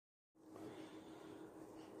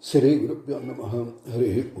ಶ್ರೀ ಗುರುಭ್ಯೋ ನಮಃ. ಹರಿ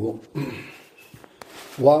ಓಂ.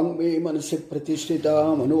 ವಾಂಗ್ಮೇ ಮನಸ್ಸಿ ಪ್ರತಿಷ್ಠಿತ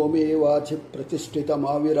ಮನೋಮೇ ವಾಚಿ ಪ್ರತಿಷ್ಠಿತ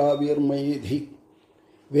ಮಾವಿರಾವಿರ್ಮೈಧಿ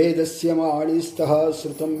ವೇದಸ್ಯ ಮಾಣಿಸ್ತಃ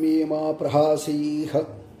ಶ್ರುತಂ ಮೇ ಮಾ ಪ್ರಹಾಸೀಹ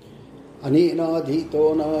ಅನೇನಾಧೀತೋ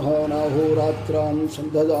ನಾಹೋರಾತ್ರಾನ್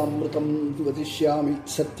ಸಂದದಾಮೃತಂ ವದಿಷ್ಯಾಮಿ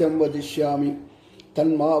ಸತ್ಯಂ ವದಿಷ್ಯಾಮಿ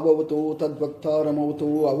ತನ್ಮಾವವತು ತದ್ವಕ್ತಾರಮವತು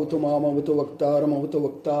ಅವತು ಮಾಮವತು ವಕ್ತಾರಮವತು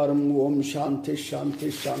ವಕ್ತಾರಂ. ಓಂ ಶಾಂತಿ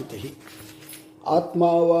ಶಾಂತಿ ಶಾಂತಿ.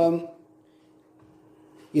 ಆತ್ಮಾವ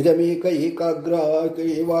ಇದಮೇಕ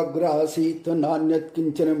ಏವಾಗ್ರ ಆಸೀತ್ ನಾನ್ಯತ್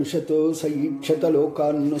ಕಿಂಚನ ಮಿಷತ್ ಸ ಈಕ್ಷತ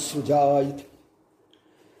ಲೋಕಾನ್ ಸೃಜಾಯಿತ್.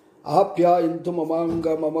 ಆಪ್ಯಾಯಂತು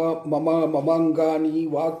ಮಮಾಂಗಾನಿ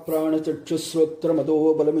ವಾಕ್ ಪ್ರಾಣ ಚಕ್ಷುಶ್ರೋತ್ರ ಮದೋ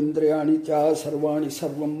ಬಲಮಿಂದ್ರಿಯಾಣಿ ಚ ಸರ್ವಾಣಿ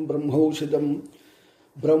ಸರ್ವಂ ಬ್ರಹ್ಮೌಷಧಂ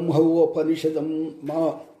ಬ್ರಹ್ಮೋಪನಿಷದಂ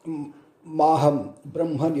ಮಾಹಂ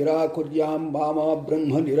ಬ್ರಹ್ಮ ನಿರಾಕುರ್ಯಾಂ ಮಾಮಾ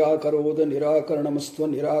ಬ್ರಹ್ಮ ನಿರಾಕರೋದ ನಿರಾಕರಣಮಸ್ತ್ವ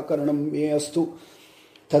ನಿರಾಕರಣಂ ಮೇ ಅಸ್ತು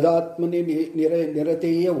ತದಾತ್ಮನಿ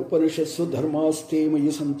ನಿರತೇಯ ಉಪನಿಷತ್ಸು ಧರ್ಮಾಸ್ತೆ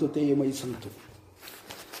ಮಯಿ ಸಂತು ತೇ ಮಯಿ ಸಂತು.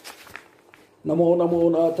 ನಮೋ ನಮೋ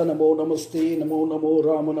ನಾಥ ನಮೋ ನಮಸ್ತೆ ನಮೋ ನಮೋ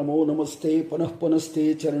ರಾಮ ನಮೋ ನಮಸ್ತೆ ಪುನಃ ಪುನಸ್ತೆ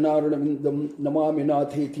ಚರಣಾರ್ಣವಿಂದಂ ನಮಾಮಿ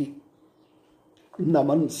ನಾಥೇತಿ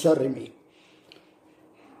ನಮನ್ ಸರಮಿ.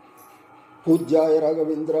 ಪೂಜ್ಯಾಯ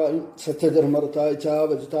ರಾಘವೇಂದ್ರಾಯ ಸತ್ಯಧರ್ಮರತಾಯ ಚ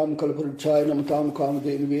ಭಜತಾಂ ಕಲ್ಪವೃಕ್ಷಾಯ ನಮತಾಂ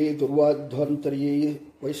ಕಾಮಧೇನುವೇ ದುರ್ವಾಧ್ವಂತರ್ಯೇ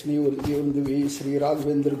ವೈಷ್ಣವೇ ಶ್ರೀ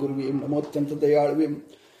ರಾಘವೇಂದ್ರ ಗುರುವೇ ನಮೋತ್ಯಂತ ದಯಾಳುವೇ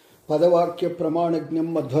ಪದವಾಕ್ಯ ಪ್ರಮಾಣಜ್ಞಂ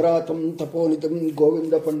ಮಧ್ವರಾತಂ ತಪೋನಿತಂ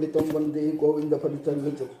ಗೋವಿಂದ ಪಂಡಿತಂ ವಂದೇ ಗೋವಿಂದ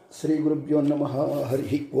ಪಂಡಿತ. ಶ್ರೀ ಗುರುಭ್ಯೋ ನಮಃ.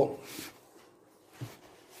 ಹರಿ ಓಂ.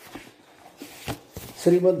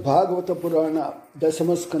 ಶ್ರೀಮದ್ ಭಾಗವತ ಪುರಾಣ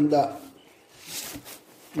ದಶಮಸ್ಕಂದ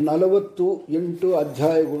 48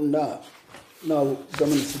 ಅಧ್ಯಾಯಗಳನ್ನ ನಾವು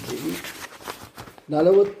ಗಮನಿಸಿದ್ದೀವಿ.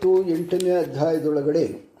 48ನೇ ಅಧ್ಯಾಯದೊಳಗಡೆ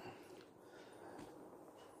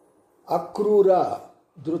ಅಕ್ರೂರ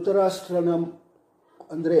ಧೃತರಾಷ್ಟ್ರನ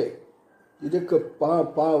ಅಂದರೆ ಇದಕ್ಕೆ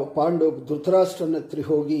ಧೃತರಾಷ್ಟ್ರನ ಹತ್ರ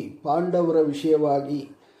ಹೋಗಿ ಪಾಂಡವರ ವಿಷಯವಾಗಿ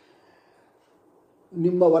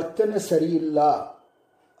ನಿಮ್ಮ ವರ್ತನೆ ಸರಿಯಿಲ್ಲ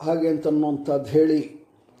ಹಾಗೆ ಅಂತನ್ನುವಂಥದ್ದು ಹೇಳಿ,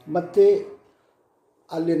 ಮತ್ತು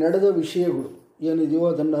ಅಲ್ಲಿ ನಡೆದ ವಿಷಯಗಳು ಏನಿದೆಯೋ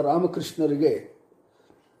ಅದನ್ನು ರಾಮಕೃಷ್ಣರಿಗೆ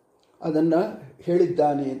ಅದನ್ನು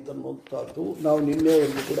ಹೇಳಿದ್ದಾನೆ ಅಂತನ್ನುವಂಥದ್ದು ನಾವು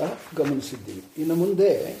ನಿನ್ನೆವರೆಗೂ ಕೂಡ ಗಮನಿಸಿದ್ದೀವಿ. ಇನ್ನು ಮುಂದೆ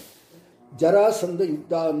ಜರಾಸಂಧ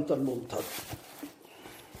ಯುದ್ಧ ಅಂತನ್ನುವಂಥದ್ದು.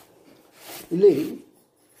 ಇಲ್ಲಿ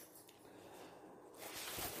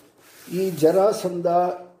ಈ ಜರಾಸಂಧ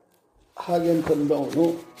ಹಾಗೆ ಅಂತಂದವನು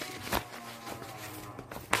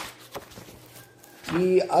ಈ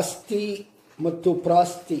ಅಸ್ಥಿ ಮತ್ತು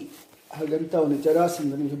ಪ್ರಾಸ್ತಿ ಹಾಗಂತ ಅವನು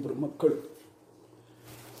ಜರಾಸಂಧನಿಗೆ ಇಬ್ಬರು ಮಕ್ಕಳು,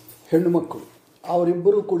 ಹೆಣ್ಣು ಮಕ್ಕಳು.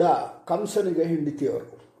 ಅವರಿಬ್ಬರು ಕೂಡ ಕಂಸನಿಗೆ ಹೆಂಡತಿಯವರು,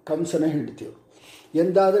 ಕಂಸನ ಹೆಂಡತಿಯವರು.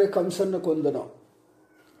 ಎಂದಾದರೆ ಕಂಸನ ಕೊಂದನೋ,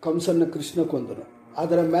 ಕಂಸನ ಕೃಷ್ಣ ಕೊಂದನೋ,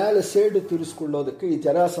 ಅದರ ಮೇಲೆ ಸೇಡು ತೀರಿಸ್ಕೊಳ್ಳೋದಕ್ಕೆ ಈ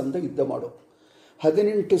ಜರಾಸಂಧ ಯುದ್ಧ ಮಾಡೋ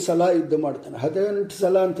 18 ಸಲ ಯುದ್ಧ ಮಾಡ್ತಾನೆ. 18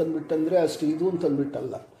 ಸಲ ಅಂತಂದ್ಬಿಟ್ಟಂದರೆ ಅಷ್ಟು ಇದು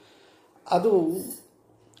ಅಂತಂದ್ಬಿಟ್ಟಲ್ಲ, ಅದು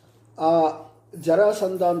ಆ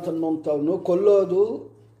ಜರಾಸಂಧ ಅಂತನ್ನುವಂಥವನು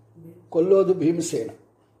ಕೊಲ್ಲೋದು ಭೀಮಸೇನ.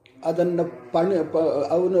 ಅದನ್ನು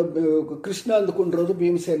ಅವನು ಕೃಷ್ಣ ಅಂದುಕೊಂಡಿರೋದು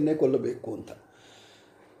ಭೀಮಸೇನೇ ಕೊಲ್ಲಬೇಕು ಅಂತ.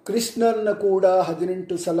 ಕೃಷ್ಣನ ಕೂಡ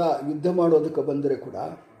 18 ಸಲ ಯುದ್ಧ ಮಾಡೋದಕ್ಕೆ ಬಂದರೆ ಕೂಡ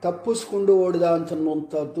ತಪ್ಪಿಸ್ಕೊಂಡು ಓಡಿದ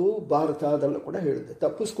ಅಂತನ್ನುವಂಥದ್ದು ಭಾರತದಲ್ಲ ಕೂಡ ಹೇಳಿದೆ.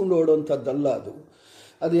 ತಪ್ಪಿಸ್ಕೊಂಡು ಓಡುವಂಥದ್ದಲ್ಲ ಅದು.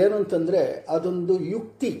 ಅದೇನು ಅಂತಂದರೆ ಅದೊಂದು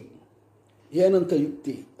ಯುಕ್ತಿ. ಏನಂತ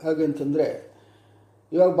ಯುಕ್ತಿ ಹಾಗೆ ಅಂತಂದರೆ,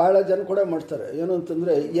 ಇವಾಗ ಭಾಳ ಜನ ಕೂಡ ಮಾಡ್ತಾರೆ. ಏನು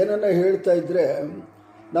ಅಂತಂದರೆ ಏನನ್ನ ಹೇಳ್ತಾ ಇದ್ದರೆ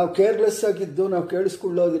ನಾವು ಕೇರ್ಲೆಸ್ ಆಗಿದ್ದು ನಾವು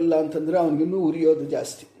ಕೇಳಿಸ್ಕೊಳ್ಳೋದಿಲ್ಲ ಅಂತಂದರೆ ಅವನಿಗಿನ್ನೂ ಉರಿಯೋದು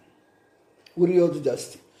ಜಾಸ್ತಿ.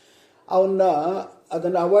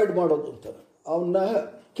 ಅದನ್ನು ಅವಾಯ್ಡ್ ಮಾಡೋದು ಅಂತ, ಅವನ್ನ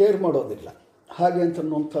ಕೇರ್ ಮಾಡೋದಿಲ್ಲ ಹಾಗೆ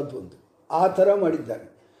ಅಂತನ್ನುವಂಥದ್ದು ಒಂದು. ಆ ಥರ ಮಾಡಿದ್ದಾನೆ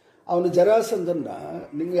ಅವನು ಜರಾಸಂಧನ.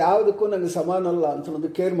 ನಿಂಗೆ ಯಾವುದಕ್ಕೂ ನನಗೆ ಸಮಾನ ಅಲ್ಲ ಅಂತ ಒಂದು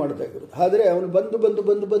ಕೇರ್ ಮಾಡೋದಾಗಿರೋದು. ಆದರೆ ಅವನು ಬಂದು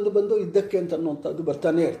ಯುದ್ಧಕ್ಕೆ ಅಂತನ್ನುವಂಥದ್ದು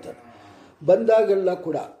ಬರ್ತಾನೆ ಇರ್ತಾನೆ. ಬಂದಾಗೆಲ್ಲ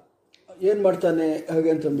ಕೂಡ ಏನು ಮಾಡ್ತಾನೆ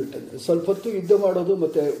ಹಾಗೆ ಅಂತಂದ್ಬಿಟ್ಟಂದರೆ ಸ್ವಲ್ಪ ಹೊತ್ತು ಯುದ್ಧ ಮಾಡೋದು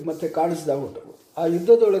ಮತ್ತೆ ಕಾಣಿಸ್ದಾಗ್ಬಿಟ್ಟು ಆ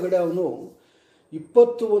ಯುದ್ಧದೊಳಗಡೆ ಅವನು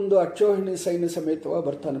 21 ಅಕ್ಷೋಹಿಣಿ ಸೈನ್ಯ ಸಮೇತವಾಗಿ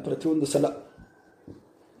ಬರ್ತಾನೆ. ಪ್ರತಿಯೊಂದು ಸಲ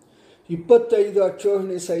 25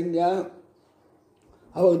 ಅಕ್ಷೋಹಿಣಿ ಸೈನ್ಯ,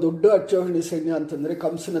 ಅವಾಗ ದೊಡ್ಡ ಅಕ್ಷೋಹಿಣಿ ಸೈನ್ಯ ಅಂತಂದರೆ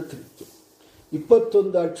ಕಂಸನ ಹತ್ರ ಇತ್ತು.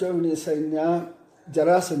 21 ಅಕ್ಷೋಹಿಣಿ ಸೈನ್ಯ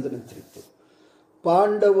ಜರಾಸಂಧನ ಹತ್ರ ಇತ್ತು.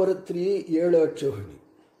 ಪಾಂಡವರ ಹತ್ರ 7 ಅಕ್ಷೋಹಿಣಿ,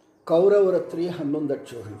 ಕೌರವರ ಹತ್ರ 11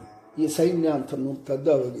 ಅಕ್ಷೋಹಿಣಿ ಈ ಸೈನ್ಯ ಅಂತನ್ನುವಂಥದ್ದು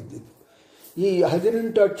ಅವಾಗಿದ್ದಿದ್ದು. ಈ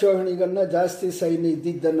 18 ಅಕ್ಷೋಹಿಣಿಗನ್ನು ಜಾಸ್ತಿ ಸೈನ್ಯ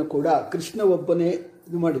ಇದ್ದಿದ್ದನ್ನು ಕೂಡ ಕೃಷ್ಣ ಒಬ್ಬನೇ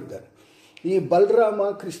ಇದು ಮಾಡಿದ್ದಾನೆ. ಈ ಬಲರಾಮ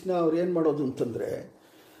ಕೃಷ್ಣ ಅವ್ರು ಏನು ಮಾಡೋದು ಅಂತಂದರೆ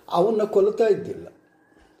ಅವನ್ನ ಕೊಲ್ತಾ ಇದ್ದಿಲ್ಲ,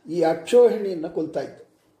 ಈ ಅಕ್ಷೋಹಿಣಿಯನ್ನು ಕೊಲ್ತಾ ಇದ್ದ,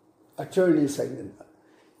 ಅಕ್ಷೋಹಿಣಿ ಸೈನ್ಯನ.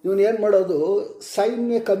 ಇವನು ಏನು ಮಾಡೋದು,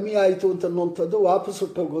 ಸೈನ್ಯ ಕಮ್ಮಿ ಆಯಿತು ಅಂತನ್ನುವಂಥದ್ದು ವಾಪಸ್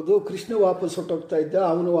ಹೊಟ್ಟೋಗೋದು. ಕೃಷ್ಣ ವಾಪಸ್ ಹೊಟ್ಟೋಗ್ತಾ ಇದ್ದ,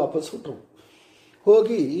 ಅವನು ವಾಪಸ್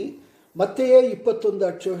ಹೋಗಿ ಮತ್ತೆ 21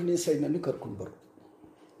 ಅಕ್ಷೋಹಿಣಿ ಸೈನ್ಯನ ಕರ್ಕೊಂಡು ಬರೋದು.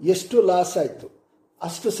 ಎಷ್ಟು ಲಾಸ್ ಆಯಿತು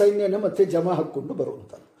ಅಷ್ಟು ಸೈನ್ಯನ ಮತ್ತೆ ಜಮಾ ಹಾಕ್ಕೊಂಡು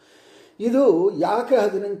ಬರುವಂಥದ್ದು. ಇದು ಯಾಕೆ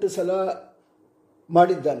 18 ಸಲ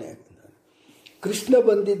ಮಾಡಿದ್ದಾನೆ? ಕೃಷ್ಣ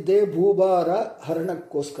ಬಂದಿದ್ದೇ ಭೂಭಾರ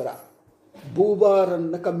ಹರಣಕ್ಕೋಸ್ಕರ,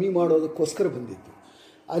 ಭೂಭಾರನ್ನು ಕಮ್ಮಿ ಮಾಡೋದಕ್ಕೋಸ್ಕರ ಬಂದಿದ್ದು.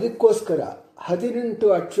 ಅದಕ್ಕೋಸ್ಕರ 18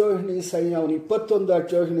 ಅಕ್ಷೋಹಿಣಿ ಸೈನ್ಯ, ಅವನು 21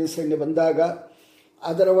 ಅಕ್ಷೋಹಿಣಿ ಸೈನ್ಯ ಬಂದಾಗ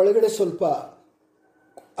ಅದರ ಒಳಗಡೆ ಸ್ವಲ್ಪ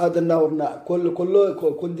ಅದನ್ನು ಅವ್ರನ್ನ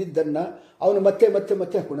ಕೊಂದಿದ್ದನ್ನು ಅವನು ಮತ್ತೆ ಮತ್ತೆ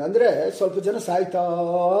ಮತ್ತೆ ಹಾಕೊಂಡು, ಅಂದರೆ ಸ್ವಲ್ಪ ಜನ ಸಾಯ್ತಾ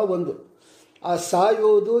ಬಂದು ಆ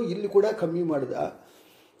ಸಾಯೋದು ಇಲ್ಲಿ ಕೂಡ ಕಮ್ಮಿ ಮಾಡಿದ.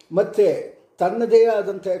 ಮತ್ತು ತನ್ನದೇ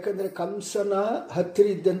ಆದಂಥ, ಯಾಕಂದರೆ ಕಂಸನ ಹತ್ತಿರ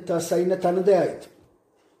ಇದ್ದಂಥ ಸೈನ್ಯ ತನ್ನದೇ ಆಯಿತು.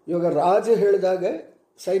 ಇವಾಗ ರಾಜ ಹೇಳಿದಾಗ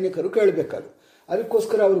ಸೈನಿಕರು ಕೇಳಬೇಕಾಗ,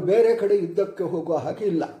 ಅದಕ್ಕೋಸ್ಕರ ಅವರು ಬೇರೆ ಕಡೆ ಯುದ್ಧಕ್ಕೆ ಹೋಗೋ ಹಾಗೆ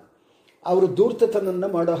ಇಲ್ಲ, ಅವರು ಧೂರ್ತತನನ್ನು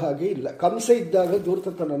ಮಾಡೋ ಹಾಗೆ ಇಲ್ಲ. ಕಂಸ ಇದ್ದಾಗ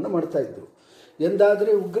ಧೂರ್ತತನನ್ನು ಮಾಡ್ತಾಯಿದ್ರು.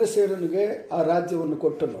 ಎಂದಾದರೆ ಉಗ್ರಸೇನನಿಗೆ ಆ ರಾಜ್ಯವನ್ನು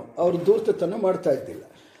ಕೊಟ್ಟನು, ಅವರು ಧೂರ್ತತನ ಮಾಡ್ತಾ ಇದ್ದಿಲ್ಲ.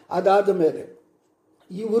 ಅದಾದ ಮೇಲೆ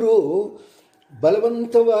ಇವರು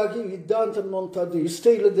ಬಲವಂತವಾಗಿ ಯುದ್ಧ ಅಂತನ್ನುವಂಥದ್ದು ಇಷ್ಟ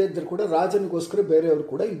ಇಲ್ಲದೇ ಇದ್ದರೂ ಕೂಡ ರಾಜನಿಗೋಸ್ಕರ ಬೇರೆಯವರು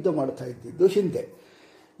ಕೂಡ ಯುದ್ಧ ಮಾಡ್ತಾ ಇದ್ದಿದ್ದು ಹಿಂದೆ.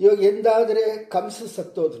 ಇವಾಗ ಎಂದಾದರೆ ಕಂಸ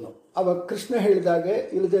ಸತ್ತೋದನು, ಅವಾಗ ಕೃಷ್ಣ ಹೇಳಿದಾಗೆ,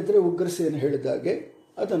 ಇಲ್ಲದೇ ಇದ್ದರೆ ಉಗ್ರಸೇನ ಹೇಳಿದಾಗೆ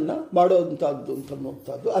ಅದನ್ನು ಮಾಡೋವಂಥದ್ದು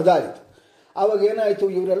ಅಂತನ್ನುವಂಥದ್ದು ಅದಾಯಿತು. ಆವಾಗ ಏನಾಯಿತು,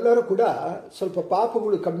 ಇವರೆಲ್ಲರೂ ಕೂಡ ಸ್ವಲ್ಪ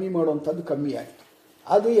ಪಾಪಗಳು ಕಮ್ಮಿ ಮಾಡುವಂಥದ್ದು ಕಮ್ಮಿ ಆಯಿತು.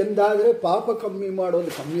 ಅದು ಎಂದಾದರೆ ಪಾಪ ಕಮ್ಮಿ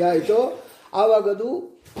ಮಾಡೋದು ಕಮ್ಮಿ ಆಯಿತೋ ಆವಾಗದು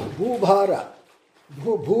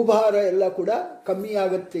ಭೂಭಾರ ಎಲ್ಲ ಕೂಡ ಕಮ್ಮಿ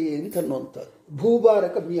ಆಗತ್ತೆ ಅಂತನ್ನುವಂಥದ್ದು. ಭೂಭಾರ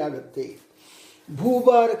ಕಮ್ಮಿ ಆಗತ್ತೆ.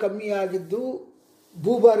 ಭೂಭಾರ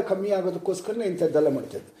ಕಮ್ಮಿ ಆಗೋದಕ್ಕೋಸ್ಕರನೇ ಇಂಥದ್ದೆಲ್ಲ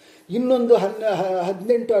ಮಾಡ್ತಾಯಿದ್ದು. ಇನ್ನೊಂದು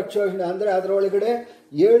 18 ಅಕ್ಷೋಹಿಣಿ, ಅಂದರೆ ಅದರೊಳಗಡೆ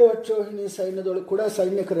 7 ಅಕ್ಷೋಹಿಣಿ ಸೈನ್ಯದೊಳಗೆ ಕೂಡ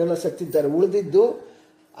ಸೈನಿಕರೆಲ್ಲ ಸತ್ತಿದ್ದಾರೆ. ಉಳಿದಿದ್ದು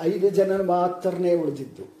 5 ಜನ ಮಾತ್ರನೇ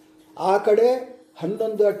ಉಳಿದಿದ್ದು. ಆ ಕಡೆ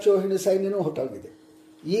 11 ಅಕ್ಷೋಹಿಣಿ ಸೈನ್ಯನೂ ಹೊಟ್ಟೋಗಿದೆ,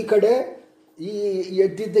 ಈ ಕಡೆ ಈ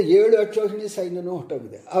ಎದ್ದಿದ್ದ 7 ಅಕ್ಷೋಹಿಣಿ ಸೈನ್ಯನೂ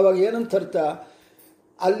ಹೊಟ್ಟೋಗಿದೆ. ಆವಾಗ ಏನಂತ ಅರ್ಥ,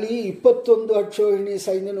 ಅಲ್ಲಿ 21 ಅಕ್ಷೋಹಿಣಿ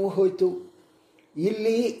ಸೈನ್ಯನೂ ಹೋಯಿತು,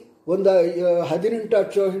 ಇಲ್ಲಿ ಒಂದು 18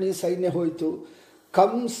 ಅಕ್ಷೋಹಿಣಿ ಸೈನ್ಯ ಹೋಯಿತು.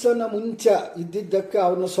 ಕಂಸನ ಮುಂಚೆ ಇದ್ದಿದ್ದಕ್ಕೆ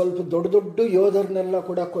ಅವನು ಸ್ವಲ್ಪ ದೊಡ್ಡ ದೊಡ್ಡ ಯೋಧರನ್ನೆಲ್ಲ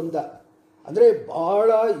ಕೂಡ ಕೊಂದ. ಅಂದರೆ ಭಾಳ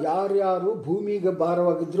ಯಾರ್ಯಾರು ಭೂಮಿಗೆ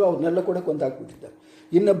ಭಾರವಾಗಿದ್ದರು ಅವ್ರನ್ನೆಲ್ಲ ಕೂಡ ಕೊಂದಾಕ್ಬಿಟ್ಟಿದ್ದಾರೆ.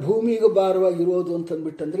 ಇನ್ನು ಭೂಮಿಗೆ ಭಾರವಾಗಿರೋದು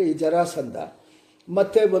ಅಂತಂದ್ಬಿಟ್ಟಂದರೆ ಈ ಜರಾಸಂಧ,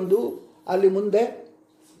 ಮತ್ತೆ ಬಂದು ಅಲ್ಲಿ ಮುಂದೆ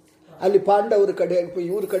ಅಲ್ಲಿ ಪಾಂಡವರ ಕಡೆ,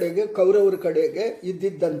 ಇವ್ರ ಕಡೆಗೆ, ಕೌರವರ ಕಡೆಗೆ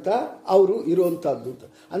ಇದ್ದಿದ್ದಂಥ ಅವರು ಇರುವಂಥದ್ದು.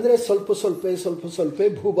 ಅಂದರೆ ಸ್ವಲ್ಪ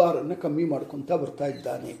ಭೂಭಾರನ್ನು ಕಮ್ಮಿ ಮಾಡ್ಕೊತ ಬರ್ತಾ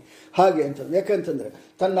ಇದ್ದಾನೆ ಹಾಗೆ ಅಂತಂದ್ರೆ. ಯಾಕೆಂತಂದರೆ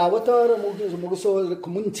ತನ್ನ ಅವತಾರ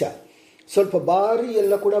ಮುಗಿಸೋದಕ್ಕೆ ಮುಂಚೆ ಸ್ವಲ್ಪ ಬಾರಿ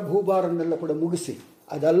ಎಲ್ಲ ಕೂಡ ಭೂಭಾರನ್ನೆಲ್ಲ ಕೂಡ ಮುಗಿಸಿ,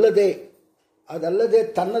 ಅದಲ್ಲದೆ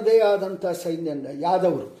ತನ್ನದೇ ಆದಂಥ ಸೈನ್ಯನ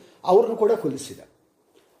ಯಾದವರು ಅವ್ರನ್ನೂ ಕೂಡ ಕೊಲಿಸಿದ.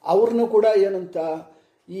 ಅವ್ರನ್ನೂ ಕೂಡ ಏನಂತ,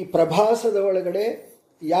 ಈ ಪ್ರಭಾಸದ ಒಳಗಡೆ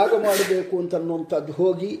ಯಾಗ ಮಾಡಬೇಕು ಅಂತನ್ನುವಂಥದ್ದು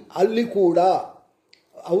ಹೋಗಿ ಅಲ್ಲಿ ಕೂಡ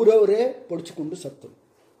ಅವರವರೇ ಪೊಡ್ಚಿಕೊಂಡು ಸತ್ತರು.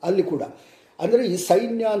 ಅಲ್ಲಿ ಕೂಡ ಅಂದರೆ ಈ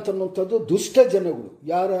ಸೈನ್ಯ ಅಂತನ್ನುವಂಥದ್ದು ದುಷ್ಟ ಜನಗಳು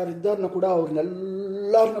ಯಾರ್ಯಾರಿದ್ದಾರನ್ನ ಕೂಡ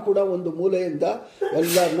ಅವ್ರನ್ನೆಲ್ಲರನ್ನ ಕೂಡ ಒಂದು ಮೂಲೆಯಿಂದ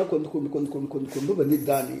ಎಲ್ಲರನ್ನ ಕೊಂದ್ಕೊಂಡು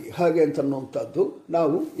ಬಂದಿದ್ದಾನೆ ಹಾಗೆ ಅಂತನ್ನುವಂಥದ್ದು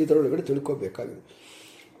ನಾವು ಇದರೊಳಗಡೆ ತಿಳ್ಕೋಬೇಕಾಗಿದೆ.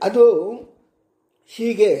 ಅದು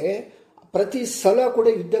ಹೀಗೆ ಪ್ರತಿ ಸಲ ಕೂಡ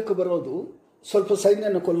ಯುದ್ಧಕ್ಕೆ ಬರೋದು, ಸ್ವಲ್ಪ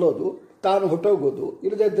ಸೈನ್ಯನ ಕೊಲ್ಲೋದು, ತಾನು ಹೊಟ್ಟೋಗೋದು,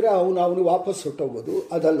 ಇಲ್ಲದಿದ್ದರೆ ಅವನು ವಾಪಸ್ ಹೊಟ್ಟೋಗೋದು.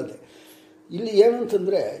 ಅದಲ್ಲದೆ ಇಲ್ಲಿ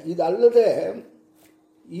ಏನಂತಂದರೆ, ಇದಲ್ಲದೆ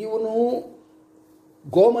ಇವನು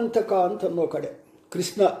ಗೋಮಂತಕ ಅಂತನ್ನೋ ಕಡೆ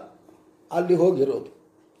ಕೃಷ್ಣ ಅಲ್ಲಿ ಹೋಗಿರೋದು,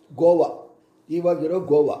 ಗೋವಾ, ಇವಾಗಿರೋ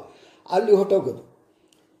ಗೋವಾ ಅಲ್ಲಿ ಹೊಟ್ಟೋಗೋದು.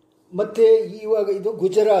 ಮತ್ತು ಇವಾಗ ಇದು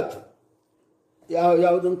ಗುಜರಾತ್,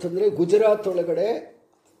 ಯಾವುದಂತಂದರೆ ಗುಜರಾತ್ ಒಳಗಡೆ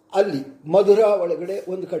ಅಲ್ಲಿ ಮಧುರಾ ಒಳಗಡೆ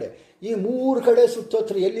ಒಂದು ಕಡೆ, ಈ 3 ಕಡೆ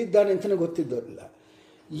ಸುತ್ತೋತ್ರ ಎಲ್ಲಿದ್ದಾನೆ ಅಂತಲೇ ಗೊತ್ತಿದ್ದವರಿಲ್ಲ.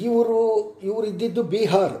 ಇವರು ಇದ್ದಿದ್ದು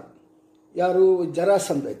ಬಿಹಾರ್, ಯಾರು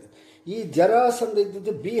ಜರಾಸಂಧ ಇದ್ದು. ಈ ಜರಾಸಂಧ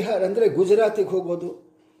ಇದ್ದಿದ್ದು ಬಿಹಾರ್, ಅಂದರೆ ಗುಜರಾತಿಗೆ ಹೋಗೋದು,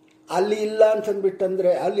 ಅಲ್ಲಿ ಇಲ್ಲ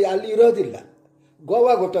ಅಂತಂದ್ಬಿಟ್ಟಂದರೆ ಅಲ್ಲಿ ಇರೋದಿಲ್ಲ,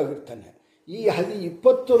 ಗೋವಾ ಗೊತ್ತಾಗಿರ್ತಾನೆ. ಈ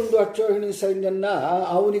 21 ಅಕ್ಷೋಹಿಣಿ ಸೈನ್ಯನ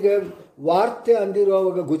ಅವನಿಗೆ ವಾರ್ತೆ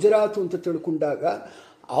ಅಂದಿರುವಾಗ ಗುಜರಾತ್ ಅಂತ ತಿಳ್ಕೊಂಡಾಗ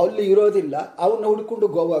ಅಲ್ಲಿ ಇರೋದಿಲ್ಲ, ಅವನ್ನ ಹುಡ್ಕೊಂಡು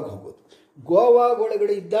ಗೋವಾಗೆ ಹೋಗೋದು. ಗೋವಾಗ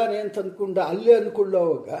ಒಳಗಡೆ ಇದ್ದಾನೆ ಅಂತ ಅಂದ್ಕೊಂಡು ಅಲ್ಲೇ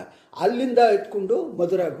ಅಂದ್ಕೊಳ್ಳೋವಾಗ ಅಲ್ಲಿಂದ ಎತ್ಕೊಂಡು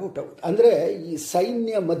ಮಧುರಾಗೆ ಹೊಟ್ಟೋಗೋದು. ಅಂದರೆ ಈ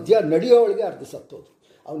ಸೈನ್ಯ ಮಧ್ಯ ನಡೆಯೋವಳಿಗೆ ಅರ್ಧ ಸತ್ತೋದು,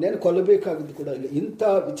 ಅವನೇನು ಕೊಲ್ಲಬೇಕಾಗಿದ್ದು ಕೂಡ ಇಲ್ಲ. ಇಂಥ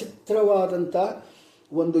ವಿಚಿತ್ರವಾದಂಥ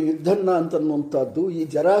ಒಂದು ಯುದ್ಧನ ಅಂತನ್ನುವಂಥದ್ದು ಈ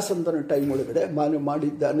ಜರಾಸಂಧನ ಟೈಮ್ ಒಳಗಡೆ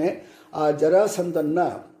ಮಾಡಿದ್ದಾನೆ. ಆ ಜರಾಸಂಧನ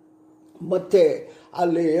ಮತ್ತೆ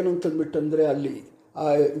ಅಲ್ಲಿ ಏನು ಅಂತಂದ್ಬಿಟ್ಟಂದರೆ, ಅಲ್ಲಿ ಆ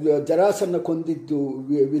ಜರಾಸಂಧ ಕೊಂದಿದ್ದು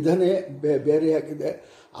ವಿಧನೆ ಬೇರೆಯಾಗಿದೆ.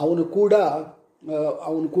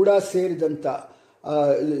 ಅವನು ಕೂಡ ಸೇರಿದಂಥ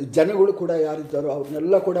ಜನಗಳು ಕೂಡ ಯಾರಿದ್ದಾರೋ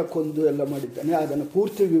ಅವ್ರನ್ನೆಲ್ಲ ಕೂಡ ಕೊಂದು ಎಲ್ಲ ಮಾಡಿದ್ದಾನೆ. ಅದನ್ನು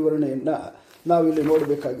ಪೂರ್ತಿ ವಿವರಣೆಯನ್ನು ನಾವಿಲ್ಲಿ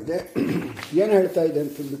ನೋಡಬೇಕಾಗಿದೆ. ಏನು ಹೇಳ್ತಾ ಇದೆ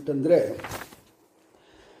ಅಂತಂದ್ಬಿಟ್ಟಂದರೆ,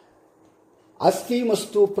 ಅಸ್ತಿ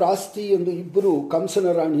ಮಸ್ತು ಪ್ರಾಸ್ತಿ ಎಂದು ಇಬ್ಬರು ಕಂಸನ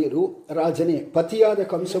ರಾಣಿಯರು, ರಾಜನೇ ಪತಿಯಾದ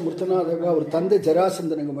ಕಂಸ ಮೃತನಾದಾಗ ಅವ್ರ ತಂದೆ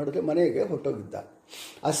ಜರಾಸಂಧನಿಗೆ ಮಾಡದೆ ಮನೆಗೆ ಹೊರಟೋಗಿದ್ದ.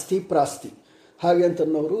 ಅಸ್ತಿ ಪ್ರಾಸ್ತಿ ಹಾಗೆ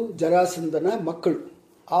ಅಂತನ್ನೋರು ಜರಾಸಂಧನ ಮಕ್ಕಳು.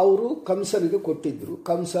 ಅವರು ಕಂಸನಿಗೆ ಕೊಟ್ಟಿದ್ದರು.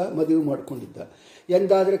 ಕಂಸ ಮದುವೆ ಮಾಡ್ಕೊಂಡಿದ್ದ.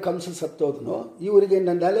 ಎಂದಾದರೆ ಕಂಸ ಸತ್ತೋದನೋ ಇವರಿಗೆ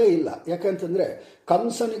ನೆಲೆ ಇಲ್ಲ. ಯಾಕಂತಂದರೆ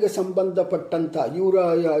ಕಂಸನಿಗೆ ಸಂಬಂಧಪಟ್ಟಂಥ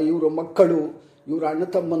ಇವರ ಮಕ್ಕಳು, ಇವರ ಅಣ್ಣ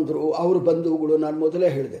ತಮ್ಮಂದರು, ಅವ್ರ ಬಂಧುಗಳು. ನಾನು ಮೊದಲೇ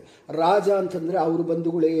ಹೇಳಿದೆ, ರಾಜ ಅಂತಂದರೆ ಅವ್ರ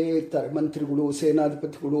ಬಂಧುಗಳೇ ಇರ್ತಾರೆ. ಮಂತ್ರಿಗಳು,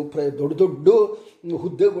 ಸೇನಾಧಿಪತಿಗಳು, ದೊಡ್ಡ ದೊಡ್ಡ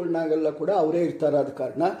ಹುದ್ದೆಗಳ್ನಾಗೆಲ್ಲ ಕೂಡ ಅವರೇ ಇರ್ತಾರೆ. ಆದ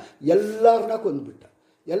ಕಾರಣ ಎಲ್ಲರನ್ನ ಕೊಂದುಬಿಟ್ಟ.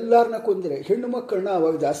 ಎಲ್ಲರನ್ನ ಕೊಂದರೆ ಹೆಣ್ಣು ಮಕ್ಕಳನ್ನ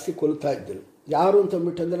ಅವಾಗ ಜಾಸ್ತಿ ಕೊಲ್ತಾ ಇದ್ದರು. ಯಾರು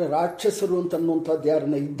ಅಂತಂದ್ಬಿಟ್ಟಂದರೆ ರಾಕ್ಷಸರು ಅಂತನ್ನುವಂಥದ್ದು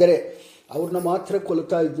ಯಾರನ್ನ ಇದ್ದರೆ ಅವ್ರನ್ನ ಮಾತ್ರ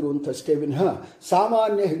ಕೊಲ್ತಾ ಇದ್ರು ಅಂತಷ್ಟೇ ವಿನಃ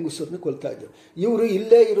ಸಾಮಾನ್ಯ ಹೆಂಗಸರನ್ನ ಕೊಲ್ತಾ ಇದ್ದರು. ಇವರು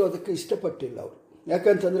ಇಲ್ಲೇ ಇರೋದಕ್ಕೆ ಇಷ್ಟಪಟ್ಟಿಲ್ಲ ಅವರು.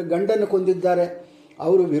 ಯಾಕಂತಂದರೆ ಗಂಡನ ಕೊಂದಿದ್ದಾರೆ,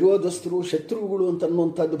 ಅವರು ವಿರೋಧಸ್ಥರು, ಶತ್ರುಗಳು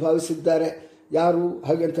ಅಂತನ್ನುವಂಥದ್ದು ಭಾವಿಸಿದ್ದಾರೆ. ಯಾರು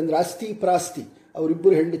ಹಾಗೆ ಅಂತಂದರೆ ಅಸ್ತಿ ಪ್ರಾಸ್ತಿ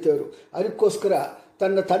ಅವರಿಬ್ಬರು ಹೆಂಡತಿಯವರು. ಅದಕ್ಕೋಸ್ಕರ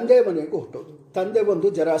ತನ್ನ ತಂದೆ ಮನೆಗೆ ಹೊಟ್ಟೋದು. ತಂದೆ ಬಂದು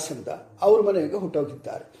ಜರಾಸಂಧ, ಅವ್ರ ಮನೆಗೆ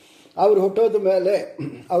ಹೊಟ್ಟೋಗಿದ್ದಾರೆ. ಅವರು ಹೊಟ್ಟೋದ ಮೇಲೆ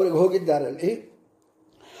ಅವ್ರಿಗೆ ಹೋಗಿದ್ದಾರಲ್ಲಿ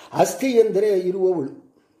ಅಸ್ಥಿ ಎಂದರೆ ಇರುವವಳು,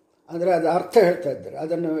 ಅಂದರೆ ಅದು ಅರ್ಥ ಹೇಳ್ತಾ ಇದ್ದಾರೆ.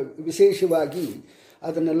 ಅದನ್ನು ವಿಶೇಷವಾಗಿ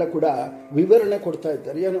ಅದನ್ನೆಲ್ಲ ಕೂಡ ವಿವರಣೆ ಕೊಡ್ತಾ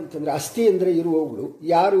ಇದ್ದಾರೆ. ಏನು ಅಂತಂದರೆ ಅಸ್ಥಿ ಅಂದರೆ ಇರುವವಳು,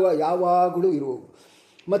 ಯಾವಾಗಲೂ ಇರುವವಳು.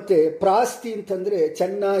 ಮತ್ತು ಪ್ರಾಸ್ತಿ ಅಂತಂದರೆ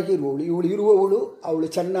ಚೆನ್ನಾಗಿ ಇರುವವಳು. ಇವಳು ಇರುವವಳು, ಅವಳು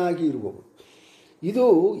ಚೆನ್ನಾಗಿ ಇರುವವಳು. ಇದು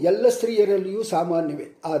ಎಲ್ಲ ಸ್ತ್ರೀಯರಲ್ಲಿಯೂ ಸಾಮಾನ್ಯವೇ.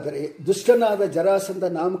 ಆದರೆ ದುಷ್ಟನಾದ ಜರಾಸಂಧ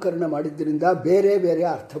ನಾಮಕರಣ ಮಾಡಿದ್ದರಿಂದ ಬೇರೆ ಬೇರೆ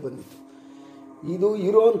ಅರ್ಥ ಬಂದಿತ್ತು. ಇದು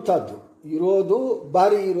ಇರೋವಂಥದ್ದು, ಇರೋದು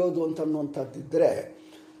ಭಾರಿ ಇರೋದು ಅಂತನ್ನುವಂಥದ್ದಿದ್ದರೆ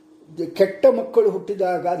ಕೆಟ್ಟ ಮಕ್ಕಳು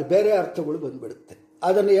ಹುಟ್ಟಿದಾಗ ಅದು ಬೇರೆ ಅರ್ಥಗಳು ಬಂದುಬಿಡುತ್ತೆ.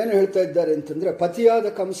 ಅದನ್ನು ಏನು ಹೇಳ್ತಾ ಇದ್ದಾರೆ ಅಂತಂದರೆ, ಪತಿಯಾದ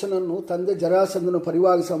ಕಂಸನನ್ನು ತಂದೆ ಜರಾಸಂಧನ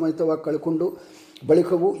ಪರಿವಾರ ಸಮೇತವಾಗಿ ಕಳ್ಕೊಂಡು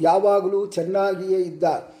ಬಳಿಕವೂ ಯಾವಾಗಲೂ ಚೆನ್ನಾಗಿಯೇ ಇದ್ದ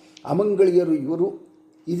ಅಮಂಗಳಿಯರು ಇವರು.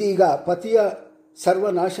 ಇದೀಗ ಪತಿಯ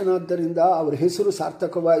ಸರ್ವನಾಶನಾದ್ದರಿಂದ ಅವರ ಹೆಸರು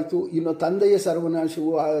ಸಾರ್ಥಕವಾಯಿತು. ಇನ್ನು ತಂದೆಯ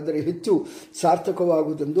ಸರ್ವನಾಶವು ಆದರೆ ಹೆಚ್ಚು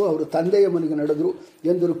ಸಾರ್ಥಕವಾಗುವುದೆಂದು ಅವರು ತಂದೆಯ ಮನೆಗೆ ನಡೆದರು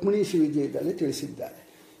ಎಂದು ರುಕ್ಮಿಣೀಶ ವಿಜಯದಲ್ಲಿ ತಿಳಿಸಿದ್ದಾರೆ.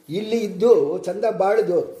 ಇಲ್ಲಿ ಇದ್ದು ಚಂದ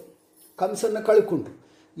ಬಾಳಿದವರು ಕಂಸನ್ನು ಕಳ್ಕೊಂಡ್ರು.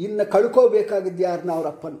 ಇನ್ನು ಕಳ್ಕೋಬೇಕಾಗಿದ್ದು ಯಾರನ್ನ? ಅವ್ರ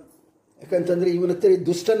ಅಪ್ಪನ. ಯಾಕಂತಂದರೆ ಇವನ ಹತ್ರ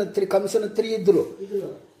ದುಷ್ಟನ ಹತ್ರ ಕಂಸನ ಹತ್ರ ಇದ್ದರು,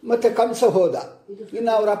 ಮತ್ತು ಕಂಸ ಹೋದ.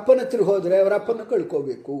 ಇನ್ನು ಅವರ ಅಪ್ಪನ ಹತ್ರ ಹೋದರೆ ಅವರ ಅಪ್ಪನ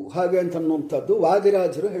ಕಳ್ಕೋಬೇಕು. ಹಾಗೆ ಅಂತನ್ನುವಂಥದ್ದು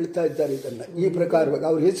ವಾದಿರಾಜರು ಹೇಳ್ತಾ ಇದ್ದಾರೆ. ಇದನ್ನು ಈ ಪ್ರಕಾರವಾಗಿ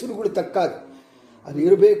ಅವ್ರ ಹೆಸರುಗಳು ತಕ್ಕಾಗ ಅದು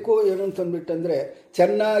ಇರಬೇಕು. ಏನು ಅಂತಂದ್ಬಿಟ್ಟಂದರೆ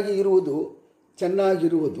ಚೆನ್ನಾಗಿರುವುದು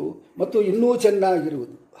ಮತ್ತು ಇನ್ನೂ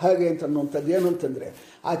ಚೆನ್ನಾಗಿರುವುದು. ಹಾಗೆ ಅಂತನ್ನುವಂಥದ್ದು ಏನು ಅಂತಂದರೆ,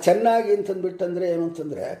 ಆ ಚೆನ್ನಾಗಿ ಅಂತಂದ್ಬಿಟ್ಟಂದರೆ ಏನು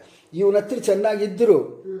ಅಂತಂದರೆ, ಇವನ ಹತ್ರ ಚೆನ್ನಾಗಿದ್ದರು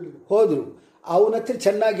ಹೋದರು, ಅವನ ಹತ್ರ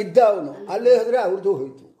ಚೆನ್ನಾಗಿದ್ದ ಅವನು ಅಲ್ಲೇ ಹೋದರೆ ಅವ್ರದ್ದು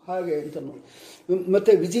ಹೋಯಿತು. ಹಾಗೆ ಅಂತ.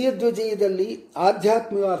 ಮತ್ತು ವಿಜಯಧ್ವಜಯದಲ್ಲಿ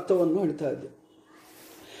ಆಧ್ಯಾತ್ಮಿಕ ಅರ್ಥವನ್ನು ಹೇಳ್ತಾ ಇದ್ದೆ.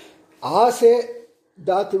 ಆಸೆ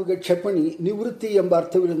ಧಾತುವಿಗೆ ಕ್ಷಪಣಿ ನಿವೃತ್ತಿ ಎಂಬ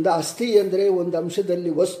ಅರ್ಥವಿರಿಂದ ಅಸ್ಥಿ ಎಂದರೆ ಒಂದು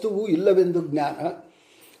ಅಂಶದಲ್ಲಿ ವಸ್ತುವು ಇಲ್ಲವೆಂದು ಜ್ಞಾನ,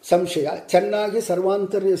 ಸಂಶಯ. ಚೆನ್ನಾಗಿ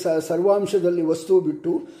ಸರ್ವಾಂಶದಲ್ಲಿ ವಸ್ತುವು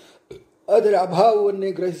ಬಿಟ್ಟು ಅದರ ಅಭಾವವನ್ನೇ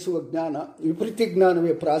ಗ್ರಹಿಸುವ ಜ್ಞಾನ, ವಿಪರೀತ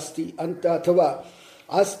ಜ್ಞಾನವೇ ಪ್ರಾಸ್ತಿ ಅಂತ. ಅಥವಾ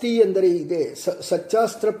ಆಸ್ತಿ ಎಂದರೆ ಇದೆ,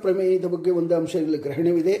 ಸಚ್ಚಾಸ್ತ್ರ ಪ್ರಮೇಯದ ಬಗ್ಗೆ ಒಂದು ಅಂಶದಲ್ಲಿ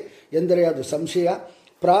ಗ್ರಹಣವಿದೆ ಎಂದರೆ ಅದು ಸಂಶಯ.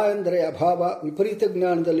 ಪ್ರಾ ಎಂದರೆ ಅಭಾವ. ವಿಪರೀತ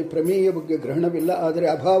ಜ್ಞಾನದಲ್ಲಿ ಪ್ರಮೇಯ ಬಗ್ಗೆ ಗ್ರಹಣವಿಲ್ಲ, ಆದರೆ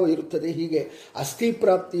ಅಭಾವ ಇರುತ್ತದೆ. ಹೀಗೆ ಅಸ್ಥಿ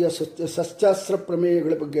ಪ್ರಾಪ್ತಿಯ ಸಚ್ಚಾಸ್ತ್ರ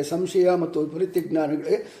ಪ್ರಮೇಯಗಳ ಬಗ್ಗೆ ಸಂಶಯ ಮತ್ತು ವಿಪರೀತ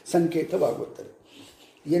ಜ್ಞಾನಗಳೇ ಸಂಕೇತವಾಗುತ್ತದೆ.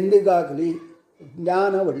 ಎಂದಿಗಾಗಲಿ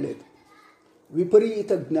ಜ್ಞಾನ ಒಳ್ಳೆಯದು,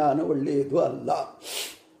 ವಿಪರೀತ ಜ್ಞಾನ ಒಳ್ಳೆಯದು ಅಲ್ಲ.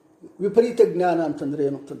 ವಿಪರೀತ ಜ್ಞಾನ ಅಂತಂದರೆ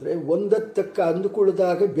ಏನು ಅಂತಂದರೆ, ಒಂದತ್ತಕ್ಕ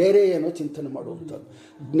ಅಂದುಕೊಳ್ಳುವಾಗ ಬೇರೆ ಏನೋ ಚಿಂತನೆ ಮಾಡುವಂಥದ್ದು.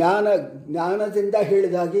 ಜ್ಞಾನದಿಂದ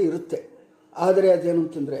ಹೇಳಿದಾಗೆ ಇರುತ್ತೆ. ಆದರೆ ಅದೇನು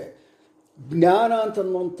ಅಂತಂದರೆ, ಜ್ಞಾನ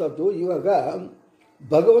ಅಂತನ್ನುವಂಥದ್ದು ಇವಾಗ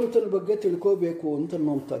ಭಗವಂತನ ಬಗ್ಗೆ ತಿಳ್ಕೋಬೇಕು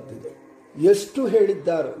ಅಂತನ್ನುವಂಥದ್ದಿದೆ. ಎಷ್ಟು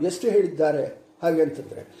ಹೇಳಿದ್ದಾರೆ ಹಾಗೆ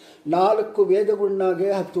ಅಂತಂದರೆ, 4 ವೇದಗಳನ್ನಾಗೆ,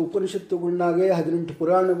 10 ಉಪನಿಷತ್ತುಗಳನ್ನಾಗೆ, 18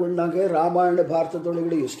 ಪುರಾಣಗಳನ್ನಾಗೆ, ರಾಮಾಯಣ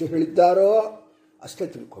ಭಾರತದೊಳಗಡೆ ಎಷ್ಟು ಹೇಳಿದ್ದಾರೋ ಅಷ್ಟೇ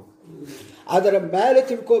ತಿಳ್ಕೋಬೇಕು. ಅದರ ಮೇಲೆ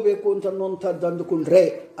ತಿಳ್ಕೋಬೇಕು ಅಂತನ್ನುವಂಥದ್ದು ಅಂದುಕೊಂಡ್ರೆ,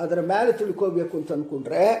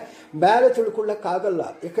 ಮೇಲೆ ತಿಳ್ಕೊಳ್ಳೋಕ್ಕಾಗಲ್ಲ.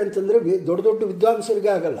 ಯಾಕಂತಂದರೆ ದೊಡ್ಡ ದೊಡ್ಡ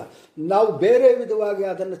ವಿದ್ವಾಂಸರಿಗೆ ಆಗಲ್ಲ. ನಾವು ಬೇರೆ ವಿಧವಾಗಿ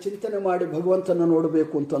ಅದನ್ನು ಚಿಂತನೆ ಮಾಡಿ ಭಗವಂತನ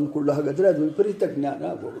ನೋಡಬೇಕು ಅಂತ ಅಂದ್ಕೊಳ್ಳೋ ಹಾಗಾದರೆ ಅದು ವಿಪರೀತ ಜ್ಞಾನ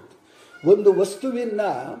ಆಗೋಗುತ್ತೆ. ಒಂದು ವಸ್ತುವಿನ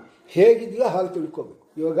ಹೇಗಿದೆಯೋ ಹಾಗೆ ತಿಳ್ಕೋಬೇಕು.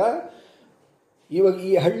 ಇವಾಗ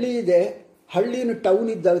ಈ ಹಳ್ಳಿ ಇದೆ, ಹಳ್ಳಿನ ಟೌನ್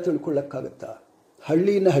ಇದ್ದಾಗ ತಿಳ್ಕೊಳ್ಳೋಕ್ಕಾಗತ್ತಾ?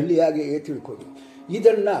 ಹಳ್ಳಿಯಾಗೆ ತಿಳ್ಕೋಬೇಕು.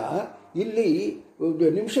 ಇದನ್ನು ಇಲ್ಲಿ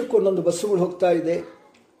ನಿಮಿಷಕ್ಕೊಂದೊಂದು ಬಸ್ಸುಗಳು ಹೋಗ್ತಾ ಇದೆ.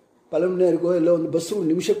 ಪಲಮ್ನೇರಿಗೋ ಎಲ್ಲ ಒಂದು ಬಸ್ಸುಗಳು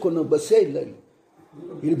ನಿಮಿಷಕ್ಕೊಂದೊಂದು ಬಸ್ಸೇ ಇಲ್ಲ.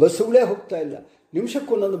 ಇಲ್ಲಿ ಬಸ್ಸುಗಳೇ ಹೋಗ್ತಾ ಇಲ್ಲ.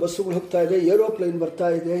 ನಿಮಿಷಕ್ಕೊಂದೊಂದು ಬಸ್ಸುಗಳು ಹೋಗ್ತಾ ಇದೆ. ಏರೋಪ್ಲೇನ್ ಬರ್ತಾ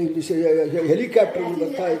ಇದೆ, ಇಲ್ಲಿ ಹೆಲಿಕಾಪ್ಟರ್ಗಳು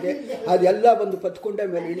ಬರ್ತಾ ಇದೆ. ಅದೆಲ್ಲ ಬಂದು ಪತ್ಕೊಂಡೆ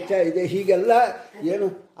ಮೇಲೆ ಇಳಿತಾ ಇದೆ. ಹೀಗೆಲ್ಲ ಏನು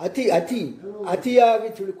ಅತಿಯಾಗಿ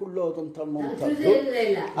ತಿಳ್ಕೊಳ್ಳೋದಂಥದ್ದು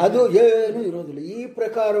ಅದು ಏನೂ ಇರೋದಿಲ್ಲ. ಈ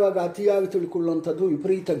ಪ್ರಕಾರವಾಗಿ ಅತಿಯಾಗಿ ತಿಳ್ಕೊಳ್ಳುವಂಥದ್ದು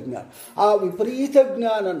ವಿಪರೀತ ಜ್ಞಾನ. ಆ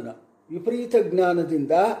ವಿಪರೀತ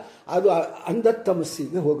ಜ್ಞಾನದಿಂದ ಅದು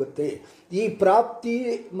ಅಂಧತಮಸ್ಸಿಗೆ ಹೋಗುತ್ತೆ. ಈ ಪ್ರಾಪ್ತಿ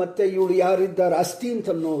ಮತ್ತು ಇವಳು ಯಾರಿದ್ದಾರೆ, ಅಸ್ಥಿ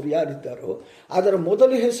ಅಂತನ್ನೋರು ಯಾರಿದ್ದಾರೋ ಅದರ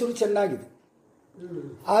ಮೊದಲ ಹೆಸರು ಚೆನ್ನಾಗಿದೆ.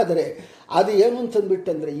 ಆದರೆ ಅದು ಏನು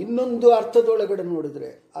ಅಂತಂದ್ಬಿಟ್ಟಂದ್ರೆ ಇನ್ನೊಂದು ಅರ್ಥದೊಳಗಡೆ ನೋಡಿದ್ರೆ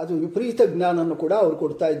ಅದು ವಿಪರೀತ ಜ್ಞಾನವನ್ನು ಕೂಡ ಅವ್ರು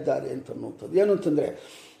ಕೊಡ್ತಾ ಇದ್ದಾರೆ ಅಂತ ಅನ್ನುವಂಥದ್ದು. ಏನು ಅಂತಂದರೆ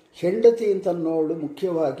ಹೆಂಡತಿ ಅಂತ ಅನ್ನೋಳು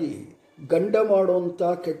ಮುಖ್ಯವಾಗಿ ಗಂಡ ಮಾಡುವಂಥ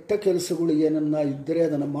ಕೆಟ್ಟ ಕೆಲಸಗಳು ಏನನ್ನ ಇದ್ದರೆ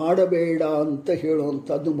ಅದನ್ನು ಮಾಡಬೇಡ ಅಂತ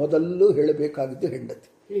ಹೇಳುವಂಥದ್ದು ಮೊದಲು ಹೇಳಬೇಕಾಗಿದ್ದು ಹೆಂಡತಿ.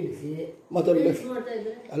 ಮೊದಲು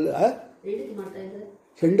ಅಲ್ಲ,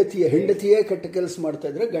 ಹೆಂಡತಿಯೇ ಕೆಟ್ಟ ಕೆಲಸ ಮಾಡ್ತಾ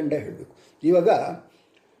ಇದ್ರೆ ಗಂಡ ಹೇಳಬೇಕು. ಇವಾಗ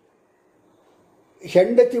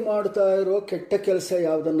ಹೆಂಡತಿ ಮಾಡ್ತಾ ಇರೋ ಕೆಟ್ಟ ಕೆಲಸ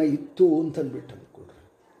ಯಾವುದನ್ನ ಇತ್ತು ಅಂತಂದ್ಬಿಟ್ಟು ಅಂದ್ಕೊಡ್ರಿ,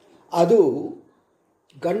 ಅದು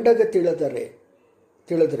ಗಂಡಗೆ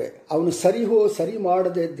ತಿಳಿದ್ರೆ ಅವನು ಸರಿ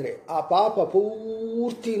ಮಾಡದೇ ಇದ್ರೆ ಆ ಪಾಪ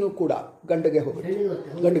ಪೂರ್ತಿನೂ ಕೂಡ ಗಂಡಗೆ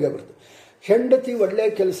ಬರ್ತದೆ. ಹೆಂಡತಿ ಒಳ್ಳೆ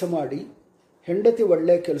ಕೆಲಸ ಮಾಡಿ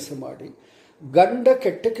ಗಂಡ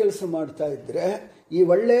ಕೆಟ್ಟ ಕೆಲಸ ಮಾಡ್ತಾ ಇದ್ರೆ ಈ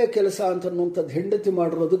ಒಳ್ಳೆಯ ಕೆಲಸ ಅಂತನ್ನುವಂಥದ್ದು ಹೆಂಡತಿ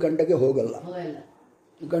ಮಾಡಿರೋದು ಗಂಡಗೆ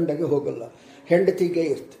ಹೋಗಲ್ಲ, ಹೆಂಡತಿಗೆ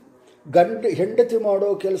ಇರ್ತದೆ. ಹೆಂಡತಿ ಮಾಡೋ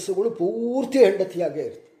ಕೆಲಸಗಳು ಪೂರ್ತಿ ಹೆಂಡತಿಯಾಗೇ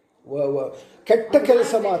ಇರ್ತದೆ. ಕೆಟ್ಟ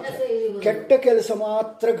ಕೆಲಸ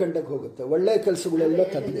ಮಾತ್ರ ಗಂಡಗೆ ಹೋಗುತ್ತೆ, ಒಳ್ಳೆಯ ಕೆಲಸಗಳೆಲ್ಲ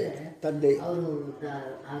ತಂದೆ.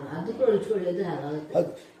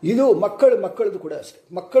 ಇದು ಮಕ್ಕಳದು ಕೂಡ ಅಷ್ಟೆ.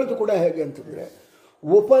 ಮಕ್ಕಳದು ಕೂಡ ಹೇಗೆ ಅಂತಂದ್ರೆ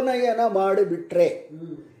ಉಪನಯನ ಮಾಡಿಬಿಟ್ರೆ,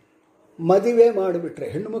 ಮದುವೆ ಮಾಡಿಬಿಟ್ರೆ,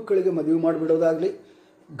 ಹೆಣ್ಣು ಮಕ್ಕಳಿಗೆ ಮದುವೆ ಮಾಡಿಬಿಡೋದಾಗ್ಲಿ,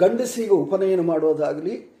 ಗಂಡಸಿಗೆ ಉಪನಯನ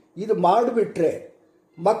ಮಾಡೋದಾಗ್ಲಿ, ಇದು ಮಾಡಿಬಿಟ್ರೆ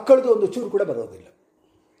ಮಕ್ಕಳದು ಒಂದು ಚೂರು ಕೂಡ ಬರೋದಿಲ್ಲ.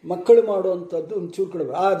 ಮಕ್ಕಳು ಮಾಡುವಂಥದ್ದು ಒಂದು ಚೂರು ಕೂಡ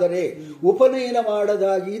ಆದರೆ ಉಪನಯನ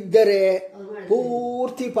ಮಾಡೋದಾಗಿ ಇದ್ದರೆ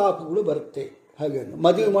ಪೂರ್ತಿ ಪಾಪಗಳು ಬರುತ್ತೆ. ಹಾಗೆ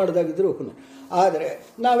ಮದುವೆ ಮಾಡೋದಾಗಿದ್ದರೆ ಉಪನಯನ. ಆದರೆ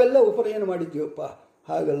ನಾವೆಲ್ಲ ಉಪನಯನ ಮಾಡಿದ್ದೀವಪ್ಪ,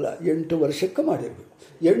 ಹಾಗಲ್ಲ, 8 ವರ್ಷಕ್ಕೆ ಮಾಡಿರ್ಬೇಕು.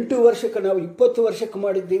 8 ವರ್ಷಕ್ಕೆ ನಾವು 20 ವರ್ಷಕ್ಕೆ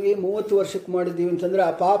ಮಾಡಿದ್ದೀವಿ, 30 ವರ್ಷಕ್ಕೆ ಮಾಡಿದ್ದೀವಿ ಅಂತಂದರೆ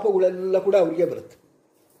ಆ ಪಾಪಗಳೆಲ್ಲ ಕೂಡ ಅವ್ರಿಗೆ ಬರುತ್ತೆ.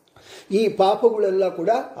 ಈ ಪಾಪಗಳೆಲ್ಲ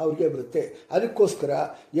ಕೂಡ ಅವ್ರಿಗೆ ಬರುತ್ತೆ. ಅದಕ್ಕೋಸ್ಕರ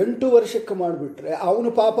 8 ವರ್ಷಕ್ಕೆ ಮಾಡಿಬಿಟ್ರೆ ಅವನ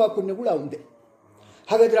ಪಾಪ ಪುಣ್ಯಗಳು ಅವನದೇ.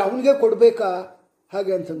 ಹಾಗಾದರೆ ಅವನಿಗೆ ಕೊಡಬೇಕಾ?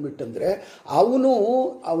 ಹಾಗೆ ಅಂತಂದ್ಬಿಟ್ಟಂದರೆ ಅವನು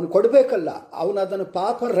ಕೊಡಬೇಕಲ್ಲ, ಅವನು ಅದನ್ನು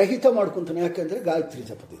ಪಾಪ ರಹಿತ ಮಾಡ್ಕೊತಾನೆ. ಯಾಕೆಂದರೆ ಗಾಯತ್ರಿ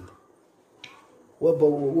ಜಪದಿಂದ ಒಬ್ಬ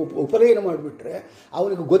ಉಪನಯನ ಮಾಡಿಬಿಟ್ರೆ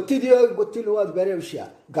ಅವನಿಗೆ ಗೊತ್ತಿಲ್ವೋ ಅದು ಬೇರೆ ವಿಷಯ.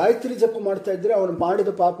 ಗಾಯತ್ರಿ ಜಪ ಮಾಡ್ತಾ ಇದ್ದರೆ ಅವನು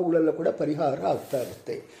ಮಾಡಿದ ಪಾಪಗಳೆಲ್ಲ ಕೂಡ ಪರಿಹಾರ ಆಗ್ತಾ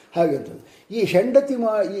ಇರುತ್ತೆ. ಹಾಗೆ ಅಂತಂದ್ರೆ ಈ ಹೆಂಡತಿ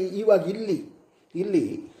ಇವಾಗ ಇಲ್ಲಿ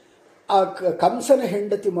ಆ ಕಂಸನ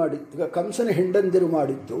ಹೆಂಡಂದಿರು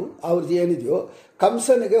ಮಾಡಿದ್ದು ಅವ್ರದ್ದು ಏನಿದೆಯೋ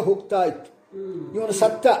ಕಂಸನಿಗೆ ಹೋಗ್ತಾ ಇತ್ತು.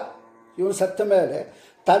 ಇವನು ಸತ್ತ ಮೇಲೆ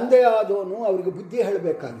ತಂದೆ ಆದವನು ಅವ್ರಿಗೆ ಬುದ್ಧಿ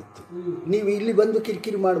ಹೇಳಬೇಕಾಗಿತ್ತು. ನೀವು ಇಲ್ಲಿ ಬಂದು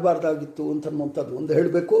ಕಿರಿಕಿರಿ ಮಾಡಬಾರ್ದಾಗಿತ್ತು ಅಂತನ್ನುವಂಥದ್ದು ಒಂದು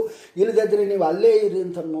ಹೇಳಬೇಕು. ಇಲ್ಲದಿದ್ದರೆ ನೀವು ಅಲ್ಲೇ ಇರಿ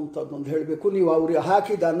ಅಂತನ್ನುವಂಥದ್ದು ಒಂದು ಹೇಳಬೇಕು. ನೀವು ಅವ್ರಿಗೆ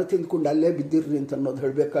ಹಾಕಿದ ಅನ್ನ ತಿಂದ್ಕೊಂಡು ಅಲ್ಲೇ ಬಿದ್ದಿರ್ರಿ ಅಂತ ಅನ್ನೋದು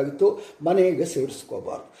ಹೇಳಬೇಕಾಗಿತ್ತು. ಮನೆಗೆ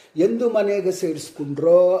ಸೇರಿಸ್ಕೋಬಾರ್ದು. ಎಂದು ಮನೆಗೆ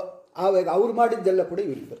ಸೇರಿಸ್ಕೊಂಡ್ರೋ ಆವಾಗ ಅವ್ರು ಮಾಡಿದ್ದೆಲ್ಲ ಕೂಡ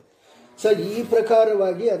ಇವ್ರಿಗೆ ಬರುತ್ತೆ. ಸೊ ಈ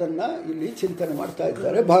ಪ್ರಕಾರವಾಗಿ ಅದನ್ನು ಇಲ್ಲಿ ಚಿಂತನೆ ಮಾಡ್ತಾ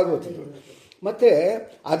ಇದ್ದಾರೆ ಭಾಗವತದಲ್ಲಿ. ಮತ್ತು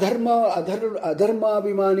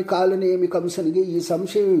ಅಧರ್ಮಾಭಿಮಾನಿ ಕಾಲನೇಮಿ ಕಂಸನಿಗೆ ಈ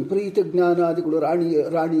ಸಂಶಯ ವಿಪರೀತ ಜ್ಞಾನಾದಿಗಳು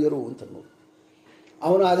ರಾಣಿಯರು ಅಂತನ್ನೋದು.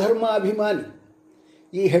 ಅವನ ಅಧರ್ಮಾಭಿಮಾನಿ,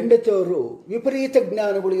 ಈ ಹೆಂಡತಿಯವರು ವಿಪರೀತ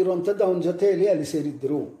ಜ್ಞಾನಗಳು ಇರುವಂಥದ್ದು ಅವನ ಜೊತೆಯಲ್ಲಿ ಅಲ್ಲಿ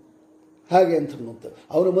ಸೇರಿದ್ದರು. ಹಾಗೆ ಅಂತನ್ನುವಂಥದ್ದು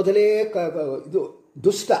ಅವನು ಮೊದಲೇ ಇದು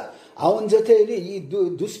ದುಷ್ಟ, ಅವನ ಜೊತೆಯಲ್ಲಿ ಈ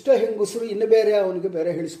ದುಷ್ಟ ಹೆಂಗಸರು ಇನ್ನು ಬೇರೆ ಅವನಿಗೆ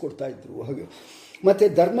ಬೇರೆ ಹೇಳಿಸ್ಕೊಡ್ತಾ ಇದ್ರು. ಹಾಗೆ ಮತ್ತೆ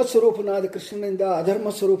ಧರ್ಮಸ್ವರೂಪನಾದ ಕೃಷ್ಣನಿಂದ ಅಧರ್ಮ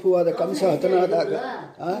ಸ್ವರೂಪವಾದ ಕಂಸ ಹತನಾದಾಗ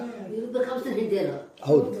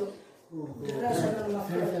ಹೌದು.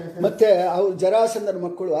 ಮತ್ತೆ ಅವ್ರು ಜರಾಸಂಧನ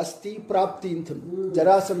ಮಕ್ಕಳು ಅಸ್ಥಿ ಪ್ರಾಪ್ತಿ ಅಂತ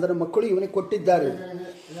ಜರಾಸಂಧನ ಮಕ್ಕಳು ಇವನಿಗೆ ಕೊಟ್ಟಿದ್ದಾರೆ.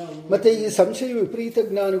 ಮತ್ತೆ ಈ ಸಂಶಯ ವಿಪರೀತ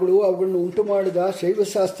ಜ್ಞಾನಗಳು ಅವುಗಳನ್ನು ಉಂಟು ಮಾಡಿದ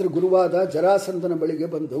ಶೈವಶಾಸ್ತ್ರ ಗುರುವಾದ ಜರಾಸಂಧನ ಬಳಿಗೆ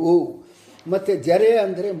ಬಂದವು. ಮತ್ತೆ ಜರೆ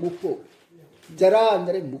ಅಂದರೆ ಮುಪ್ಪು, ಜರ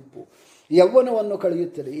ಅಂದರೆ ಮುಪ್ಪು, ಯೌವನವನ್ನು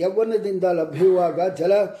ಕಳೆಯುತ್ತದೆ. ಯೌವನದಿಂದ ಲಭ್ಯವಾಗ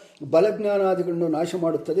ಬಲಜ್ಞಾನಾದಿಗಳನ್ನು ನಾಶ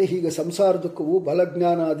ಮಾಡುತ್ತದೆ. ಹೀಗೆ ಸಂಸಾರ ದುಃಖವು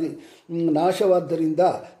ಬಲಜ್ಞಾನಾದಿ ನಾಶವಾದ್ದರಿಂದ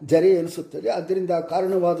ಜರೆ ಎನಿಸುತ್ತದೆ. ಅದರಿಂದ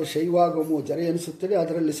ಕಾರಣವಾದ ಶೈವಾಗಮವು ಜರೆ ಎನಿಸುತ್ತದೆ.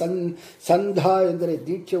 ಅದರಲ್ಲಿ ಸಂಧ ಎಂದರೆ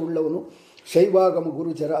ದೀಕ್ಷೆ ಉಳ್ಳವನು ಶೈವಾಗಮ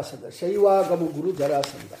ಗುರು ಜರಾಸಂಧ.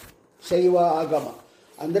 ಶೈವ ಆಗಮ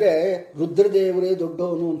ಅಂದರೆ ರುದ್ರದೇವರೇ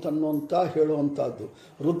ದೊಡ್ಡವನು ಅಂತನ್ನುವಂಥ ಹೇಳುವಂಥದ್ದು.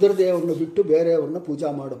 ರುದ್ರದೇವರನ್ನು ಬಿಟ್ಟು ಬೇರೆಯವ್ರನ್ನ ಪೂಜಾ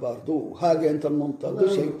ಮಾಡಬಾರ್ದು ಹಾಗೆ ಅಂತನ್ನುವಂಥದ್ದು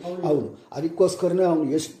ಅವನು. ಅದಕ್ಕೋಸ್ಕರನೇ ಅವನು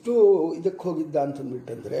ಎಷ್ಟು ಇದಕ್ಕೆ ಹೋಗಿದ್ದ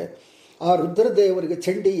ಅಂತಂದ್ಬಿಟ್ಟಂದರೆ ಆ ರುದ್ರದೇವರಿಗೆ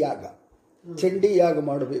ಚಂಡಿ ಯಾಗ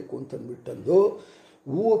ಮಾಡಬೇಕು ಅಂತಂದ್ಬಿಟ್ಟಂದು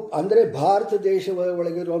ಅಂದರೆ ಭಾರತ ದೇಶದ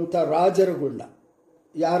ಒಳಗಿರುವಂಥ ರಾಜರುಗಳನ್ನ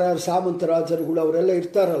ಯಾರ್ಯಾರು ಸಾಮಂತ ರಾಜರುಗಳು ಅವರೆಲ್ಲ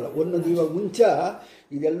ಇರ್ತಾರಲ್ಲ, ಇವಾಗ ಮುಂಚೆ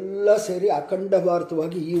ಇದೆಲ್ಲ ಸೇರಿ ಅಖಂಡ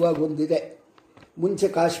ಭಾರತವಾಗಿ ಇವಾಗ ಒಂದಿದೆ. ಮುಂಚೆ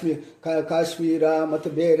ಕಾಶ್ಮೀರ ಮತ್ತು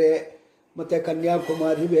ಬೇರೆ, ಮತ್ತು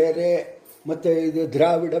ಕನ್ಯಾಕುಮಾರಿ ಬೇರೆ, ಮತ್ತು ಇದು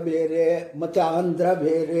ದ್ರಾವಿಡ ಬೇರೆ, ಮತ್ತು ಆಂಧ್ರ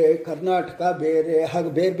ಬೇರೆ, ಕರ್ನಾಟಕ ಬೇರೆ,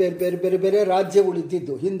 ಹಾಗೆ ಬೇರೆ ಬೇರೆ ಬೇರೆ ಬೇರೆ ಬೇರೆ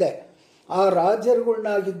ರಾಜ್ಯಗಳಿದ್ದಿದ್ದು ಹಿಂದೆ. ಆ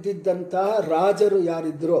ರಾಜರುಗಳನ್ನಾಗಿದ್ದಂತಹ ರಾಜರು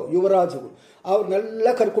ಯಾರಿದ್ದರೋ ಯುವರಾಜರು ಅವ್ರನ್ನೆಲ್ಲ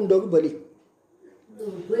ಕರ್ಕೊಂಡೋಗಿ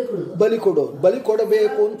ಬಲಿ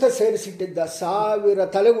ಕೊಡಬೇಕು ಅಂತ ಸೇರಿಸಿಟ್ಟಿದ್ದ. 1000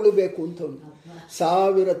 ತಲೆಗಳು ಬೇಕು ಅಂತ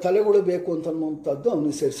 1000 ತಲೆಗಳು ಬೇಕು ಅಂತನ್ನುವಂಥದ್ದು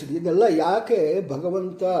ಅವನಿಗೆ ಸೇರಿಸಿದ್ರು. ಇದೆಲ್ಲ ಯಾಕೆ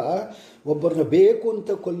ಭಗವಂತ ಒಬ್ಬರನ್ನ ಬೇಕು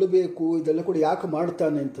ಅಂತ ಕೊಲ್ಲಬೇಕು ಇದೆಲ್ಲ ಕೂಡ ಯಾಕೆ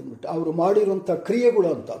ಮಾಡ್ತಾನೆ ಅಂತಂದ್ಬಿಟ್ಟು ಅವರು ಮಾಡಿರುವಂಥ ಕ್ರಿಯೆಗಳು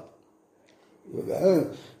ಅಂತ. ಇವಾಗ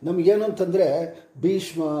ನಮಗೇನು ಅಂತಂದರೆ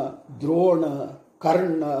ಭೀಷ್ಮ, ದ್ರೋಣ,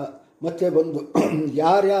 ಕರ್ಣ ಮತ್ತು ಬಂದು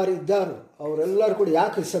ಯಾರ್ಯಾರಿದ್ದಾರೋ ಅವರೆಲ್ಲರೂ ಕೂಡ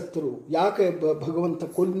ಯಾಕೆ ಸತ್ತರು, ಯಾಕೆ ಭಗವಂತ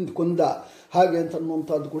ಕೊಂದ ಹಾಗೆ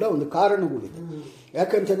ಅಂತನ್ನುವಂಥದ್ದು ಕೂಡ ಒಂದು ಕಾರಣಗಳಿದೆ.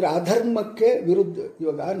 ಯಾಕಂತಂದರೆ ಅಧರ್ಮಕ್ಕೆ ವಿರುದ್ಧ.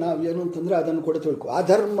 ಇವಾಗ ನಾವೇನು ಅಂತಂದರೆ ಅದನ್ನು ಕೂಡ ತಿಳ್ಕೊ,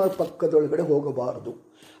 ಅಧರ್ಮ ಪಕ್ಕದೊಳಗಡೆ ಹೋಗಬಾರದು.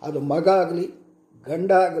 ಅದು ಮಗ ಆಗಲಿ,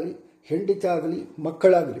 ಗಂಡ ಆಗಲಿ, ಹೆಂಡತಿ ಆಗಲಿ,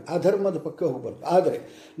 ಮಕ್ಕಳಾಗಲಿ ಅಧರ್ಮದ ಪಕ್ಕ ಹೋಗಬಾರ್ದು. ಆದರೆ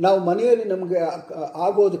ನಾವು ಮನೆಯಲ್ಲಿ ನಮಗೆ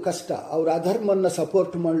ಆಗೋದು ಕಷ್ಟ, ಅವರು ಅಧರ್ಮವನ್ನು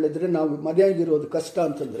ಸಪೋರ್ಟ್ ಮಾಡಲಿದ್ರೆ ನಾವು ಮನೆಯಾಗಿರೋದು ಕಷ್ಟ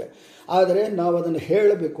ಅಂತಂದರೆ, ಆದರೆ ನಾವು ಅದನ್ನು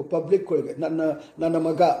ಹೇಳಬೇಕು ಪಬ್ಲಿಕ್ ಒಳಗೆ, ನನ್ನ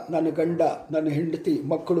ಮಗ, ನನ್ನ ಗಂಡ, ನನ್ನ ಹೆಂಡತಿ,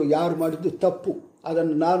 ಮಕ್ಕಳು ಯಾರು ಮಾಡಿದ್ದು ತಪ್ಪು,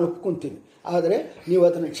 ಅದನ್ನು ನಾನು ಒಪ್ಕೊತೀನಿ, ಆದರೆ ನೀವು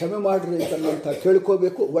ಅದನ್ನು ಕ್ಷಮೆ ಮಾಡಿರಿ ಅಂತಂತ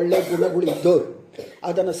ಕೇಳ್ಕೋಬೇಕು. ಒಳ್ಳೆಯ ಗುಣಗಳು ಇದ್ದವರು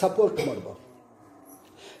ಅದನ್ನು ಸಪೋರ್ಟ್ ಮಾಡಬಾರ್ದು.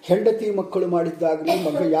 ಹೆಂಡತಿ ಮಕ್ಕಳು ಮಾಡಿದ್ದಾಗಲಿ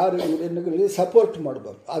ಮಗ ಯಾರು ಇವರನ್ನು ಸಪೋರ್ಟ್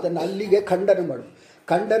ಮಾಡಬಾರ್ದು, ಅದನ್ನು ಅಲ್ಲಿಗೆ ಖಂಡನೆ ಮಾಡಬೇಕು.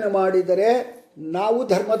 ಖಂಡನೆ ಮಾಡಿದರೆ ನಾವು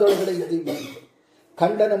ಧರ್ಮದೊಳಗಡೆ ಇದ್ದೀವಿ ಅಂತ,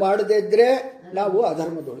 ಖಂಡನೆ ಮಾಡದೇ ಇದ್ದರೆ ನಾವು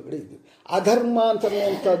ಅಧರ್ಮದೊಳಗಡೆ ಇದ್ದೀವಿ. ಅಧರ್ಮ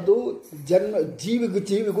ಅಂತನ್ನುವಂಥದ್ದು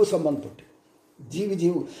ಜೀವಿಗೂ ಸಂಬಂಧಪಟ್ಟು,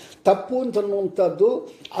 ಜೀವಿಗೂ ತಪ್ಪು ಅಂತನ್ನುವಂಥದ್ದು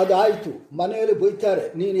ಅದಾಯಿತು. ಮನೆಯಲ್ಲಿ ಬೈತಾರೆ,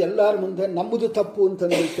 ನೀನು ಎಲ್ಲರ ಮುಂದೆ ನಮ್ಮದು ತಪ್ಪು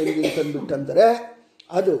ಅಂತಂದ್ಬಿಟ್ಟಂದರೆ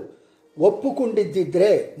ಅದು ಒಪ್ಪುಕೊಂಡಿದ್ದಿದ್ರೆ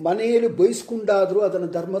ಮನೆಯಲ್ಲಿ ಬಯಸ್ಕೊಂಡಾದರೂ ಅದನ್ನು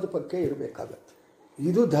ಧರ್ಮದ ಪಕ್ಕ ಇರಬೇಕಾಗತ್ತೆ.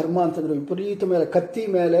 ಇದು ಧರ್ಮ ಅಂತಂದರೆ ವಿಪರೀತ ಮೇಲೆ ಕತ್ತಿ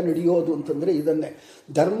ಮೇಲೆ ನಡೆಯೋದು ಅಂತಂದರೆ ಇದನ್ನೇ.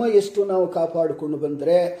 ಧರ್ಮ ಎಷ್ಟು ನಾವು ಕಾಪಾಡಿಕೊಂಡು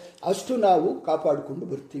ಬಂದರೆ ಅಷ್ಟು ನಾವು ಕಾಪಾಡಿಕೊಂಡು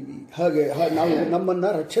ಬರ್ತೀವಿ. ಹಾಗೆ ನಾವು ನಮ್ಮನ್ನು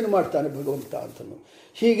ರಕ್ಷಣೆ ಮಾಡ್ತಾನೆ ಭಗವಂತ ಅಂತನೂ.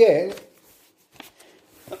 ಹೀಗೆ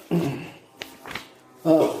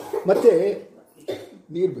ಮತ್ತೆ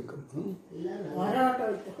ನೀರು ಬೇಕು.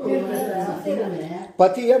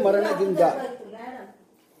 ಪತಿಯ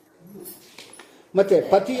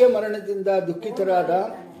ಮರಣದಿಂದ ದುಃಖಿತರಾದ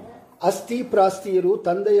ಅಸ್ಥಿ ಪ್ರಾಸ್ತಿಯರು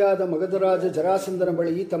ತಂದೆಯಾದ ಮಗಧರಾಜ ಜರಾಸಂಧನ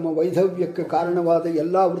ಬಳಿ ತಮ್ಮ ವೈಧವ್ಯಕ್ಕೆ ಕಾರಣವಾದ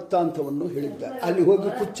ಎಲ್ಲ ವೃತ್ತಾಂತವನ್ನು ಹೇಳಿದ್ದಾರೆ. ಅಲ್ಲಿ ಹೋಗಿ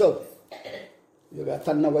ಕುಚ್ಚೋದು. ಈಗ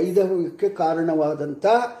ತನ್ನ ವೈಧವ್ಯಕ್ಕೆ ಕಾರಣವಾದಂಥ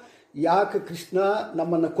ಯಾಕೆ ಕೃಷ್ಣ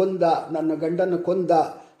ನಮ್ಮನ್ನು ಕೊಂದ, ನನ್ನ ಗಂಡನ ಕೊಂದ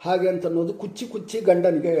ಹಾಗೆ ಅಂತ ಅನ್ನೋದು ಕುಚ್ಚಿ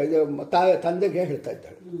ಗಂಡನಿಗೆ ತಂದೆಗೆ ಹೇಳ್ತಾ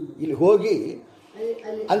ಇದ್ದಾಳೆ. ಇಲ್ಲಿ ಹೋಗಿ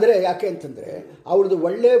ಅಂದರೆ ಯಾಕೆ ಅಂತಂದರೆ ಅವ್ರದ್ದು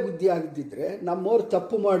ಒಳ್ಳೆಯ ಬುದ್ಧಿ ಆಗಿದ್ದಿದ್ರೆ ನಮ್ಮವ್ರು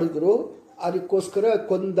ತಪ್ಪು ಮಾಡಿದ್ರು ಅದಕ್ಕೋಸ್ಕರ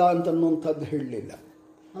ಕೊಂದ ಅಂತನ್ನುವಂಥದ್ದು ಹೇಳಲಿಲ್ಲ.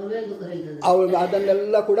 ಅವಳು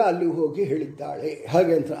ಅದನ್ನೆಲ್ಲ ಕೂಡ ಅಲ್ಲಿ ಹೋಗಿ ಹೇಳಿದ್ದಾಳೆ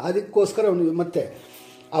ಹಾಗೆ ಅಂತ. ಅದಕ್ಕೋಸ್ಕರ ಅವನು ಮತ್ತೆ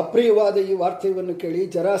ಅಪ್ರಿಯವಾದ ಈ ವಾರ್ತೆಯನ್ನು ಕೇಳಿ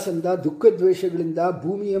ಜರಾಸಂಧ ದುಃಖದ್ವೇಷಗಳಿಂದ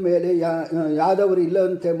ಭೂಮಿಯ ಮೇಲೆ ಯಾದವರು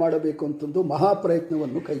ಇಲ್ಲದಂತೆ ಮಾಡಬೇಕು ಅಂತಂದು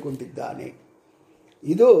ಮಹಾಪ್ರಯತ್ನವನ್ನು ಕೈಗೊಂಡಿದ್ದಾನೆ.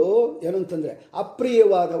 ಇದು ಏನಂತಂದರೆ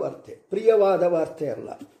ಅಪ್ರಿಯವಾದ ವಾರ್ತೆ, ಪ್ರಿಯವಾದ ವಾರ್ತೆ ಅಲ್ಲ,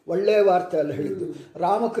 ಒಳ್ಳೆಯ ವಾರ್ತೆ ಅಲ್ಲ ಹೇಳಿದ್ದು.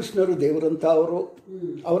 ರಾಮಕೃಷ್ಣರು ದೇವರಂತ ಅವರು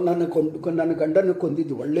ನನ್ನ ಗಂಡನ್ನು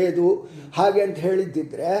ಕೊಂದಿದ್ದು ಒಳ್ಳೆಯದು ಹಾಗೆ ಅಂತ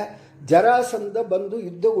ಹೇಳಿದ್ದಿದ್ರೆ ಜರಾಸಂಧ ಬಂದು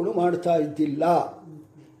ಯುದ್ಧಗಳು ಮಾಡ್ತಾ ಇದ್ದಿಲ್ಲ.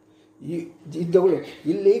 ಈ ಯುದ್ಧಗಳು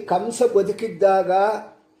ಇಲ್ಲಿ ಕಂಸ ಬದುಕಿದ್ದಾಗ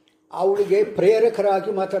ಅವಳಿಗೆ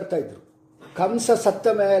ಪ್ರೇರಕರಾಗಿ ಮಾತಾಡ್ತಾ ಇದ್ರು. ಕಂಸ ಸತ್ತ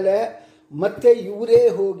ಮೇಲೆ ಮತ್ತೆ ಇವರೇ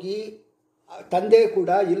ಹೋಗಿ ತಂದೆ ಕೂಡ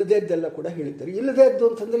ಇಲ್ಲದೆದ್ದೆಲ್ಲ ಕೂಡ ಹೇಳಿದ್ದಾರೆ. ಇಲ್ಲದೆದ್ದು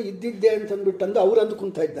ಅಂತಂದರೆ ಇದ್ದಿದ್ದೆ ಅಂತಂದ್ಬಿಟ್ಟಂದು ಅವ್ರು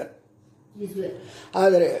ಅಂದ್ಕೊತಾ ಇದ್ದಾರೆ.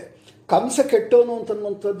 ಆದರೆ ಕಂಸ ಕೆಟ್ಟೋನು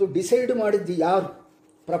ಅಂತನ್ನುವಂಥದ್ದು ಡಿಸೈಡ್ ಮಾಡಿದ್ದು ಯಾರು?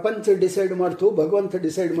 ಪ್ರಪಂಚ ಡಿಸೈಡ್ ಮಾಡ್ತು, ಭಗವಂತ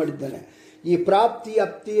ಡಿಸೈಡ್ ಮಾಡಿದ್ದಾನೆ. ಈ ಪ್ರಾಪ್ತಿ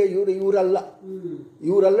ಅಪ್ತಿಯ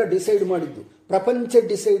ಇವರೆಲ್ಲ ಡಿಸೈಡ್ ಮಾಡಿದ್ದು, ಪ್ರಪಂಚ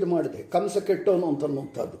ಡಿಸೈಡ್ ಮಾಡಿದೆ ಕಂಸ ಕೆಟ್ಟೋನು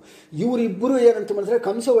ಅಂತನ್ನುವಂಥದ್ದು. ಇವರಿಬ್ಬರು ಏನಂತ ಮಾಡಿದ್ರೆ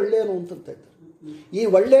ಕಂಸ ಒಳ್ಳೆಯನು ಅಂತಂತ ಇದ್ದಾರೆ. ಈ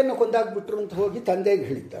ಒಳ್ಳೆಯನ್ನು ಕೊಂದಾಗ್ಬಿಟ್ರು ಅಂತ ಹೋಗಿ ತಂದೆಗೆ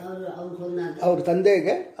ಹೇಳಿದ್ದಾರೆ. ಅವ್ರ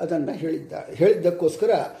ತಂದೆಗೆ ಅದನ್ನು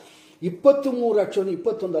ಹೇಳಿದ್ದಕ್ಕೋಸ್ಕರ 23 ಅಕ್ಷೋಹಿಣಿ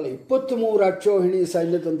 21 ಅಲ್ಲ 23 ಅಕ್ಷೋಹಿಣಿ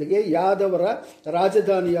ಸೈನ್ಯದೊಂದಿಗೆ ಯಾದವರ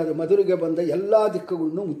ರಾಜಧಾನಿಯಾದ ಮಧುರೆಗೆ ಬಂದ ಎಲ್ಲ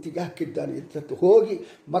ದಿಕ್ಕುಗಳನ್ನು ಮುತ್ತಿಗೆ ಹಾಕಿದ್ದಾನೆ. ಹೋಗಿ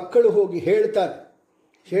ಮಕ್ಕಳು ಹೋಗಿ ಹೇಳ್ತಾನೆ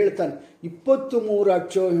 23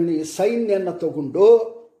 ಅಕ್ಷೋಹಿಣಿ ಸೈನ್ಯನ ತಗೊಂಡು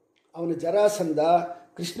ಅವನು ಜರಾಸಂಧ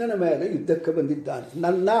ಕೃಷ್ಣನ ಮೇಲೆ ಯುದ್ಧಕ್ಕೆ ಬಂದಿದ್ದಾನೆ.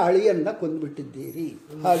 ನನ್ನ ಅಳಿಯನ್ನು ಕೊಂದುಬಿಟ್ಟಿದ್ದೀರಿ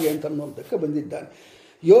ಹಾಗೆ ಅಂತ ಅನ್ನೋದಕ್ಕೆ ಬಂದಿದ್ದಾನೆ.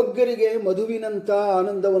 ಯೋಗ್ಯರಿಗೆ ಮಧುವಿನಂಥ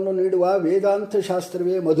ಆನಂದವನ್ನು ನೀಡುವ ವೇದಾಂತ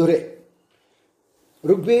ಶಾಸ್ತ್ರವೇ ಮಧುರೆ.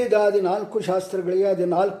 ಋಗ್ವೇದಾದಿ 4 ಶಾಸ್ತ್ರಗಳಿಗೆ ಅದೇ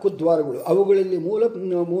 4 ದ್ವಾರಗಳು. ಅವುಗಳಲ್ಲಿ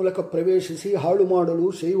ಮೂಲಕ ಪ್ರವೇಶಿಸಿ ಹಾಳು ಮಾಡಲು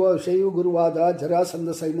ಶೈವ ಗುರುವಾದ ಜರಾಸಂಧ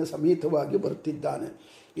ಸೈನ್ಯ ಸಮೇತವಾಗಿ ಬರುತ್ತಿದ್ದಾನೆ.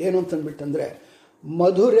 ಏನು ಅಂತಂದ್ಬಿಟ್ಟಂದರೆ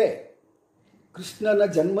ಮಧುರೆ ಕೃಷ್ಣನ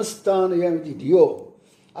ಜನ್ಮಸ್ಥಾನ ಇದೆಯೋ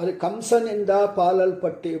ಅದು ಕಂಸನಿಂದ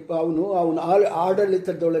ಪಾಲಲ್ಪಟ್ಟಿ ಅವನು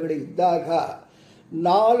ಆಡಳಿತದೊಳಗಡೆ ಇದ್ದಾಗ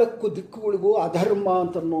 4 ದಿಕ್ಕುಗಳಿಗೂ ಅಧರ್ಮ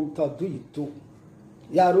ಅಂತನ್ನುವಂಥದ್ದು ಇತ್ತು.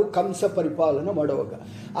 ಯಾರು? ಕಂಸ ಪರಿಪಾಲನೆ ಮಾಡುವಾಗ.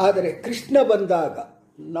 ಆದರೆ ಕೃಷ್ಣ ಬಂದಾಗ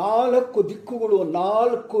 4 ದಿಕ್ಕುಗಳು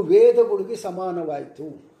 4 ವೇದಗಳಿಗೆ ಸಮಾನವಾಯಿತು.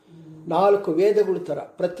 4 ವೇದಗಳ ಥರ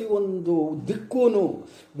ಪ್ರತಿಯೊಂದು ದಿಕ್ಕೂ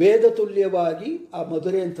ವೇದ ತುಲ್ಯವಾಗಿ ಆ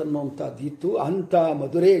ಮಧುರೆ ಅಂತನ್ನುವಂಥದ್ದು ಇತ್ತು. ಅಂಥ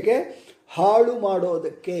ಮಧುರೆಗೆ ಹಾಳು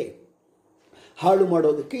ಮಾಡೋದಕ್ಕೆ ಹಾಳು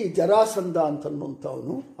ಮಾಡೋದಕ್ಕೆ ಈ ಜರಾಸಂಧ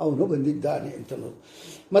ಅಂತನ್ನುವಂಥವನು ಅವನು ಬಂದಿದ್ದಾನೆ ಅಂತನ್ನೋದು.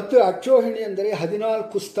 ಮತ್ತು ಅಕ್ಷೋಹಿಣಿ ಅಂದರೆ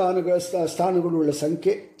 14 ಸ್ಥಾನಗಳುಳ್ಳ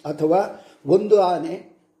ಸಂಖ್ಯೆ, ಅಥವಾ 1 ಆನೆ,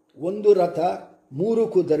 1 ರಥ, 3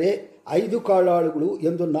 ಕುದುರೆ, 5 ಕಾಲಾಳುಗಳು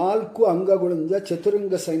ಎಂದು 4 ಅಂಗಗಳಿಂದ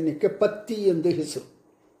ಚತುರಂಗ ಸೈನ್ಯಕ್ಕೆ ಪತ್ತಿ ಎಂದು ಹೆಸರು.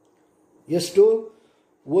 ಎಷ್ಟು?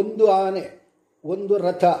 1 ಆನೆ, 1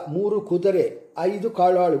 ರಥ, 3 ಕುದುರೆ, 5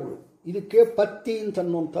 ಕಾಲಾಳುಗಳು, ಇದಕ್ಕೆ ಪತ್ತಿ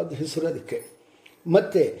ಅಂತನ್ನುವಂಥದ್ದು ಹೆಸರು ಅದಕ್ಕೆ.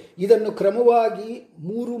 ಮತ್ತು ಇದನ್ನು ಕ್ರಮವಾಗಿ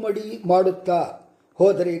 3 ಮಡಿ ಮಾಡುತ್ತಾ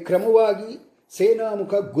ಹೋದರೆ ಕ್ರಮವಾಗಿ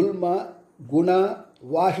ಸೇನಾಮುಖ, ಗುಲ್ಮ, ಗುಣ,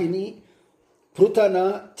 ವಾಹಿನಿ, ಪೃತನ,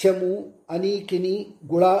 ಚಮು, ಅನೀಕಿನಿ,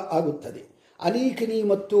 ಗುಳ ಆಗುತ್ತದೆ. ಅನೀಕಿನಿ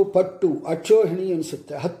ಮತ್ತು ಪಟ್ಟು ಅಕ್ಷೋಹಿಣಿ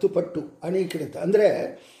ಅನಿಸುತ್ತೆ. 10 ಪಟ್ಟು ಅನೀಕಿನಿ ಅಂತ ಅಂದರೆ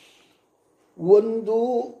 1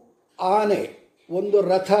 ಆನೆ, 1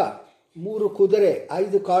 ರಥ, 3 ಕುದುರೆ,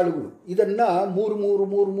 5 ಕಾಳುಗಳು, ಇದನ್ನು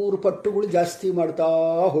 3 ಪಟ್ಟುಗಳು ಜಾಸ್ತಿ ಮಾಡ್ತಾ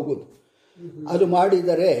ಹೋಗೋದು. ಅದು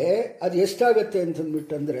ಮಾಡಿದರೆ ಅದು ಎಷ್ಟಾಗತ್ತೆ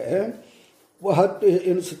ಅಂತಂದ್ಬಿಟ್ಟಂದರೆ 10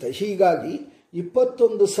 ಎನಿಸುತ್ತೆ. ಹೀಗಾಗಿ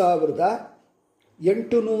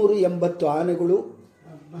 21,880 ಆನೆಗಳು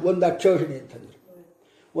ಒಂದು ಅಕ್ಷೋಹಿಣಿ ಅಂತಂದರೆ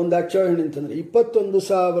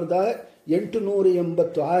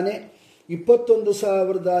 21,880 ಆನೆ,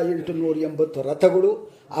 21,880 ರಥಗಳು,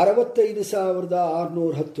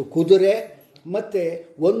 65,610 ಕುದುರೆ ಮತ್ತು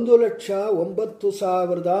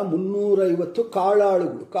 1,09,350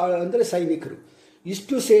 ಕಾಳಾಳುಗಳು, ಅಂದರೆ ಸೈನಿಕರು.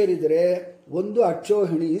 ಇಷ್ಟು ಸೇರಿದರೆ ಒಂದು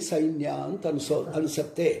ಅಕ್ಷೋಹಿಣಿ ಸೈನ್ಯ ಅಂತ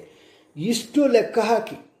ಅನಿಸುತ್ತೆ. ಇಷ್ಟು ಲೆಕ್ಕ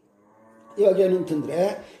ಹಾಕಿ ಇವಾಗ ಏನಂತಂದರೆ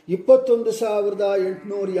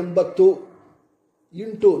 21,880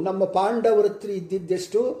 ಇಂಟು ನಮ್ಮ ಪಾಂಡವರ ಹತ್ರ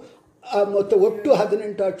ಇದ್ದಿದ್ದೆಷ್ಟು, ಮತ್ತು ಒಟ್ಟು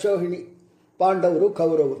 18 ಅಕ್ಷೋಹಿಣಿ ಪಾಂಡವರು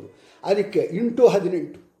ಕೌರವರು, ಅದಕ್ಕೆ ಇಂಟು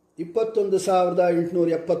 18,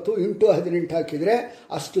 21,870 ಇಂಟು 18 ಹಾಕಿದರೆ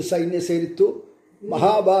ಅಷ್ಟು ಸೈನ್ಯ ಸೇರಿತ್ತು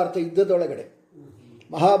ಮಹಾಭಾರತ ಯುದ್ಧದೊಳಗಡೆ.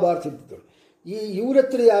 ಇವ್ರ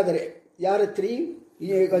ಹತ್ರ ಆದರೆ ಯಾರತ್ರ?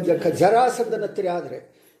 ಈಗ ಜರಾಸಂಧನ ಹತ್ರ ಆದರೆ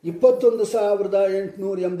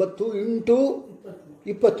 21,880 ಇಂಟು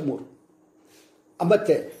 23,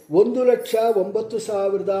 ಮತ್ತು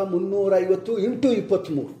 1,09,350 ಇಂಟು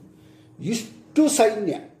 23. ಇಷ್ಟು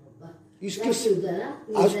ಸೈನ್ಯ,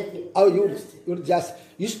 ಇವ್ರು ಜಾಸ್ತಿ.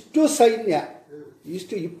 ಇಷ್ಟು ಸೈನ್ಯ,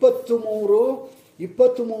 ಇಷ್ಟು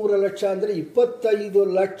 23 ಲಕ್ಷ ಅಂದರೆ 25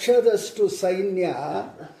 ಲಕ್ಷದಷ್ಟು ಸೈನ್ಯ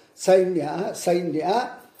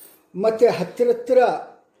ಮತ್ತು ಹತ್ತಿರ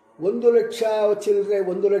 1 ಲಕ್ಷ ಚಿಲ್ಲರೆ,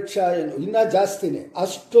 1 ಲಕ್ಷ ಏನು ಇನ್ನೂ ಜಾಸ್ತಿನೇ,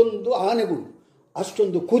 ಅಷ್ಟೊಂದು ಆನೆಗಳು,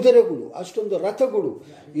 ಅಷ್ಟೊಂದು ಕುದುರೆಗಳು, ಅಷ್ಟೊಂದು ರಥಗಳು,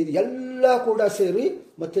 ಇದೆಲ್ಲ ಕೂಡ ಸೇರಿ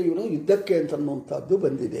ಮತ್ತು ಇವನು ಯುದ್ಧಕ್ಕೆ ಅಂತನ್ನುವಂಥದ್ದು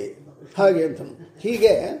ಬಂದಿದೆ. ಹಾಗೆ ಅಂತ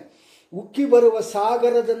ಹೀಗೆ ಉಕ್ಕಿ ಬರುವ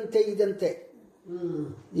ಸಾಗರದಂತೆ ಇದಂತೆ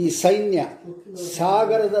ಈ ಸೈನ್ಯ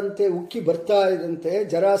ಸಾಗರದಂತೆ ಉಕ್ಕಿ ಬರ್ತಾ ಇದ್ದಂತೆ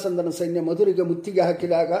ಜರಾಸಂಧನ ಸೈನ್ಯ ಮಧುರಿಗೆ ಮುತ್ತಿಗೆ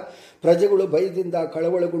ಹಾಕಿದಾಗ ಪ್ರಜೆಗಳು ಭಯದಿಂದ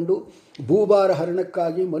ಕಳವಳಗೊಂಡು ಭೂಭಾರ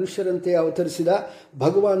ಹರಣಕ್ಕಾಗಿ ಮನುಷ್ಯರಂತೆ ಅವತರಿಸಿದ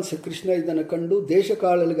ಭಗವಾನ್ ಶ್ರೀಕೃಷ್ಣ ಇದನ್ನು ಕಂಡು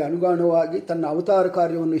ದೇಶಕಾಲಗಳಿಗೆ ಅನುಗುಣವಾಗಿ ತನ್ನ ಅವತಾರ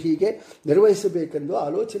ಕಾರ್ಯವನ್ನು ಹೀಗೆ ನಿರ್ವಹಿಸಬೇಕೆಂದು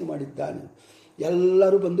ಆಲೋಚನೆ ಮಾಡಿದ್ದಾನೆ.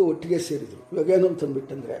 ಎಲ್ಲರೂ ಬಂದು ಒಟ್ಟಿಗೆ ಸೇರಿದರು. ಇವಾಗೇನು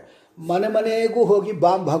ಅಂತಂದ್ಬಿಟ್ಟಂದರೆ ಮನೆಗೂ ಹೋಗಿ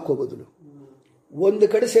ಬಾಂಬ್ ಹಾಕೋಬೋದಲು. ಒಂದು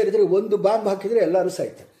ಕಡೆ ಸೇರಿದರೆ ಒಂದು ಬಾಂಬ್ ಹಾಕಿದರೆ ಎಲ್ಲರೂ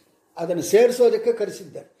ಸಾಯ್ತಾರೆ. ಅದನ್ನು ಸೇರಿಸೋದಕ್ಕೆ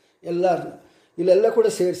ಕರೆಸಿದ್ದಾರೆ ಎಲ್ಲರನ್ನ. ಇಲ್ಲೆಲ್ಲ ಕೂಡ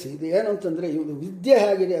ಸೇರಿಸಿ ಇದು ಏನು ಅಂತಂದರೆ ಇವ್ರದ್ದು ವಿದ್ಯೆ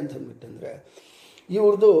ಹೇಗಿದೆ ಅಂತಂದ್ಬಿಟ್ಟಂದರೆ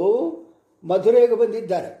ಇವ್ರದ್ದು ಮಧುರೆಗೆ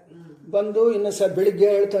ಬಂದಿದ್ದಾರೆ. ಬಂದು ಇನ್ನು ಬೆಳಿಗ್ಗೆ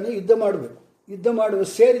ಹೇಳ್ತಾನೆ ಯುದ್ಧ ಮಾಡಬೇಕು. ಯುದ್ಧ ಮಾಡುವ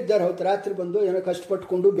ಸೇರಿದ್ದಾರೆ. ಅವತ್ತು ರಾತ್ರಿ ಬಂದು ಏನೋ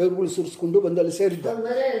ಕಷ್ಟಪಟ್ಟುಕೊಂಡು ಬೆವರುಗಳು ಸುರಿಸ್ಕೊಂಡು ಬಂದಲ್ಲಿ ಸೇರಿದ್ದಾರೆ.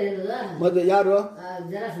 ಯಾರು?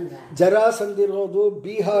 ಜರಾಸಂಧಿರೋದು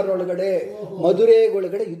ಬಿಹಾರ್ ಒಳಗಡೆ ಮಧುರೆ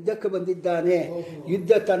ಒಳಗಡೆ ಯುದ್ಧಕ್ಕೆ ಬಂದಿದ್ದಾನೆ.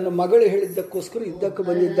 ಯುದ್ಧ ತನ್ನ ಮಗಳು ಹೇಳಿದ್ದಕ್ಕೋಸ್ಕರ ಯುದ್ಧಕ್ಕೆ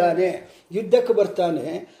ಬಂದಿದ್ದಾನೆ. ಯುದ್ಧಕ್ಕೆ ಬರ್ತಾನೆ.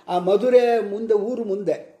 ಆ ಮಧುರೆ ಮುಂದೆ ಊರು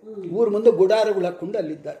ಮುಂದೆ ಗುಡಾರಗಳು ಹಾಕ್ಕೊಂಡು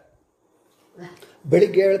ಅಲ್ಲಿದ್ದಾರೆ.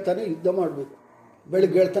 ಬೆಳಿಗ್ಗೆ ಹೇಳ್ತಾನೆ ಯುದ್ಧ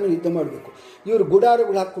ಮಾಡಬೇಕು. ಇವರು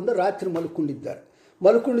ಗುಡಾರಗಳು ಹಾಕ್ಕೊಂಡು ರಾತ್ರಿ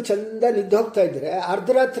ಮಲ್ಕೊಂಡು ಚಂದ ನಿದ್ದೆ ಹೋಗ್ತಾ ಇದ್ದಾರೆ.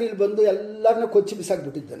 ಅರ್ಧರಾತ್ರಿಲಿ ಬಂದು ಎಲ್ಲರನ್ನ ಕೊಚ್ಚಿ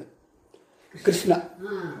ಬಿಸಾಕ್ಬಿಟ್ಟಿದ್ದಾನೆ ಕೃಷ್ಣ.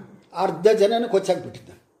 ಅರ್ಧ ಜನನ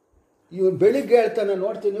ಕೊಚ್ಚಾಕ್ಬಿಟ್ಟಿದ್ದಾನೆ. ಇವ್ರು ಬೆಳಿಗ್ಗೆ ಹೇಳ್ತಾನೆ,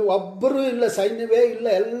 ನೋಡ್ತೀನಿ ಒಬ್ಬರು ಇಲ್ಲ, ಸೈನ್ಯವೇ ಇಲ್ಲ,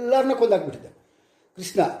 ಎಲ್ಲರನ್ನ ಕೊಂದಾಕ್ಬಿಟ್ಟಿದ್ದಾನೆ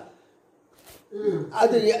ಕೃಷ್ಣ.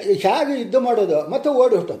 ಅದು ಹೇಗೆ ಯುದ್ಧ ಮಾಡೋದು? ಮತ್ತೆ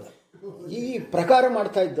ಓಡಿ ಹೊಟ್ಟೋದು. ಈ ಪ್ರಕಾರ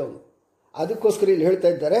ಮಾಡ್ತಾ ಇದ್ದವನು. ಅದಕ್ಕೋಸ್ಕರ ಇಲ್ಲಿ ಹೇಳ್ತಾ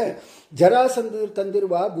ಇದ್ದಾರೆ, ಜರಾಸಂಧ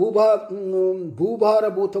ತಂದಿರುವ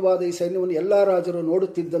ಭೂಭಾರಭೂತವಾದ ಈ ಸೈನ್ಯವನ್ನು ಎಲ್ಲ ರಾಜರು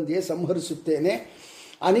ನೋಡುತ್ತಿದ್ದಂತೆಯೇ ಸಂಹರಿಸುತ್ತೇನೆ.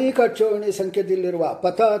 ಅನೇಕ ಅಕ್ಷೋಹಿಣಿ ಸಂಖ್ಯೆಯಲ್ಲಿರುವ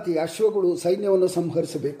ಪತಾತಿ ಅಶ್ವಗಳು ಸೈನ್ಯವನ್ನು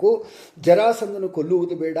ಸಂಹರಿಸಬೇಕು. ಜರಾಸಂಧನು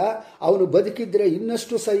ಕೊಲ್ಲುವುದು ಬೇಡ. ಅವನು ಬದುಕಿದ್ರೆ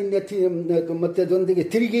ಇನ್ನಷ್ಟು ಸೈನ್ಯ ಮತ್ತದೊಂದಿಗೆ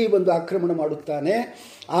ತಿರುಗಿ ಬಂದು ಆಕ್ರಮಣ ಮಾಡುತ್ತಾನೆ.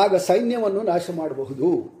 ಆಗ ಸೈನ್ಯವನ್ನು ನಾಶ ಮಾಡಬಹುದು.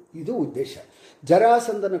 ಇದು ಉದ್ದೇಶ.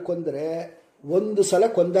 ಜರಾಸಂಧನ ಕೊಂದರೆ ಒಂದು ಸಲ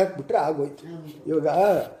ಕೊಂದಾಕ್ಬಿಟ್ರೆ ಆಗೋಯ್ತು. ಇವಾಗ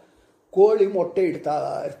ಕೋಳಿ ಮೊಟ್ಟೆ ಇಡ್ತಾ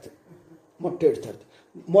ಇರ್ತದೆ.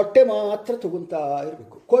 ಮೊಟ್ಟೆ ಮಾತ್ರ ತಗೊಂತಾ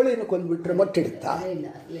ಇರಬೇಕು. ಕೋಳಿನ ಕೊಂದುಬಿಟ್ರೆ ಮೊಟ್ಟೆ ಇಡುತ್ತಾ?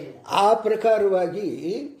 ಆ ಪ್ರಕಾರವಾಗಿ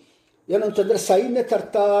ಏನಂತಂದರೆ ಸೈನ್ಯ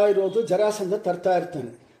ತರ್ತಾ ಇರೋದು ಜರಾಸಂಧ ತರ್ತಾ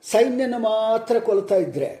ಇರ್ತಾನೆ. ಸೈನ್ಯನ ಮಾತ್ರ ಕೊಲ್ತಾ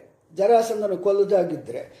ಇದ್ದರೆ, ಜರಾಸಂಧನ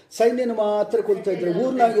ಕೊಲ್ಲದಾಗಿದ್ದರೆ ಸೈನ್ಯನ ಮಾತ್ರ ಕೊಲ್ತಾ ಇದ್ದರೆ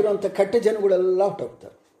ಊರಿನಾಗಿರುವಂಥ ಕೆಟ್ಟ ಜನಗಳೆಲ್ಲ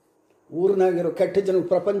ಹೊಟ್ಟೋಗ್ತಾರೆ. ಊರಿನಾಗಿರೋ ಕೆಟ್ಟ ಜನ,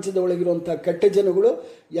 ಪ್ರಪಂಚದ ಒಳಗಿರುವಂಥ ಕೆಟ್ಟ ಜನಗಳು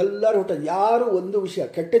ಎಲ್ಲರೂ ಯಾರು ಒಂದು ವಿಷಯ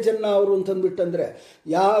ಕೆಟ್ಟ ಜನ ಅವರು ಅಂತಂದ್ಬಿಟ್ಟಂದರೆ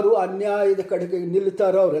ಯಾರು ಅನ್ಯಾಯದ ಕಡೆಗೆ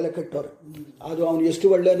ನಿಲ್ತಾರೋ ಅವರೆಲ್ಲ ಕೆಟ್ಟವ್ರು. ಅದು ಅವನು ಎಷ್ಟು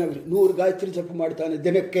ಒಳ್ಳೆಯನಾಗಲಿ 100 ಗಾಯತ್ರಿ ಜಪ ಮಾಡ್ತಾನೆ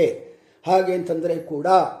ದಿನಕ್ಕೆ, ಹಾಗೆ ಅಂತಂದರೆ ಕೂಡ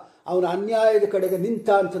ಅವನು ಅನ್ಯಾಯದ ಕಡೆಗೆ ನಿಂತ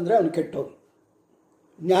ಅಂತಂದರೆ ಅವನು ಕೆಟ್ಟವನು.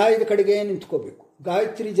 ನ್ಯಾಯದ ಕಡೆಗೆ ನಿಂತ್ಕೋಬೇಕು.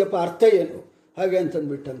 ಗಾಯತ್ರಿ ಜಪ ಅರ್ಥ ಏನು ಹಾಗೆ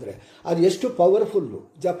ಅಂತಂದ್ಬಿಟ್ಟಂದರೆ ಅದು ಎಷ್ಟು ಪವರ್ಫುಲ್ಲು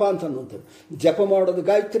ಜಪ ಅಂತನ್ನುವಂಥದ್ದು. ಜಪ ಮಾಡೋದು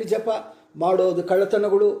ಗಾಯತ್ರಿ ಜಪ ಮಾಡೋದು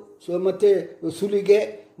ಕಳ್ಳತನಗಳು, ಮತ್ತು ಸುಲಿಗೆ,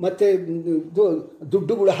 ಮತ್ತು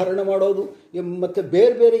ದುಡ್ಡುಗಳು ಹರಣ ಮಾಡೋದು, ಮತ್ತು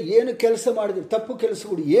ಬೇರೆ ಬೇರೆ ಏನು ಕೆಲಸ ಮಾಡಿದ್ರೆ ತಪ್ಪು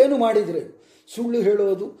ಕೆಲಸಗಳು ಏನು ಮಾಡಿದರೆ, ಸುಳ್ಳು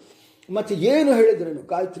ಹೇಳೋದು, ಮತ್ತು ಏನು ಹೇಳಿದ್ರೇನು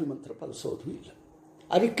ಗಾಯತ್ರಿ ಮಂತ್ರ ಫಲಿಸೋದು ಇಲ್ಲ.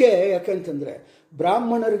 ಅದಕ್ಕೆ ಯಾಕೆಂತಂದರೆ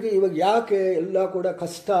ಬ್ರಾಹ್ಮಣರಿಗೆ ಇವಾಗ ಯಾಕೆ ಎಲ್ಲ ಕೂಡ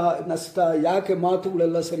ಕಷ್ಟ ನಷ್ಟ, ಯಾಕೆ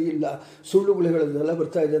ಮಾತುಗಳೆಲ್ಲ ಸರಿ ಇಲ್ಲ, ಸುಳ್ಳುಗಳು ಹೇಳೋದೆಲ್ಲ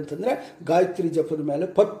ಬರ್ತಾ ಇದೆ ಅಂತಂದರೆ ಗಾಯತ್ರಿ ಜಪದ ಮೇಲೆ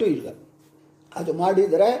ಪಟ್ಟು ಇಲ್ಲ. ಅದು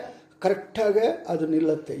ಮಾಡಿದರೆ ಕರೆಕ್ಟಾಗೆ ಅದು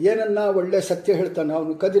ನಿಲ್ಲುತ್ತೆ. ಏನನ್ನ ಒಳ್ಳೆ ಸತ್ಯ ಹೇಳ್ತಾನೆ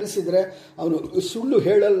ಅವನು ಕದಿಲಿಸಿದರೆ ಅವನು ಸುಳ್ಳು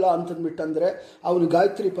ಹೇಳಲ್ಲ ಅಂತಂದ್ಬಿಟ್ಟಂದರೆ ಅವನು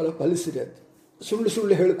ಗಾಯತ್ರಿ ಫಲ ಫಲಿಸಿದೆ.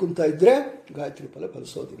 ಸುಳ್ಳು ಹೇಳ್ಕೊಂತ ಇದ್ದರೆ ಗಾಯತ್ರಿ ಫಲ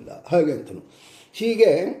ಫಲಿಸೋದಿಲ್ಲ ಹಾಗೆ ಅಂತನು.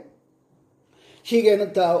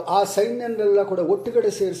 ಹೀಗೇನಂತ ಆ ಸೈನ್ಯನೆಲ್ಲ ಕೂಡ ಒಟ್ಟುಗಡೆ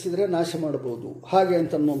ಸೇರಿಸಿದರೆ ನಾಶ ಮಾಡ್ಬೋದು ಹಾಗೆ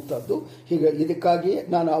ಅಂತನ್ನುವಂಥದ್ದು. ಹೀಗೆ ಇದಕ್ಕಾಗಿ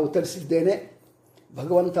ನಾನು ಅವತರಿಸಿದ್ದೇನೆ,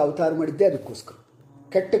 ಭಗವಂತ ಅವತಾರ ಮಾಡಿದ್ದೆ ಅದಕ್ಕೋಸ್ಕರ.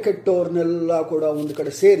 ಕೆಟ್ಟವ್ರನ್ನೆಲ್ಲ ಕೂಡ ಒಂದು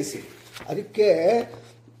ಕಡೆ ಸೇರಿಸಿ, ಅದಕ್ಕೆ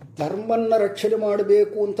ಧರ್ಮನ ರಕ್ಷಣೆ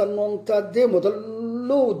ಮಾಡಬೇಕು ಅಂತನ್ನುವಂಥದ್ದೇ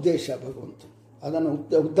ಮೊದಲು ಉದ್ದೇಶ ಭಗವಂತ. ಅದನ್ನು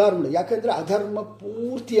ಉದ್ಧಾರ ಮಾಡಿ. ಯಾಕೆಂದರೆ ಅಧರ್ಮ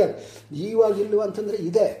ಪೂರ್ತಿಯಾಗಿ ಇವಾಗಿಲ್ವ ಅಂತಂದರೆ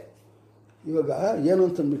ಇದೆ. ಇವಾಗ ಏನು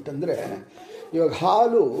ಅಂತಂದ್ಬಿಟ್ಟಂದರೆ ಇವಾಗ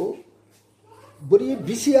ಹಾಲು ಬರೀ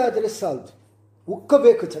ಬಿಸಿ ಆದರೆ ಸಾಲದು,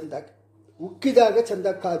 ಉಕ್ಕಬೇಕು ಚೆಂದಾಗಿ. ಉಕ್ಕಿದಾಗ ಚೆಂದ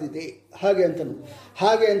ಕಾದಿದೆ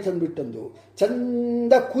ಹಾಗೆ ಅಂತಂದ್ಬಿಟ್ಟಂದು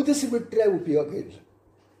ಚೆಂದ ಕುದಿಸಿಬಿಟ್ರೆ ಉಪಯೋಗ ಇಲ್ಲ.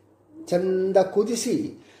 ಚೆಂದ ಕುದಿಸಿ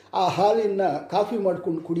ಆ ಹಾಲಿನ ಕಾಫಿ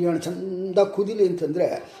ಮಾಡ್ಕೊಂಡು ಕುಡಿಯೋಣ, ಚೆಂದ ಕುದಿಲಿ ಅಂತಂದರೆ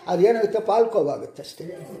ಅದೇನಾಗುತ್ತೆ, ಪಾಲ್ಕೋವಾಗುತ್ತೆ ಅಷ್ಟೇ.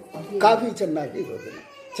 ಕಾಫಿ ಚೆನ್ನಾಗಿ ಇರೋದಿಲ್ಲ.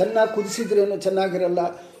 ಚೆನ್ನಾಗಿ ಕುದಿಸಿದ್ರೇನೋ ಚೆನ್ನಾಗಿರಲ್ಲ,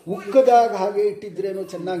 ಉಕ್ಕದಾಗ ಹಾಗೆ ಇಟ್ಟಿದ್ರೇನೋ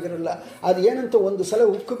ಚೆನ್ನಾಗಿರಲ್ಲ. ಅದು ಏನಂತ ಒಂದು ಸಲ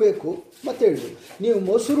ಉಕ್ಕಬೇಕು. ಮತ್ತೆ ಹೇಳಿ, ನೀವು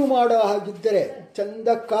ಮೊಸರು ಮಾಡೋ ಹಾಗಿದ್ದರೆ ಚೆಂದ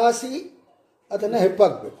ಕಾಸಿ ಅದನ್ನು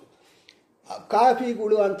ಹೆಪ್ಪಾಕಬೇಕು.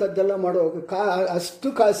 ಕಾಫಿಗಳು ಅಂಥದ್ದೆಲ್ಲ ಮಾಡುವಾಗ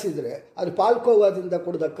ಅಷ್ಟು ಕಾಸಿದರೆ ಅದು ಪಾಲ್ಕೋವಾದಿಂದ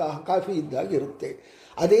ಕುಡ್ದ ಕಾಫಿ ಇದ್ದಾಗಿರುತ್ತೆ.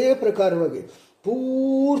 ಅದೇ ಪ್ರಕಾರವಾಗಿ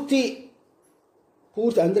ಪೂರ್ತಿ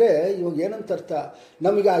ಅಂದರೆ ಇವಾಗ ಏನಂತ ಅರ್ಥ,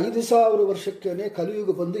 ನಮಗೆ 5000 ವರ್ಷಕ್ಕೇ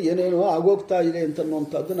ಕಲಿಯುಗ ಬಂದು ಏನೇನೋ ಆಗೋಗ್ತಾ ಇದೆ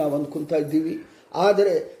ಅಂತನ್ನುವಂಥದ್ದು ನಾವು ಅಂದ್ಕೊತಾ ಇದ್ದೀವಿ.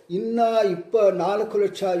 ಆದರೆ ಇನ್ನೂ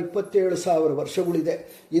 4,27,000 ವರ್ಷಗಳಿದೆ.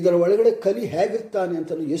 ಇದರ ಒಳಗಡೆ ಕಲಿ ಹೇಗಿರ್ತಾನೆ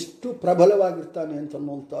ಅಂತಲೂ, ಎಷ್ಟು ಪ್ರಬಲವಾಗಿರ್ತಾನೆ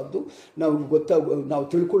ಅಂತನ್ನುವಂಥದ್ದು ನಾವು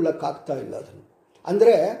ತಿಳ್ಕೊಳ್ಳೋಕ್ಕಾಗ್ತಾ ಇಲ್ಲ ಅದನ್ನು.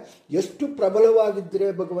 ಅಂದರೆ ಎಷ್ಟು ಪ್ರಬಲವಾಗಿದ್ದರೆ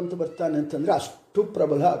ಭಗವಂತ ಬರ್ತಾನೆ ಅಂತಂದರೆ ಅಷ್ಟು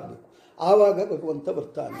ಪ್ರಬಲ ಆಗಬೇಕು, ಆವಾಗ ಭಗವಂತ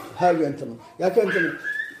ಬರ್ತಾನೆ ಹಾಗೆ ಅಂತಲೂ. ಯಾಕೆ ಅಂತಲೂ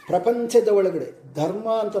ಪ್ರಪಂಚದ ಒಳಗಡೆ ಧರ್ಮ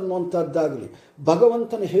ಅಂತನ್ನುವಂಥದ್ದಾಗಲಿ,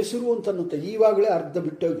 ಭಗವಂತನ ಹೆಸರು ಅಂತನ್ನುವಂಥ ಈವಾಗಲೇ ಅರ್ಧ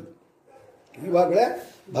ಬಿಟ್ಟೋಗಿದೆ. ಇವಾಗಲೇ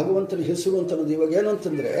ಭಗವಂತನ ಹೆಸರು ಅಂತನ್ನೋದು ಇವಾಗ ಏನು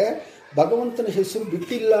ಅಂತಂದರೆ ಭಗವಂತನ ಹೆಸರು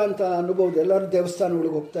ಬಿಟ್ಟಿಲ್ಲ ಅಂತ ಅನ್ಬೋದು. ಎಲ್ಲರೂ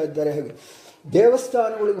ದೇವಸ್ಥಾನಗಳಿಗೆ ಹೋಗ್ತಾ ಇದ್ದಾರೆ. ಹಾಗೆ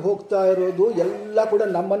ದೇವಸ್ಥಾನಗಳಿಗೆ ಹೋಗ್ತಾ ಇರೋದು ಎಲ್ಲ ಕೂಡ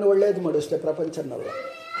ನಮ್ಮನ್ನು ಒಳ್ಳೆಯದು ಮಾಡೋಷ್ಟೇ. ಪ್ರಪಂಚನಲ್ಲ,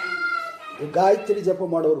 ಗಾಯತ್ರಿ ಜಪ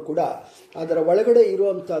ಮಾಡೋರು ಕೂಡ ಅದರ ಒಳಗಡೆ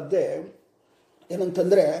ಇರುವಂಥದ್ದೇ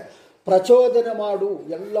ಏನಂತಂದರೆ ಪ್ರಚೋದನೆ ಮಾಡು,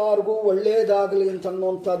 ಎಲ್ಲರಿಗೂ ಒಳ್ಳೆಯದಾಗಲಿ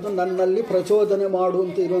ಅಂತನ್ನುವಂಥದ್ದು ನನ್ನಲ್ಲಿ ಪ್ರಚೋದನೆ ಮಾಡು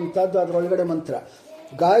ಅಂತ ಇರುವಂಥದ್ದು ಅದರೊಳಗಡೆ ಮಂತ್ರ.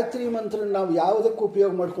 ಗಾಯತ್ರಿ ಮಂತ್ರ ನಾವು ಯಾವುದಕ್ಕೂ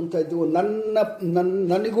ಉಪಯೋಗ ಮಾಡ್ಕೊತಾ ಇದ್ದೀವೋ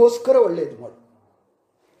ನನಗೋಸ್ಕರ ಒಳ್ಳೆಯದು ಮಾಡು.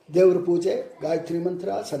 ದೇವ್ರ ಪೂಜೆ, ಗಾಯತ್ರಿ ಮಂತ್ರ,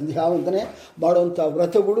 ಸಂಧ್ಯಾವಂದನೆ ಮಾಡುವಂಥ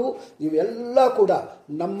ವ್ರತಗಳು ಇವೆಲ್ಲ ಕೂಡ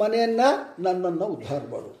ನಮ್ಮನೆಯನ್ನು ನನ್ನನ್ನು ಉದ್ಧಾರ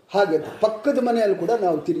ಮಾಡು. ಹಾಗೆ ಪಕ್ಕದ ಮನೆಯಲ್ಲಿ ಕೂಡ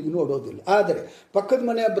ನಾವು ತಿರುಗಿ ನೋಡೋದಿಲ್ಲ. ಆದರೆ ಪಕ್ಕದ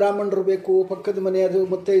ಮನೆಯ ಬ್ರಾಹ್ಮಣರು ಬೇಕು, ಪಕ್ಕದ ಮನೆಯದು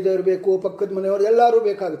ಮುತ್ತೈದೆಯರು ಬೇಕು, ಪಕ್ಕದ ಮನೆಯವರು ಎಲ್ಲರೂ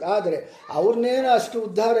ಬೇಕಾಗುತ್ತೆ. ಆದರೆ ಅವ್ರನ್ನೇನು ಅಷ್ಟು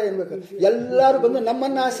ಉದ್ಧಾರ ಏನು ಬೇಕು, ಎಲ್ಲರೂ ಬಂದು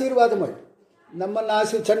ನಮ್ಮನ್ನು ಆಶೀರ್ವಾದ ಮಾಡಿ,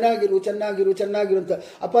 ನಮ್ಮನ್ನು ಚೆನ್ನಾಗಿರು ಅಂತ,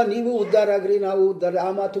 ಅಪ್ಪ ನೀವು ಉದ್ಧಾರ ಆಗ್ರಿ, ನಾವು ಉದ್ಧಾರ, ಆ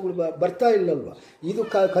ಮಾತುಗಳು ಬರ್ತಾ ಇಲ್ಲಲ್ವ. ಇದು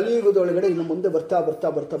ಕಲಿಯುಗದೊಳಗಡೆ ಇನ್ನು ಮುಂದೆ ಬರ್ತಾ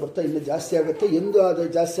ಇನ್ನು ಜಾಸ್ತಿ ಆಗುತ್ತೆ. ಎಂದು ಅದು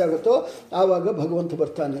ಜಾಸ್ತಿ ಆಗುತ್ತೋ ಆವಾಗ ಭಗವಂತ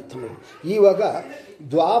ಬರ್ತಾನೆ ಅಂತ ಹೇಳಿ. ಇವಾಗ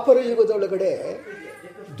ದ್ವಾಪರ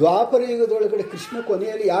ಯುಗದೊಳಗಡೆ ಕೃಷ್ಣ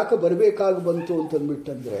ಕೊನೆಯಲ್ಲಿ ಯಾಕೆ ಬರಬೇಕಾಗಿ ಬಂತು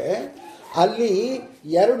ಅಂತಂದ್ಬಿಟ್ಟಂದರೆ ಅಲ್ಲಿ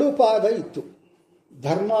 2 ಪಾದ ಇತ್ತು.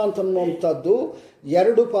 ಧರ್ಮ ಅಂತನ್ನುವಂಥದ್ದು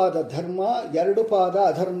 2 ಪಾದ ಧರ್ಮ, 2 ಪಾದ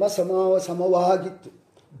ಅಧರ್ಮ ಸಮವಾಗಿತ್ತು.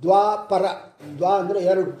 ದ್ವಾಪರ, ಅಂದರೆ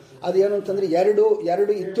 2, ಅದೇನು ಅಂತಂದರೆ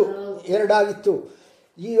 2 ಇತ್ತು, 2 ಆಗಿತ್ತು.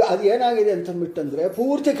 ಈಗ ಅದು ಏನಾಗಿದೆ ಅಂತಂದ್ಬಿಟ್ಟಂದರೆ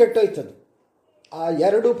ಪೂರ್ತಿ ಕೆಟ್ಟೋಯ್ತದು. ಆ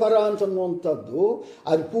 2 ಪರ ಅಂತನ್ನುವಂಥದ್ದು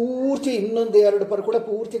ಅದು ಪೂರ್ತಿ, ಇನ್ನೊಂದು 2 ಪರ ಕೂಡ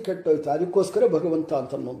ಪೂರ್ತಿ ಕೆಟ್ಟೋಯ್ತು. ಅದಕ್ಕೋಸ್ಕರ ಭಗವಂತ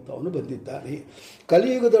ಅಂತನ್ನುವಂಥವನು ಬಂದಿದ್ದಾನೆ.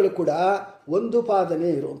 ಕಲಿಯುಗದಲ್ಲೂ ಕೂಡ 1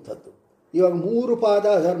 ಪಾದನೇ ಇರುವಂಥದ್ದು. ಇವಾಗ 3 ಪಾದ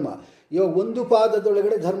ಅಧರ್ಮ, ಇವಾಗ ಒಂದು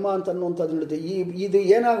ಪಾದದೊಳಗಡೆ ಧರ್ಮ ಅಂತ ಅನ್ನುವಂಥದ್ದು ನಡೀತೆ. ಇದು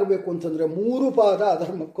ಏನಾಗಬೇಕು ಅಂತಂದರೆ 3 ಪಾದ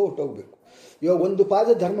ಅಧರ್ಮಕ್ಕೆ ಹೊಟ್ಟೋಗ್ಬೇಕು. ಇವಾಗ ಒಂದು ಪಾದ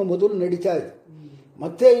ಧರ್ಮ ಮೊದಲು ನಡೀತಾ ಇದೆ,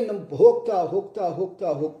 ಮತ್ತೆ ಇನ್ನು ಹೋಗ್ತಾ ಹೋಗ್ತಾ ಹೋಗ್ತಾ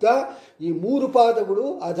ಹೋಗ್ತಾ ಈ 3 ಪಾದಗಳು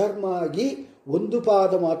ಅಧರ್ಮ ಆಗಿ ಒಂದು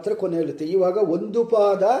ಪಾದ ಮಾತ್ರ ಕೊನೆಯಲ್ಲಿರುತ್ತೆ. ಇವಾಗ ಒಂದು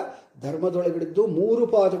ಪಾದ ಧರ್ಮದೊಳಗಿದ್ದು 3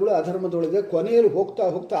 ಪಾದಗಳು ಅಧರ್ಮದೊಳಗೆ, ಕೊನೆಯಲ್ಲಿ ಹೋಗ್ತಾ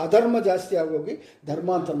ಹೋಗ್ತಾ ಅಧರ್ಮ ಜಾಸ್ತಿ ಆಗೋಗಿ ಧರ್ಮ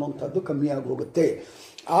ಅಂತ ಅನ್ನುವಂಥದ್ದು ಕಮ್ಮಿ ಆಗೋಗುತ್ತೆ.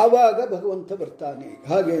 ಆವಾಗ ಭಗವಂತ ಬರ್ತಾನೆ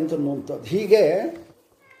ಹಾಗೆ ಅಂತನ್ನುವಂಥದ್ದು. ಹೀಗೆ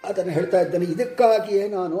ಅದನ್ನು ಹೇಳ್ತಾ ಇದ್ದಾನೆ. ಇದಕ್ಕಾಗಿಯೇ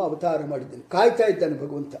ನಾನು ಅವತಾರ ಮಾಡಿದ್ದೇನೆ. ಕಾಯ್ತಾ ಇದ್ದಾನೆ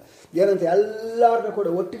ಭಗವಂತ. ಏನಂತ ಎಲ್ಲರನ್ನ ಕೂಡ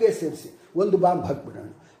ಒಟ್ಟಿಗೆ ಸೇರಿಸಿ ಒಂದು ಬಾಂಬ್ ಹಾಕ್ಬಿಡೋಣ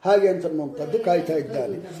ಹಾಗೆ ಅಂತನ್ನುವಂಥದ್ದು ಕಾಯ್ತಾ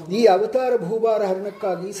ಇದ್ದಾನೆ. ಈ ಅವತಾರ ಭೂಭಾರ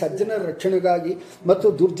ಹರಣಕ್ಕಾಗಿ, ಸಜ್ಜನರ ರಕ್ಷಣೆಗಾಗಿ ಮತ್ತು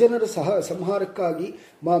ದುರ್ಜನರ ಸಂಹಾರಕ್ಕಾಗಿ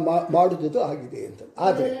ಮಾಡುವುದು ಆಗಿದೆ ಅಂತ.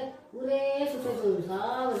 ಆದರೆ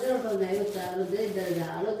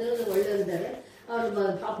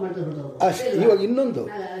ಅಷ್ಟೇ. ಇವಾಗ ಇನ್ನೊಂದು,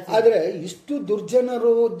 ಆದರೆ ಇಷ್ಟು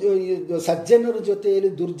ದುರ್ಜನರು ಸಜ್ಜನರ ಜೊತೆಯಲ್ಲಿ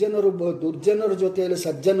ದುರ್ಜನರ ಜೊತೆಯಲ್ಲಿ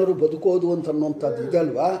ಸಜ್ಜನರು ಬದುಕೋದು ಅಂತ ಅನ್ನುವಂಥದ್ದು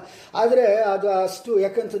ಇದಲ್ವಾ. ಆದರೆ ಅದು ಅಷ್ಟು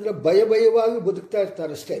ಯಾಕಂತಂದರೆ ಭಯವಾಗಿ ಬದುಕ್ತಾ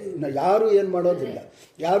ಇರ್ತಾರೆ ಅಷ್ಟೇ. ಯಾರು ಏನು ಮಾಡೋದಿಲ್ಲ,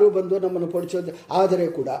 ಯಾರು ಬಂದು ನಮ್ಮನ್ನು ಪಡಿಸೋದು. ಆದರೆ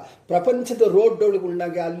ಕೂಡ ಪ್ರಪಂಚದ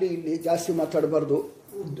ರೋಡ್ಗಳಾಗಿ ಅಲ್ಲಿ ಇಲ್ಲಿ ಜಾಸ್ತಿ ಮಾತಾಡಬಾರ್ದು.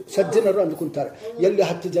 ಸಜ್ಜನರು ಅಂದ್ಕೊಂತಾರೆ ಎಲ್ಲಿ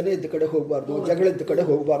 10 ಜನ ಇದ್ದ ಕಡೆ ಹೋಗಬಾರ್ದು, ಜಗಳಿದ್ದ ಕಡೆ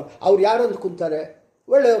ಹೋಗಬಾರ್ದು. ಅವ್ರು ಯಾರು ಅಂದ್ಕೊಂತಾರೆ?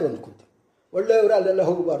 ಒಳ್ಳೆಯವರು ಅಂದ್ಕೊಂತಾರೆ. ಒಳ್ಳೆಯವರು ಅಲ್ಲೆಲ್ಲ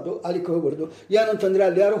ಹೋಗಬಾರ್ದು, ಅಲ್ಲಿಗೆ ಹೋಗಬಾರ್ದು. ಏನಂತಂದರೆ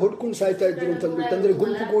ಅಲ್ಲಿ ಯಾರೋ ಹೊಡ್ಕೊಂಡು ಸಾಯ್ತಾ ಇದ್ರು ಅಂತಂದ್ಬಿಟ್ಟಂದರೆ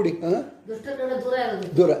ಗುಂಪು ಕೂಡಿ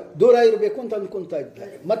ದೂರ ಇರಬೇಕು ಅಂತ ಅಂದ್ಕೊತಾ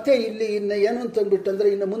ಇದ್ದಾರೆ. ಮತ್ತೆ ಇಲ್ಲಿ ಇನ್ನು ಏನು ಅಂತಂದ್ಬಿಟ್ಟಂದರೆ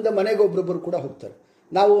ಇನ್ನು ಮುಂದೆ ಮನೆಗೆ ಒಬ್ಬರೊಬ್ಬರು ಕೂಡ ಹೋಗ್ತಾರೆ.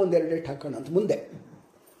 ನಾವು ಒಂದೆರಡು ಡೇಟ್ ಹಾಕೋಣ ಅಂತ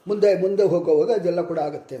ಮುಂದೆ ಹೋಗುವಾಗ ಅದೆಲ್ಲ ಕೂಡ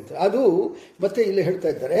ಆಗುತ್ತೆ ಅಂತ. ಅದು ಮತ್ತೆ ಇಲ್ಲಿ ಹೇಳ್ತಾ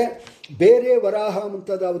ಇದ್ದಾರೆ, ಬೇರೆ ವರಾಹ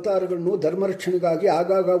ಮುಂತಾದ ಅವತಾರಗಳನ್ನು ಧರ್ಮರಕ್ಷಣೆಗಾಗಿ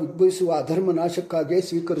ಆಗಾಗ ಉದ್ಭವಿಸುವ ಅಧರ್ಮ ನಾಶಕ್ಕಾಗಿ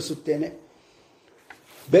ಸ್ವೀಕರಿಸುತ್ತೇನೆ.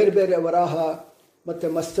 ಬೇರೆ ಬೇರೆ ವರಾಹ ಮತ್ತು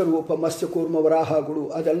ಮತ್ಸ್ಯರೂಪ, ಮತ್ಸ್ಯಕೂರ್ಮ ವರಾಹಗಳು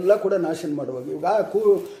ಅದೆಲ್ಲ ಕೂಡ ನಾಶನ ಮಾಡುವಾಗ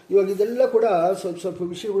ಇವಾಗ ಇದೆಲ್ಲ ಕೂಡ ಸ್ವಲ್ಪ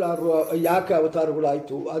ವಿಷಯಗಳು ಯಾಕೆ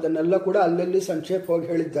ಅವತಾರಗಳಾಯಿತು ಅದನ್ನೆಲ್ಲ ಕೂಡ ಅಲ್ಲಲ್ಲಿ ಸಂಕ್ಷೇಪವಾಗಿ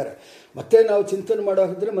ಹೇಳಿದ್ದಾರೆ. ಮತ್ತೆ ನಾವು ಚಿಂತನೆ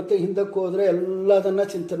ಮಾಡೋದಿದ್ರೆ ಮತ್ತೆ ಹಿಂದಕ್ಕೆ ಹೋದರೆ ಎಲ್ಲದನ್ನು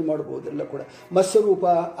ಚಿಂತನೆ ಮಾಡ್ಬೋದು. ಎಲ್ಲ ಕೂಡ ಮತ್ಸ್ಯರೂಪ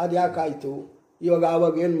ಅದು ಯಾಕಾಯಿತು, ಇವಾಗ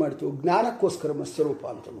ಆವಾಗ ಏನು ಮಾಡ್ತು? ಜ್ಞಾನಕ್ಕೋಸ್ಕರ ಮತ್ಸ್ಯರೂಪ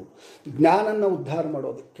ಅಂತನೂ, ಜ್ಞಾನನ ಉದ್ಧಾರ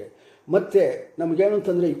ಮಾಡೋದಕ್ಕೆ. ಮತ್ತು ನಮಗೇನು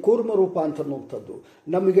ಅಂತಂದರೆ ಈ ಕೂರ್ಮರೂಪ ಅಂತನ್ನುವಂಥದ್ದು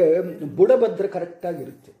ನಮಗೆ ಬುಡಭದ್ರ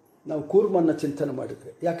ಕರೆಕ್ಟಾಗಿರುತ್ತೆ ನಾವು ಕೂರ್ಮನ್ನು ಚಿಂತನೆ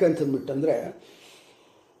ಮಾಡಿದರೆ. ಯಾಕೆ ಅಂತಂದ್ಬಿಟ್ಟಂದರೆ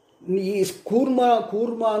ಈ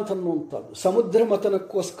ಕೂರ್ಮ ಅಂತನ್ನುವಂಥದ್ದು ಸಮುದ್ರ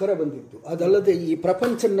ಮಥನಕ್ಕೋಸ್ಕರ ಬಂದಿದ್ದು. ಅದಲ್ಲದೆ ಈ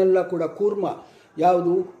ಪ್ರಪಂಚನೆಲ್ಲ ಕೂಡ ಕೂರ್ಮ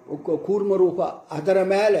ಯಾವುದು ಕೂರ್ಮರೂಪ, ಅದರ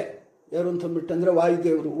ಮೇಲೆ ಯಾರು ಅಂತಂದ್ಬಿಟ್ಟಂದರೆ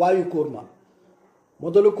ವಾಯುದೇವರು, ವಾಯುಕೂರ್ಮ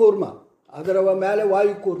ಮೊದಲು ಕೂರ್ಮ, ಅದರ ಮೇಲೆ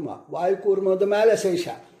ವಾಯುಕೂರ್ಮದ ಮೇಲೆ ಶೇಷ,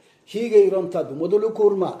 ಹೀಗೆ ಇರೋವಂಥದ್ದು ಮೊದಲು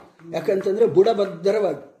ಕೂರ್ಮ. ಯಾಕಂತಂದರೆ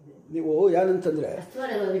ಬುಡಭದ್ರವಾಗಿ ನೀವು ಏನಂತಂದರೆ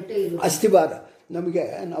ಅಸ್ಥಿವಾದ ನಮಗೆ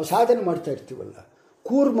ನಾವು ಸಾಧನೆ ಮಾಡ್ತಾ ಇರ್ತೀವಲ್ಲ,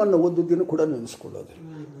 ಕೂರ್ಮನ್ನು ಒಂದು ದಿನ ಕೂಡ ನೆನೆಸ್ಕೊಳ್ಳೋದಿಲ್ಲ.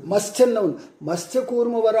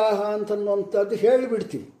 ಮತ್ಸ್ಯಕೂರ್ಮ ವರಾಹ ಅಂತನ್ನುವಂಥದ್ದು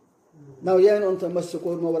ಹೇಳಿಬಿಡ್ತೀವಿ ನಾವು. ಏನು ಅಂತ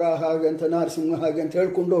ಮತ್ಸ್ಯಕೂರ್ಮ ವರಾಹ ಹಾಗೆ ಅಂತ ನರಸಿಂಹ ಹಾಗೆ ಅಂತ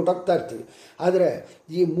ಹೇಳ್ಕೊಂಡು ಹೊರಟಾಗ್ತಾ ಇರ್ತೀವಿ. ಆದರೆ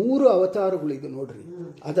ಈ 3 ಅವತಾರಗಳು ಇದು ನೋಡ್ರಿ,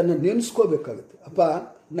 ಅದನ್ನು ನೆನೆಸ್ಕೋಬೇಕಾಗುತ್ತೆ. ಅಪ್ಪ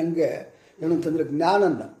ನನಗೆ ಏನಂತಂದರೆ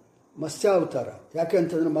ಜ್ಞಾನನ್ನ ಮತ್ಸ್ಯಾವತಾರ, ಯಾಕೆ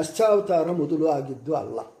ಅಂತಂದರೆ ಮತ್ಸ್ಯಾವತಾರ ಮೊದಲು ಆಗಿದ್ದು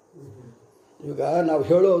ಅಲ್ಲ. ಈಗ ನಾವು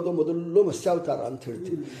ಹೇಳೋದು ಮೊದಲು ಮತ್ಸ್ಯಾವತಾರ ಅಂತ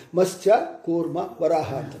ಹೇಳ್ತೀವಿ, ಮತ್ಸ್ಯ ಕೂರ್ಮ ವರಾಹ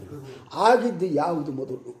ಅಂತ. ಆಗಿದ್ದು ಯಾವುದು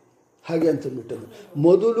ಮೊದಲು ಹಾಗೆ ಅಂತಂದ್ಬಿಟ್ಟಂದ್ರೆ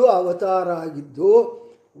ಮೊದಲು ಅವತಾರ ಆಗಿದ್ದು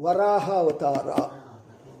ವರಾಹ ಅವತಾರ,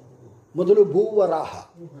 ಮೊದಲು ಭೂವರಾಹ,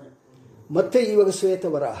 ಮತ್ತೆ ಇವಾಗ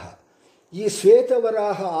ಶ್ವೇತವರಾಹ. ಈ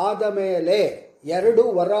ಶ್ವೇತವರಾಹ ಆದ ಮೇಲೆ 2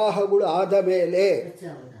 ವರಾಹಗಳು ಆದ ಮೇಲೆ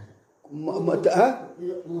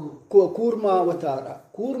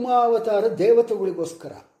ಕೂರ್ಮಾವತಾರ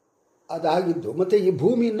ದೇವತೆಗಳಿಗೋಸ್ಕರ ಅದಾಗಿದ್ದು. ಮತ್ತು ಈ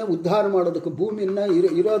ಭೂಮಿಯನ್ನು ಉದ್ಧಾರ ಮಾಡೋದಕ್ಕೆ, ಭೂಮಿಯನ್ನು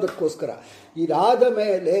ಇರೋದಕ್ಕೋಸ್ಕರ. ಇದಾದ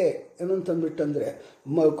ಮೇಲೆ ಏನಂತಂದ್ಬಿಟ್ಟಂದರೆ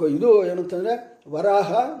ಇದು ಏನಂತಂದರೆ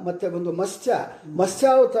ವರಾಹ ಮತ್ತು ಒಂದು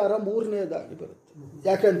ಮತ್ಸ್ಯಾವತಾರ 3ನೇದಾಗಿ ಬರುತ್ತೆ.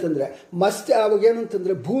 ಯಾಕೆಂತಂದರೆ ಅವಾಗ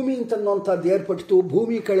ಏನಂತಂದರೆ ಭೂಮಿ ಅಂತನ್ನುವಂಥದ್ದು ಏರ್ಪಟ್ಟಿತು.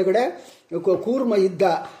 ಭೂಮಿ ಕೆಳಗಡೆ ಕೂರ್ಮ ಇದ್ದ,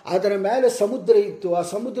 ಅದರ ಮೇಲೆ ಸಮುದ್ರ ಇತ್ತು. ಆ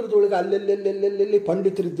ಸಮುದ್ರದೊಳಗೆ ಅಲ್ಲೆಲ್ಲೆಲ್ಲೆಲ್ಲೆಲ್ಲಿ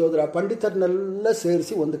ಪಂಡಿತರಿದ್ದೋದ್ರ ಆ ಪಂಡಿತರನ್ನೆಲ್ಲ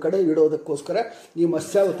ಸೇರಿಸಿ ಒಂದು ಕಡೆ ಇಡೋದಕ್ಕೋಸ್ಕರ ಈ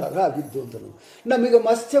ಮತ್ಸ್ಯಾವತಾರ ಆಗಿದ್ದು ಅಂತ. ನಮಗೆ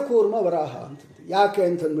ಮತ್ಸ್ಯಕೂರ್ಮ ವರಾಹ ಅಂತ ಯಾಕೆ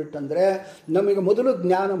ಅಂತಂದ್ಬಿಟ್ಟಂದರೆ ನಮಗೆ ಮೊದಲು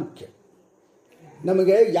ಜ್ಞಾನ ಮುಖ್ಯ.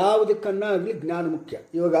 ನಮಗೆ ಯಾವುದಕ್ಕನ್ನಾಗಲಿ ಜ್ಞಾನ ಮುಖ್ಯ.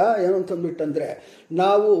 ಇವಾಗ ಏನು ಅಂತಂದ್ಬಿಟ್ಟಂದರೆ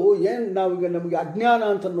ನಾವೀಗ ನಮಗೆ ಅಜ್ಞಾನ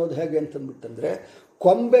ಅಂತನ್ನೋದು ಹೇಗೆ ಅಂತಂದ್ಬಿಟ್ಟಂದರೆ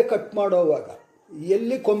ಕೊಂಬೆ ಕಟ್ ಮಾಡೋವಾಗ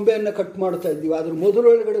ಎಲ್ಲಿ ಕೊಂಬೆಯನ್ನು ಕಟ್ ಮಾಡ್ತಾ ಇದ್ದೀವಿ ಅದ್ರ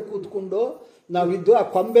ಮೊದಲೊಳಗಡೆ ಕೂತ್ಕೊಂಡು ನಾವಿದ್ದು ಆ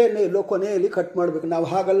ಕೊಂಬೆಯನ್ನು ಎಲ್ಲೋ ಕೊನೆಯಲ್ಲಿ ಕಟ್ ಮಾಡಬೇಕು. ನಾವು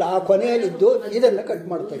ಹಾಗಲ್ಲ, ಆ ಕೊನೆಯಲ್ಲಿದ್ದು ಇದನ್ನು ಕಟ್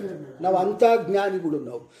ಮಾಡ್ತಾ ಇದ್ದೀವಿ. ನಾವು ಅಂಥ ಜ್ಞಾನಿಗಳು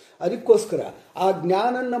ನಾವು. ಅದಕ್ಕೋಸ್ಕರ ಆ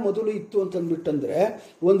ಜ್ಞಾನನ ಮೊದಲು ಇತ್ತು ಅಂತಂದ್ಬಿಟ್ಟಂದರೆ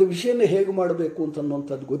ಒಂದು ವಿಷಯನ ಹೇಗೆ ಮಾಡಬೇಕು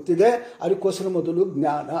ಅಂತನ್ನುವಂಥದ್ದು ಗೊತ್ತಿದೆ. ಅದಕ್ಕೋಸ್ಕರ ಮೊದಲು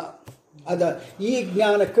ಜ್ಞಾನ. ಈ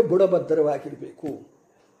ಜ್ಞಾನಕ್ಕೆ ಬುಡಭದ್ರವಾಗಿರಬೇಕು.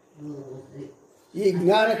 ಈ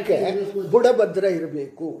ಜ್ಞಾನಕ್ಕೆ ಬುಡಭದ್ರ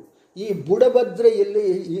ಇರಬೇಕು. ಈ ಬುಡಭದ್ರೆಯಲ್ಲಿ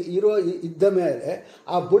ಇದ್ದ ಮೇಲೆ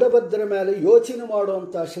ಆ ಬುಡಭದ್ರ ಮೇಲೆ ಯೋಚನೆ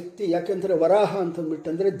ಮಾಡುವಂಥ ಶಕ್ತಿ, ಯಾಕೆಂದರೆ ವರಾಹ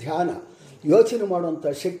ಅಂತಂದ್ಬಿಟ್ಟಂದರೆ ಧ್ಯಾನ, ಯೋಚನೆ ಮಾಡುವಂಥ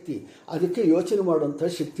ಶಕ್ತಿ, ಅದಕ್ಕೆ ಯೋಚನೆ ಮಾಡುವಂಥ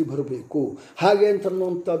ಶಕ್ತಿ ಬರಬೇಕು. ಹಾಗೆ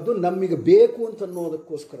ಅಂತನ್ನುವಂಥದ್ದು ನಮಗೆ ಬೇಕು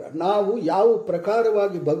ಅಂತನ್ನೋದಕ್ಕೋಸ್ಕರ ನಾವು ಯಾವ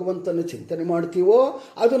ಪ್ರಕಾರವಾಗಿ ಭಗವಂತನ ಚಿಂತನೆ ಮಾಡ್ತೀವೋ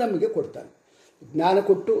ಅದು ನಮಗೆ ಕೊಡ್ತಾನೆ. ಜ್ಞಾನ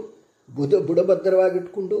ಕೊಟ್ಟು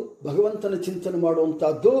ಬುಡಭದ್ರವಾಗಿಟ್ಕೊಂಡು ಭಗವಂತನ ಚಿಂತನೆ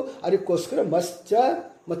ಮಾಡುವಂಥದ್ದು, ಅದಕ್ಕೋಸ್ಕರ ಮತ್ಸ್ಯ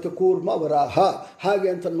ಮತ್ತು ಕೂರ್ಮ ವರಾಹ ಹಾಗೆ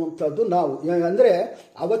ಅಂತನ್ನುವಂಥದ್ದು. ನಾವು ಅಂದರೆ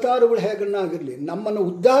ಅವತಾರಗಳು ಹೇಗನ್ನಾಗಿರಲಿ ನಮ್ಮನ್ನು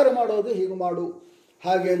ಉದ್ಧಾರ ಮಾಡೋದು ಹೀಗೆ ಮಾಡು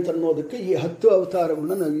ಹಾಗೆ ಅಂತನ್ನೋದಕ್ಕೆ ಈ 10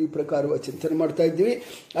 ಅವತಾರಗಳನ್ನ ನಾವು ಈ ಪ್ರಕಾರವಾಗಿ ಚಿಂತನೆ ಮಾಡ್ತಾ ಇದ್ದೀವಿ.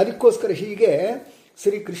 ಅದಕ್ಕೋಸ್ಕರ ಹೀಗೆ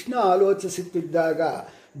ಶ್ರೀಕೃಷ್ಣ ಆಲೋಚಿಸುತ್ತಿದ್ದಾಗ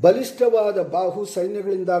ಬಲಿಷ್ಠವಾದ ಬಾಹು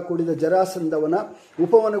ಸೈನ್ಯಗಳಿಂದ ಕೂಡಿದ ಜರಾಸಂಧವನ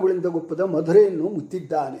ಉಪವನಗಳಿಂದ ಗುಪ್ಪದ ಮಧುರೆಯನ್ನು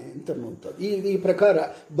ಮುತ್ತಿದ್ದಾನೆ ಅಂತನ್ನುವಂಥದ್ದು. ಈ ಪ್ರಕಾರ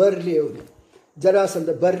ಬರಲಿ, ಅವನು ಜರಾಸಂಧ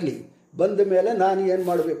ಬರಲಿ, ಬಂದ ಮೇಲೆ ನಾನು ಏನು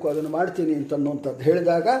ಮಾಡಬೇಕು ಅದನ್ನು ಮಾಡ್ತೀನಿ ಅಂತನ್ನುವಂಥದ್ದು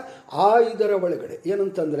ಹೇಳಿದಾಗ ಇದರ ಒಳಗಡೆ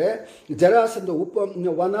ಏನಂತಂದರೆ ಜರಾಸಂಧ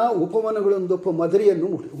ಉಪವನಗಳೊಂದು ಮಧುರೆಯನ್ನು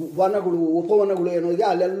ವನಗಳು ಉಪವನಗಳು ಏನೋದಿದೆ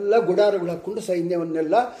ಅಲ್ಲೆಲ್ಲ ಗುಡಾರಗಳು ಹಾಕ್ಕೊಂಡು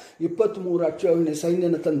ಸೈನ್ಯವನ್ನೆಲ್ಲ 23 ಅಕ್ಷೋಹಿಣಿ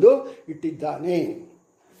ಸೈನ್ಯನ ತಂದು ಇಟ್ಟಿದ್ದಾನೆ.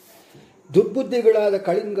 ದುರ್ಬುದ್ಧಿಗಳಾದ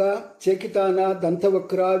ಕಳಿಂಗ, ಚೇಕಿತಾನ,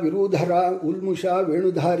 ದಂತವಕ್ರ, ವಿರೂಧರ, ಉಲ್ಮುಷ,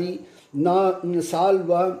 ವೇಣುಧಾರಿ,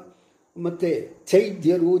 ಸಾಲ್ವ ಮತ್ತು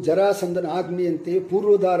ಚೈದ್ಯರು ಜರಾಸಂಧನ ಆಜ್ಞೆಯಂತೆ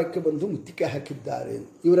ಪೂರ್ವದ್ವಾರಕ್ಕೆ ಬಂದು ಮುತ್ತಿಗೆ ಹಾಕಿದ್ದಾರೆ.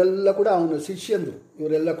 ಇವರೆಲ್ಲ ಕೂಡ ಅವನ ಶಿಷ್ಯಂದರು.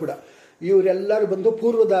 ಇವರೆಲ್ಲರೂ ಬಂದು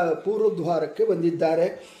ಪೂರ್ವದ್ವಾರಕ್ಕೆ ಬಂದಿದ್ದಾರೆ.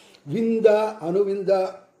 ವಿಂದ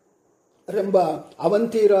ಅನುವಿಂದರೆಂಬ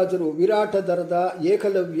ಅವಂತಿರಾಜರು, ವಿರಾಟದರದ,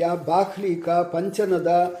 ಏಕಲವ್ಯ, ಬಾಹ್ಲೀಕ,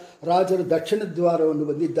 ಪಂಚನದ ರಾಜರು ದಕ್ಷಿಣ ದ್ವಾರವನ್ನು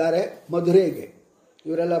ಬಂದಿದ್ದಾರೆ. ಮಧುರೆಗೆ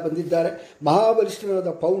ಇವರೆಲ್ಲ ಬಂದಿದ್ದಾರೆ.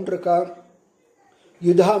 ಮಹಾಬಲಿಷ್ಠನಾದ ಪೌಂಡ್ರಕ,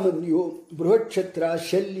 ಯುಧಾಮನ್ಯು, ಬೃಹಕ್ಷತ್ರ,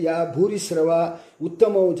 ಶಲ್ಯ, ಭೂರಿಸ್ರವ,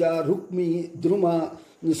 ಉತ್ತಮೌಜ, ರುಕ್ಮಿ, ದ್ರುಮ,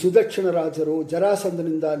 ಸುದಕ್ಷಿಣ ರಾಜರು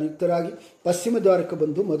ಜರಾಸಂಧನಿಂದ ನಿಯುಕ್ತರಾಗಿ ಪಶ್ಚಿಮ ದ್ವಾರಕ್ಕೆ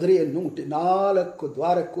ಬಂದು ಮಧುರೆಯನ್ನು 4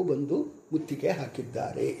 ದ್ವಾರಕ್ಕೂ ಬಂದು ಮುತ್ತಿಗೆ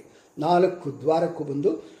ಹಾಕಿದ್ದಾರೆ. 4 ದ್ವಾರಕ್ಕೂ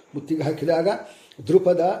ಬಂದು ಮುತ್ತಿಗೆ ಹಾಕಿದಾಗ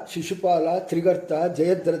ದ್ರುಪದ, ಶಿಶುಪಾಲ, ತ್ರಿಗರ್ತ,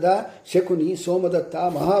 ಜಯದ್ರದ, ಶಕುನಿ, ಸೋಮದತ್ತ,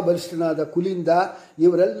 ಮಹಾಬಲಿಷ್ಠನಾದ ಕುಲಿಂದ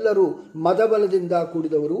ಇವರೆಲ್ಲರೂ ಮದಬಲದಿಂದ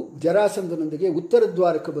ಕೂಡಿದವರು ಜರಾಸಂಧನೊಂದಿಗೆ ಉತ್ತರ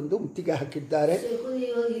ದ್ವಾರಕ್ಕೆ ಬಂದು ಮುತ್ತಿಗೆ ಹಾಕಿದ್ದಾರೆ.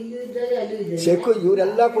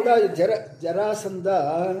 ಇವರೆಲ್ಲ ಕೂಡ ಜರಾಸಂಧ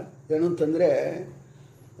ಏನಂತಂದರೆ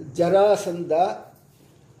ಜರಾಸಂಧ,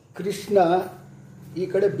 ಕೃಷ್ಣ, ಈ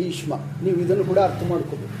ಕಡೆ ಭೀಷ್ಮ. ನೀವು ಇದನ್ನು ಕೂಡ ಅರ್ಥ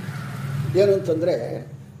ಮಾಡ್ಕೋಬೇಕು. ಏನು ಅಂತಂದರೆ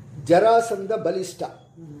ಜರಾಸಂಧ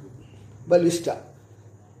ಬಲಿಷ್ಠ,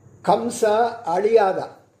 ಕಂಸ ಅಳಿಯಾದ,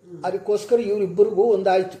 ಅದಕ್ಕೋಸ್ಕರ ಇವರಿಬ್ಬರಿಗೂ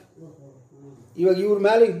ಒಂದಾಯಿತು. ಇವಾಗ ಇವ್ರ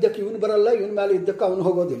ಮೇಲೆ ಯುದ್ಧಕ್ಕೆ ಇವನು ಬರಲ್ಲ, ಇವನ ಮೇಲೆ ಯುದ್ಧಕ್ಕೆ ಅವನು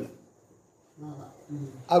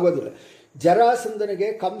ಆಗೋದಿಲ್ಲ. ಜರಾಸಂಧನಿಗೆ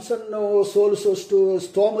ಕಂಸನ್ನು ಸೋಲಿಸೋಷ್ಟು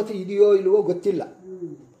ಸ್ತೋಮತಿ ಇದೆಯೋ ಇಲ್ವೋ ಗೊತ್ತಿಲ್ಲ.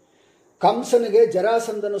 ಕಂಸನಿಗೆ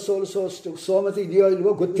ಜರಾಸಂಧನ ಸೋಲಿಸೋಷ್ಟು ಸ್ತೋಮತಿ ಇದೆಯೋ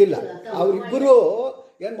ಇಲ್ವೋ ಗೊತ್ತಿಲ್ಲ. ಅವರಿಬ್ಬರು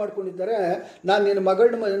ಏನು ಮಾಡ್ಕೊಂಡಿದ್ದಾರೆ, ನಾನು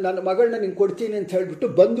ನನ್ನ ಮಗಳನ್ನ ನಿಂಗೆ ಕೊಡ್ತೀನಿ ಅಂತ ಹೇಳಿಬಿಟ್ಟು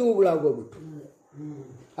ಬಂಧುಗಳಾಗೋಗ್ಬಿಟ್ಟು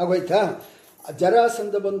ಆಗೋಯ್ತಾ.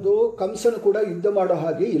 ಜರಾಸಂಧ ಬಂದು ಕಂಸನು ಕೂಡ ಯುದ್ಧ ಮಾಡೋ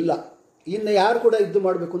ಹಾಗೆ ಇಲ್ಲ. ಇನ್ನು ಯಾರು ಕೂಡ ಯುದ್ಧ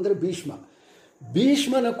ಮಾಡಬೇಕು ಅಂದರೆ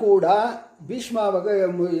ಭೀಷ್ಮನ ಕೂಡ ಆವಾಗ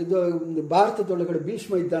ಇದು ಭಾರತದೊಳಗಡೆ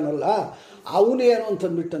ಭೀಷ್ಮ ಇದ್ದಾನಲ್ಲ, ಅವನೇನು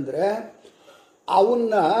ಅಂತಂದ್ಬಿಟ್ಟಂದರೆ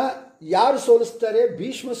ಅವನ್ನ ಯಾರು ಸೋಲಿಸ್ತಾರೆ,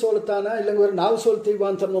 ಭೀಷ್ಮ ಸೋಲ್ತಾನ ಇಲ್ಲಂದ್ರೆ ನಾವು ಸೋಲ್ತೀವ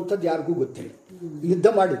ಅಂತನ್ನುವಂಥದ್ದು ಯಾರಿಗೂ ಗೊತ್ತಿಲ್ಲ. ಯುದ್ಧ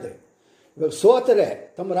ಮಾಡಿದರೆ ಇವಾಗ ಸೋತರೆ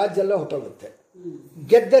ತಮ್ಮ ರಾಜ್ಯ ಎಲ್ಲ ಹೊಟ್ಟೋಗುತ್ತೆ,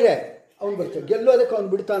 ಗೆದ್ದರೆ ಅವನು ಬರ್ತಾರೆ. ಗೆಲ್ಲೋದಕ್ಕೆ ಅವನು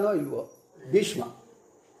ಬಿಡ್ತಾನೋ ಇಲ್ವೋ. ಭೀಷ್ಮ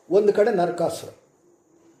ಒಂದು ಕಡೆ, ನರಕಾಸುರ,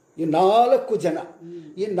 ಈ 4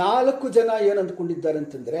 ಜನ ಏನು ಅಂದ್ಕೊಂಡಿದ್ದಾರೆ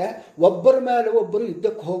ಅಂತಂದರೆ ಒಬ್ಬರ ಮೇಲೆ ಒಬ್ಬರು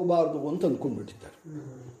ಯುದ್ಧಕ್ಕೆ ಹೋಗಬಾರ್ದು ಅಂತ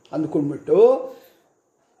ಅಂದ್ಕೊಂಡ್ಬಿಟ್ಟು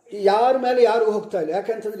ಯಾರ ಮೇಲೆ ಯಾರು ಹೋಗ್ತಾ ಇಲ್ಲ.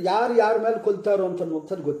 ಯಾಕೆಂತಂದ್ರೆ ಯಾರ ಮೇಲೆ ಕೊಲ್ತಾರೋ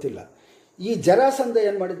ಅಂತನ್ನುವಂಥದ್ದು ಗೊತ್ತಿಲ್ಲ. ಈ ಜರಾಸಂಧ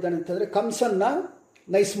ಏನು ಮಾಡಿದ್ದಾನೆ ಅಂತಂದರೆ ಕಂಸನ್ನ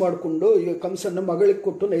ನೈಸ್ ಮಾಡಿಕೊಂಡು, ಕಂಸನ್ನ ಮಗಳಿಗೆ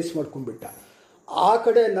ಕೊಟ್ಟು ನೈಸ್ ಮಾಡ್ಕೊಂಡ್ಬಿಟ್ಟ. ಆ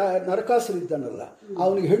ಕಡೆ ನರಕಾಸುರ ಇದ್ದಾನಲ್ಲ,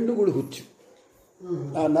 ಅವನಿಗೆ ಹೆಣ್ಣುಗಳು ಹುಚ್ಚು.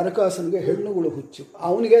 ಆ ನರಕಾಸುನಿಗೆ ಹೆಣ್ಣುಗಳು ಹುಚ್ಚು.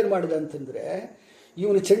 ಅವನಿಗೇನು ಮಾಡಿದ ಅಂತಂದರೆ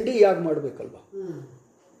ಇವನು ಚಂಡಿ ಯಾಗ ಮಾಡಬೇಕಲ್ವ,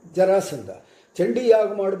 ಜರಾಸಂಧ ಚಂಡಿ ಯಾಗ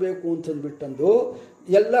ಮಾಡಬೇಕು ಅಂತಂದ್ಬಿಟ್ಟಂದು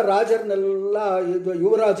ಎಲ್ಲ ರಾಜರನ್ನೆಲ್ಲ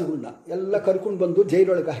ಯುವರಾಜಗಳನ್ನ ಎಲ್ಲ ಕರ್ಕೊಂಡು ಬಂದು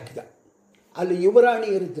ಜೈಲೊಳಗೆ ಹಾಕಿದ. ಅಲ್ಲಿ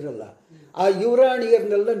ಯುವರಾಣಿಯರಿದ್ರಲ್ಲ, ಆ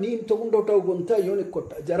ಯುವರಾಣಿಯರನ್ನೆಲ್ಲ ನೀನು ತೊಗೊಂಡೋಟೋಗು ಅಂತ ಇವನಿಗೆ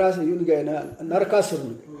ಕೊಟ್ಟ. ಇವನಿಗೆ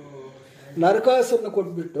ನರಕಾಸುರನ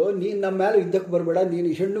ಕೊಟ್ಬಿಟ್ಟು ನೀನು ನಮ್ಮ ಮೇಲೆ ಯುದ್ಧಕ್ಕೆ ಬರಬೇಡ, ನೀನು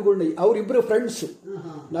ಹೆಣ್ಣುಗಳನ್ನ, ಅವರಿಬ್ಬರು ಫ್ರೆಂಡ್ಸು,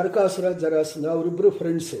 ನರಕಾಸುರ ಜರಾಸಂಧ ಅವರಿಬ್ಬರು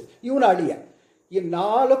ಫ್ರೆಂಡ್ಸು. ಇವನು ಅಳಿಯ. ಈ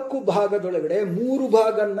 4 ಭಾಗದೊಳಗಡೆ 3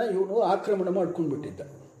 ಭಾಗನ್ನ ಇವನು ಆಕ್ರಮಣ ಮಾಡ್ಕೊಂಡ್ಬಿಟ್ಟಿದ್ದ,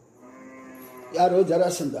 ಯಾರೋ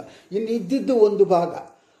ಜರಾಸಂಧ. ಇನ್ನು ಇದ್ದಿದ್ದು 1 ಭಾಗ.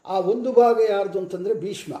 ಆ 1 ಭಾಗ ಯಾರ್ದು ಅಂತಂದರೆ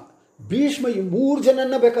ಭೀಷ್ಮ ಈ 3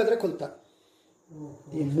 ಜನನ್ನ ಬೇಕಾದರೆ ಕೊಲ್ತಾನೆ.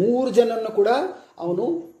 ಈ 3 ಜನನ್ನು ಕೂಡ ಅವನು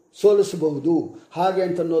ಸೋಲಿಸಬಹುದು. ಹಾಗೆ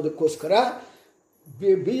ಅಂತನ್ನೋದಕ್ಕೋಸ್ಕರ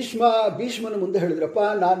ಭೀಷ್ಮನ ಮುಂದೆ ಹೇಳಿದ್ರಪ್ಪ,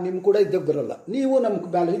 ನಾನು ನಿಮ್ಮ ಕೂಡ ಇದ್ದಕ್ಕೆ ಬರಲ್ಲ, ನೀವು ನಮ್ಮ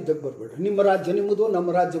ಮೇಲೆ ಇದ್ದಕ್ಕೆ ಬರಬೇಡ್ರಿ, ನಿಮ್ಮ ರಾಜ್ಯ ನಿಮ್ಮದು,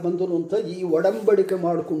 ನಮ್ಮ ರಾಜ್ಯ ಬಂದನು ಅಂತ ಈ ಒಡಂಬಡಿಕೆ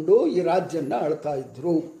ಮಾಡಿಕೊಂಡು ಈ ರಾಜ್ಯನ ಆಳ್ತಾ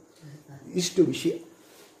ಇದ್ರು. ಇಷ್ಟು ವಿಷಯ.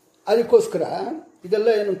 ಅದಕ್ಕೋಸ್ಕರ ಇದೆಲ್ಲ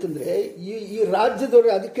ಏನಂತಂದರೆ ಈ ರಾಜ್ಯದವ್ರು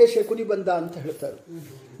ಅದಕ್ಕೆ ಶಕುನಿ ಬಂದ ಅಂತ ಹೇಳ್ತಾರೆ.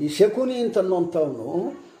 ಈ ಶಕುನಿ ಅಂತನ್ನುವಂಥವನು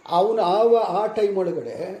ಅವನು ಆ ಟೈಮ್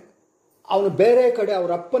ಒಳಗಡೆ ಅವನು ಬೇರೆ ಕಡೆ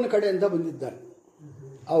ಅವರ ಅಪ್ಪನ ಕಡೆಯಿಂದ ಬಂದಿದ್ದಾನೆ.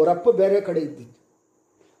 ಅವರಪ್ಪ ಬೇರೆ ಕಡೆ ಇದ್ದಿದ್ದು,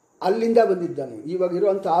 ಅಲ್ಲಿಂದ ಬಂದಿದ್ದಾನೆ. ಇವಾಗ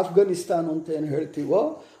ಇರುವಂಥ ಆಫ್ಘಾನಿಸ್ತಾನ ಅಂತ ಏನು ಹೇಳ್ತೀವೋ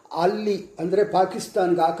ಅಲ್ಲಿ, ಅಂದರೆ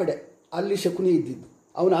ಪಾಕಿಸ್ತಾನ್ಗೆ ಆ ಕಡೆ, ಅಲ್ಲಿ ಶಕುನಿ ಇದ್ದಿದ್ದು.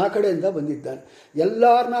 ಅವನು ಆ ಕಡೆಯಿಂದ ಬಂದಿದ್ದಾನೆ.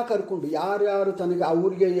 ಎಲ್ಲರನ್ನ ಕರ್ಕೊಂಡು ಯಾರ್ಯಾರು ತನಗೆ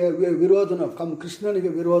ಅವ್ರಿಗೆ ವಿರೋಧನೋ ಕೃಷ್ಣನಿಗೆ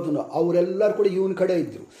ವಿರೋಧನೋ ಅವರೆಲ್ಲರೂ ಕೂಡ ಇವನ ಕಡೆ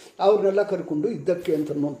ಇದ್ದರು. ಅವ್ರನ್ನೆಲ್ಲ ಕರ್ಕೊಂಡು ಇದ್ದಕ್ಕೆ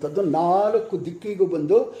ಅಂತನ್ನುವಂಥದ್ದು 4 ದಿಕ್ಕಿಗೂ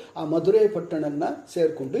ಬಂದು ಆ ಮಧುರೈ ಪಟ್ಟಣನ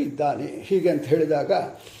ಸೇರಿಕೊಂಡು ಇದ್ದಾನೆ. ಹೀಗೆ ಅಂತ ಹೇಳಿದಾಗ,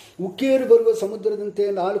 ಉಕ್ಕೇರು ಬರುವ ಸಮುದ್ರದಂತೆ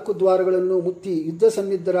 4 ದ್ವಾರಗಳನ್ನು ಮುತ್ತಿ ಯುದ್ಧ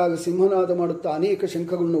ಸನ್ನಿದ್ಧರಾಗಿ ಸಿಂಹನಾದ ಮಾಡುತ್ತಾ ಅನೇಕ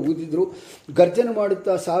ಶಂಖಗಳನ್ನು ಊದಿದ್ರು. ಗರ್ಜನೆ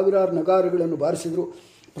ಮಾಡುತ್ತಾ ಸಾವಿರಾರು ನಗಾರಗಳನ್ನು ಬಾರಿಸಿದರು.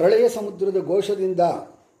 ಪ್ರಳಯ ಸಮುದ್ರದ ಘೋಷದಿಂದ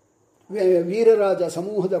ವೀರರಾಜ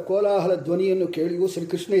ಸಮೂಹದ ಕೋಲಾಹಲ ಧ್ವನಿಯನ್ನು ಕೇಳಿಯೂ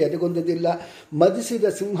ಶ್ರೀಕೃಷ್ಣ ಎದೆಗೊಂದದಿಲ್ಲ. ಮದಿಸಿದ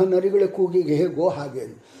ಸಿಂಹ ನರಿಗಳ ಕೂಗಿಗೆ ಹೇಗೋ ಹಾಗೆ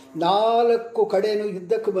 4 ಕಡೆಯೂ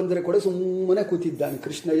ಯುದ್ಧಕ್ಕೆ ಬಂದರೆ ಕೂಡ ಸುಮ್ಮನೆ ಕೂತಿದ್ದಾನೆ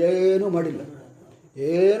ಕೃಷ್ಣ. ಏನೂ ಮಾಡಿಲ್ಲ,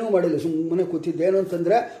 ಸುಮ್ಮನೆ ಕೂತಿದ್ದೇನು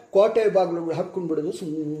ಅಂತಂದರೆ ಕೋಟೆ ಬಾಗಿಲುಗಳು ಹಾಕ್ಕೊಂಡ್ಬಿಡೋದು,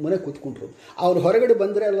 ಸುಮ್ಮನೆ ಕೂತ್ಕೊಂಡ್ರು. ಅವ್ರು ಹೊರಗಡೆ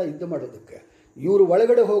ಬಂದರೆ ಎಲ್ಲ ಯುದ್ಧ ಮಾಡೋದಕ್ಕೆ, ಇವರು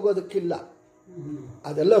ಒಳಗಡೆ ಹೋಗೋದಕ್ಕಿಲ್ಲ.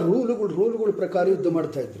 ಅದೆಲ್ಲ ರೂಲುಗಳ ಪ್ರಕಾರ ಯುದ್ಧ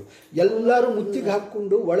ಮಾಡ್ತಾಯಿದ್ರು. ಎಲ್ಲರೂ ಮುತ್ತಿಗೆ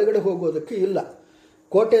ಹಾಕ್ಕೊಂಡು ಒಳಗಡೆ ಹೋಗೋದಕ್ಕೆ ಇಲ್ಲ.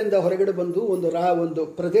 ಕೋಟೆಯಿಂದ ಹೊರಗಡೆ ಬಂದು ಒಂದು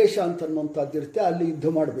ಪ್ರದೇಶ ಅಂತನ್ನುವಂಥದ್ದು ಇರುತ್ತೆ, ಅಲ್ಲಿ ಯುದ್ಧ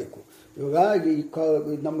ಮಾಡಬೇಕು. ಇವಾಗ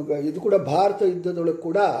ನಮಗೆ ಇದು ಕೂಡ ಭಾರತ ಯುದ್ಧದೊಳಗೆ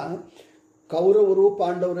ಕೂಡ ಕೌರವರು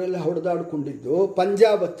ಪಾಂಡವರೆಲ್ಲ ಹೊಡೆದಾಡಿಕೊಂಡಿದ್ದು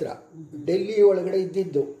ಪಂಜಾಬ್ ಹತ್ರ, ಡೆಲ್ಲಿ ಒಳಗಡೆ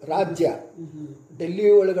ಇದ್ದಿದ್ದು ರಾಜ್ಯ. ಡೆಲ್ಲಿ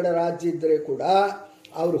ಒಳಗಡೆ ರಾಜ್ಯ ಇದ್ದರೆ ಕೂಡ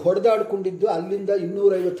ಅವರು ಹೊಡೆದಾಡ್ಕೊಂಡಿದ್ದು ಅಲ್ಲಿಂದ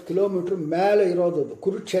 250 ಕಿಲೋಮೀಟ್ರ್ ಮೇಲೆ ಇರೋದು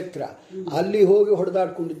ಕುರುಕ್ಷೇತ್ರ. ಅಲ್ಲಿ ಹೋಗಿ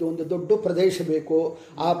ಹೊಡೆದಾಡ್ಕೊಂಡಿದ್ದು. ಒಂದು ದೊಡ್ಡ ಪ್ರದೇಶ ಬೇಕು,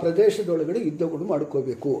 ಆ ಪ್ರದೇಶದೊಳಗಡೆ ಯುದ್ಧಗಳು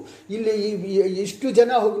ಮಾಡ್ಕೋಬೇಕು. ಇಲ್ಲಿ ಇಷ್ಟು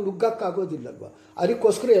ಜನ ಹೋಗಿ ನುಗ್ಗಕ್ಕಾಗೋದಿಲ್ಲಲ್ವ,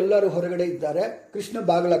 ಅದಕ್ಕೋಸ್ಕರ ಎಲ್ಲರೂ ಹೊರಗಡೆ ಇದ್ದಾರೆ. ಕೃಷ್ಣ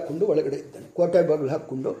ಬಾಗಿಲು ಹಾಕ್ಕೊಂಡು ಒಳಗಡೆ ಇದ್ದಾನೆ, ಕೋಟೆ ಬಾಗಿಲು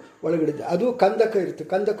ಹಾಕ್ಕೊಂಡು ಒಳಗಡೆ ಇದ್ದ. ಅದು ಕಂದಕ ಇರುತ್ತೆ,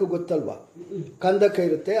 ಕಂದಕ ಗೊತ್ತಲ್ವ, ಕಂದಕ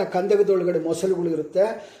ಇರುತ್ತೆ. ಆ ಕಂದಕದೊಳಗಡೆ ಮೊಸಳುಗಳು ಇರುತ್ತೆ,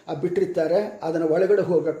 ಬಿಟ್ಟಿರ್ತಾರೆ. ಅದನ್ನು ಒಳಗಡೆ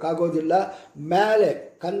ಹೋಗೋಕ್ಕಾಗೋದಿಲ್ಲ. ಮೇಲೆ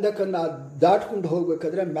ಕಂದಕನ್ನು ದಾಟ್ಕೊಂಡು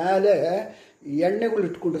ಹೋಗ್ಬೇಕಾದ್ರೆ ಮೇಲೆ ಎಣ್ಣೆಗಳು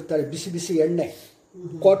ಇಟ್ಕೊಂಡಿರ್ತಾರೆ, ಬಿಸಿ ಬಿಸಿ ಎಣ್ಣೆ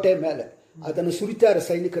ಕೋಟೆ ಮೇಲೆ. ಅದನ್ನು ಸುರಿತಾರೆ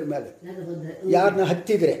ಸೈನಿಕರ ಮೇಲೆ, ಯಾರನ್ನ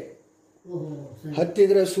ಹತ್ತಿದ್ರೆ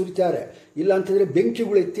ಸುರಿತಾರೆ. ಇಲ್ಲ ಅಂತಂದರೆ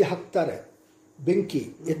ಬೆಂಕಿಗಳು ಎತ್ತಿ ಹಾಕ್ತಾರೆ,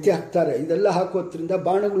 ಇದೆಲ್ಲ ಹಾಕೋದ್ರಿಂದ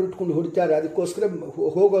ಬಾಣಗಳು ಇಟ್ಕೊಂಡು ಹೊಡಿತಾರೆ. ಅದಕ್ಕೋಸ್ಕರ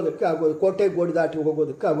ಹೋಗೋದಕ್ಕೆ ಆಗೋದು, ಕೋಟೆ ಗೋಡೆ ದಾಟಿ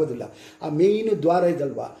ಹೋಗೋದಕ್ಕೆ ಆಗೋದಿಲ್ಲ. ಆ ಮೇಯ್ನು ದ್ವಾರ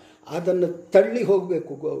ಇದಲ್ವ, ಅದನ್ನು ತಳ್ಳಿ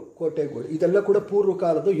ಹೋಗಬೇಕು ಕೋಟೆ ಗೋಡೆ. ಇದೆಲ್ಲ ಕೂಡ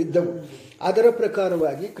ಪೂರ್ವಕಾಲದ ಯುದ್ಧವು. ಅದರ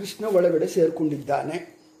ಪ್ರಕಾರವಾಗಿ ಕೃಷ್ಣ ಒಳಗಡೆ ಸೇರಿಕೊಂಡಿದ್ದಾನೆ.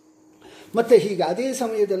 ಮತ್ತು ಹೀಗೆ ಅದೇ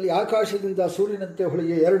ಸಮಯದಲ್ಲಿ ಆಕಾಶದಿಂದ ಸೂರ್ಯನಂತೆ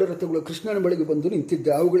ಹೊಳೆಯ 2 ರಥಗಳು ಕೃಷ್ಣನ ಬಳಿಗೆ ಬಂದು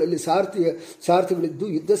ನಿಂತಿದ್ದೆ. ಅವುಗಳಲ್ಲಿ ಸಾರಥಿಗಳಿದ್ದು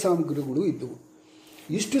ಯುದ್ಧ ಸಾಮಗ್ರಿಗಳು ಇದ್ದವು.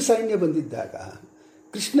 ಇಷ್ಟು ಸೈನ್ಯ ಬಂದಿದ್ದಾಗ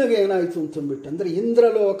ಕೃಷ್ಣಗೆ ಏನಾಯಿತು ಅಂತಂದ್ಬಿಟ್ಟು ಅಂದರೆ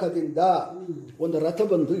ಇಂದ್ರಲೋಕದಿಂದ ಒಂದು ರಥ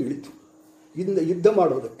ಬಂದು ಇಳಿತು ಯುದ್ಧ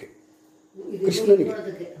ಮಾಡೋದಕ್ಕೆ ಕೃಷ್ಣನಿಗೆ.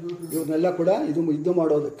 ಇವನ್ನೆಲ್ಲ ಕೂಡ ಇದು ಯುದ್ಧ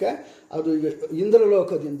ಮಾಡೋದಕ್ಕೆ ಅದು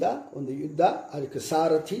ಇಂದ್ರಲೋಕದಿಂದ ಒಂದು ಯುದ್ಧ. ಅದಕ್ಕೆ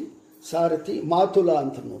ಸಾರಥಿ ಮಾತುಲ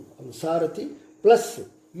ಅಂತನೋದು, ಅದು ಸಾರಥಿ ಪ್ಲಸ್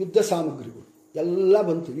ಯುದ್ಧ ಸಾಮಗ್ರಿಗಳು ಎಲ್ಲ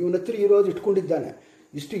ಬಂತು. ಇವನ ಹತ್ರ ಇರೋದು ಇಟ್ಕೊಂಡಿದ್ದಾನೆ.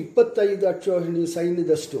 ಇಷ್ಟು 25 ಅಕ್ಷೋಹಿಣಿ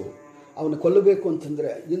ಸೈನ್ಯದಷ್ಟು ಅವನು ಕೊಲ್ಲಬೇಕು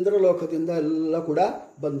ಅಂತಂದರೆ ಇಂದ್ರಲೋಕದಿಂದ ಎಲ್ಲ ಕೂಡ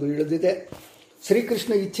ಬಂದು ಇಳಿದಿದೆ.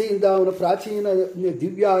 ಶ್ರೀಕೃಷ್ಣ ಇಚ್ಛೆಯಿಂದ ಅವನ ಪ್ರಾಚೀನ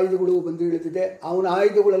ದಿವ್ಯ ಆಯುಧಗಳು ಬಂದು ಇಳಿದಿದೆ. ಅವನ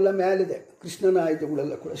ಆಯುಧಗಳೆಲ್ಲ ಮೇಲಿದೆ, ಕೃಷ್ಣನ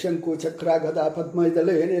ಆಯುಧಗಳೆಲ್ಲ ಕೂಡ ಶಂಕು ಚಕ್ರ ಗದ ಪದ್ಮ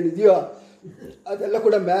ಇದೆಲ್ಲ ಏನೇನಿದೆಯೋ ಅದೆಲ್ಲ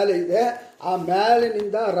ಕೂಡ ಮೇಲೆ ಇದೆ. ಆ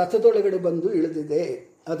ಮೇಲಿನಿಂದ ರಥದೊಳಗಡೆ ಬಂದು ಇಳಿದಿದೆ.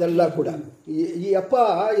 ಅದೆಲ್ಲ ಕೂಡ ಈ ಅಪ್ಪ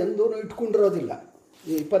ಎಂದೂ ಇಟ್ಕೊಂಡಿರೋದಿಲ್ಲ.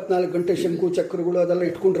 ಈ 24 ಗಂಟೆ ಶಂಕು ಚಕ್ರಗಳು ಅದೆಲ್ಲ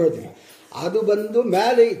ಇಟ್ಕೊಂಡಿರೋದಿಲ್ಲ. ಅದು ಬಂದು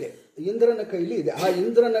ಮೇಲೆ ಇದೆ, ಇಂದ್ರನ ಕೈಲಿ ಇದೆ. ಆ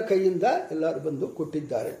ಇಂದ್ರನ ಕೈಯಿಂದ ಎಲ್ಲರೂ ಬಂದು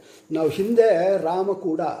ಕೊಟ್ಟಿದ್ದಾರೆ. ನಾವು ಹಿಂದೆ ರಾಮ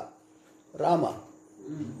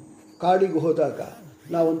ಕಾಡಿಗೆ ಹೋದಾಗ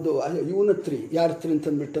ನಾವೊಂದು ಇವನತ್ರಿ ಯಾರತ್ರಿ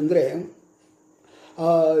ಅಂತಂದ್ಬಿಟ್ಟಂದರೆ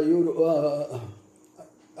ಇವರು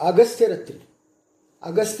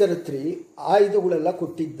ಅಗಸ್ತ್ಯರತ್ರಿ ಆಯುಧಗಳೆಲ್ಲ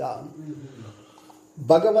ಕೊಟ್ಟಿದ್ದ.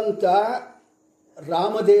 ಭಗವಂತ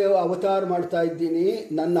ರಾಮದೇವ ಅವತಾರ ಮಾಡ್ತಾ ಇದ್ದೀನಿ,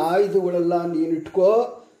 ನನ್ನ ಆಯುಧಗಳೆಲ್ಲ ನೀನು ಇಟ್ಕೋ,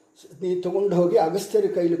 ನೀನು ತಗೊಂಡು ಹೋಗಿ ಅಗಸ್ತ್ಯರ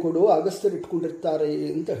ಕೈಲಿ ಕೊಡು, ಅಗಸ್ತ್ಯರು ಇಟ್ಕೊಂಡಿರ್ತಾರೆ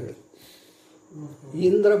ಅಂತ ಹೇಳಿ.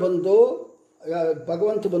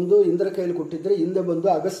 ಭಗವಂತ ಬಂದು ಇಂದ್ರ ಕೈಲಿ ಕೊಟ್ಟಿದ್ರೆ ಇಂದ್ರ ಬಂದು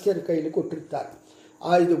ಅಗಸ್ತ್ಯರ ಕೈಲಿ ಕೊಟ್ಟಿರ್ತಾರೆ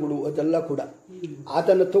ಆಯುಧಗಳು. ಅದೆಲ್ಲ ಕೂಡ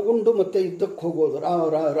ಅದನ್ನು ತಗೊಂಡು ಮತ್ತೆ ಯುದ್ಧಕ್ಕೆ ಹೋಗೋದು,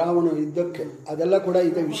 ರಾವಣ ಯುದ್ಧಕ್ಕೆ. ಅದೆಲ್ಲ ಕೂಡ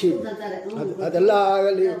ಇದೆ ವಿಷಯ. ಅದೆಲ್ಲ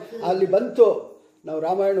ಅಲ್ಲಿ ಬಂತು. ನಾವು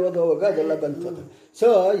ರಾಮಾಯಣ ಓದುವಾಗ ಅದೆಲ್ಲ ಬಂತು. ಸೊ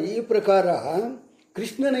ಈ ಪ್ರಕಾರ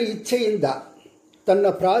ಕೃಷ್ಣನ ಇಚ್ಛೆಯಿಂದ ತನ್ನ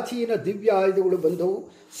ಪ್ರಾಚೀನ ದಿವ್ಯ ಆಯುಧಗಳು ಬಂದವು.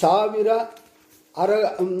 1000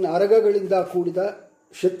 ಅರಗಗಳಿಂದ ಕೂಡಿದ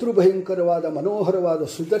ಶತ್ರು ಭಯಂಕರವಾದ ಮನೋಹರವಾದ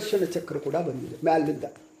ಸುದರ್ಶನ ಚಕ್ರ ಕೂಡ ಬಂದಿದೆ, ಮ್ಯಾಲಿಂದ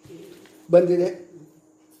ಬಂದಿದೆ.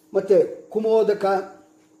 ಮತ್ತು ಕುಮೋದಕ,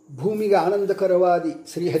 ಭೂಮಿಗೆ ಆನಂದಕರವಾದಿ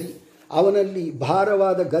ಶ್ರೀಹರಿ, ಅವನಲ್ಲಿ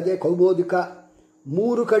ಭಾರವಾದ ಗದೆ ಕೌಮೋದಿಕ,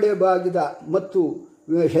 3 ಕಡೆ ಬಾಗಿದ ಮತ್ತು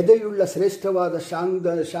ಹೆದೆಯುಳ್ಳ ಶ್ರೇಷ್ಠವಾದ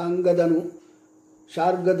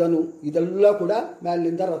ಶಾರ್ಗದನು ಇದೆಲ್ಲ ಕೂಡ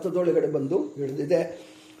ಮ್ಯಾಲಿನಿಂದ ರಥದೊಳಗಡೆ ಬಂದು ಇಳಿದಿದೆ.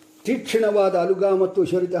 ತೀಕ್ಷ್ಣವಾದ ಅಲುಗ ಮತ್ತು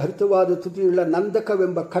ಹರಿತವಾದ ತುದಿಯುಳ್ಳ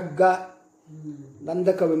ನಂದಕವೆಂಬ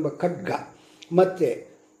ಖಡ್ಗ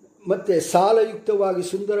ಮತ್ತೆ ಸಾಲಯುಕ್ತವಾಗಿ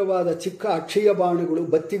ಸುಂದರವಾದ ಚಿಕ್ಕ ಅಕ್ಷಯ ಬಾಣಗಳು,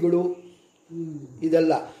 ಬತ್ತಿಗಳು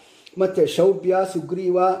ಇದೆಲ್ಲ. ಮತ್ತು ಶೌಭ್ಯ,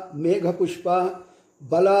 ಸುಗ್ರೀವ, ಮೇಘಪುಷ್ಪ,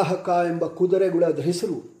 ಬಲಾಹಕ ಎಂಬ ಕುದುರೆಗಳ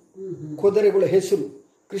ಹೆಸರು,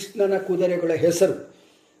 ಕೃಷ್ಣನ ಕುದುರೆಗಳ ಹೆಸರು.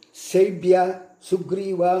 ಶೈಬ್ಯ,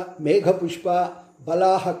 ಸುಗ್ರೀವ, ಮೇಘಪುಷ್ಪ,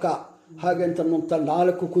 ಬಲಾಹಕ ಹಾಗೆ ಅಂತನ್ನುವಂಥ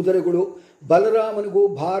 4 ಕುದುರೆಗಳು. ಬಲರಾಮನಿಗೂ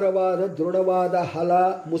ಭಾರವಾದ ದೃಢವಾದ ಹಲ,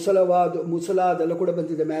 ಮುಸಲಾದೆಲ್ಲ ಕೂಡ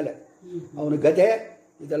ಬಂದಿದೆ ಮೇಲೆ. ಅವನ ಗದೆ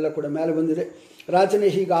ಇದೆಲ್ಲ ಕೂಡ ಮೇಲೆ ಬಂದಿದೆ. ರಾಜನೇ,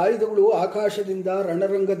 ಹೀಗೆ ಆಯುಧಗಳು ಆಕಾಶದಿಂದ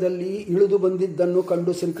ರಣರಂಗದಲ್ಲಿ ಇಳಿದು ಬಂದಿದ್ದನ್ನು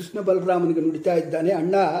ಕಂಡು ಶ್ರೀಕೃಷ್ಣ ಬಲರಾಮನಿಗೆ ನುಡಿತಾ ಇದ್ದಾನೆ,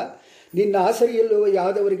 ಅಣ್ಣ, ನಿನ್ನ ಆಸರಿಯಲ್ಲೂ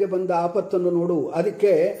ಯಾದವರಿಗೆ ಬಂದ ಆಪತ್ತನ್ನು ನೋಡು.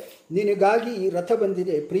 ಅದಕ್ಕೆ ನಿನಗಾಗಿ ರಥ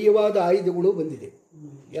ಬಂದಿದೆ, ಪ್ರಿಯವಾದ ಆಯುಧಗಳು ಬಂದಿದೆ.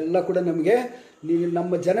 ಎಲ್ಲ ಕೂಡ ನಮಗೆ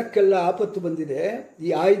ನಮ್ಮ ಜನಕ್ಕೆಲ್ಲ ಆಪತ್ತು ಬಂದಿದೆ, ಈ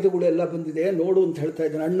ಆಯುಧಗಳೆಲ್ಲ ಬಂದಿದೆ ನೋಡು ಅಂತ ಹೇಳ್ತಾ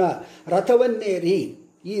ಇದ್ದಾನೆ. ಅಣ್ಣ, ರಥವನ್ನೇರಿ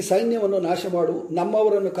ಈ ಸೈನ್ಯವನ್ನು ನಾಶ ಮಾಡು,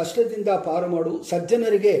 ನಮ್ಮವರನ್ನು ಕಷ್ಟದಿಂದ ಪಾರು ಮಾಡು.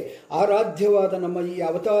 ಸಜ್ಜನರಿಗೆ ಆರಾಧ್ಯವಾದ ನಮ್ಮ ಈ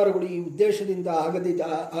ಅವತಾರಗಳು ಈ ಉದ್ದೇಶದಿಂದ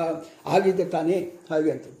ಆಗಿದೆ ತಾನೇ.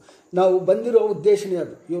 ಹಾಗೆ ಅಂತ ನಾವು ಬಂದಿರೋ ಉದ್ದೇಶನೇ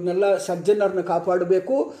ಅದು. ಇವನ್ನೆಲ್ಲ ಸಜ್ಜನರನ್ನ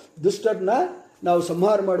ಕಾಪಾಡಬೇಕು, ದುಷ್ಟರನ್ನ ನಾವು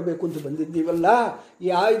ಸಂಹಾರ ಮಾಡಬೇಕು ಅಂತ ಬಂದಿದ್ದೀವಲ್ಲ. ಈ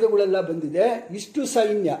ಆಯುಧಗಳೆಲ್ಲ ಬಂದಿದೆ. ಇಷ್ಟು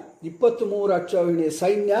ಸೈನ್ಯ, 23 ಅಕ್ಷೋಹಿಣಿ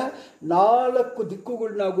ಸೈನ್ಯ 4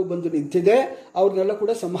 ದಿಕ್ಕುಗಳನ್ನಾಗೂ ಬಂದು ನಿಂತಿದೆ. ಅವ್ರನ್ನೆಲ್ಲ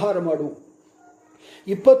ಕೂಡ ಸಂಹಾರ ಮಾಡು.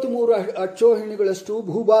 23 ಅಕ್ಷೋಹಿಣಿಗಳಷ್ಟು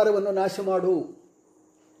ಭೂಭಾರವನ್ನು ನಾಶ ಮಾಡು.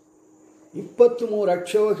 23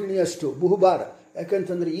 ಅಕ್ಷೋಹಿಣಿಯಷ್ಟು ಭೂಭಾರ.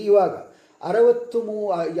 ಯಾಕಂತಂದರೆ ಇವಾಗ 80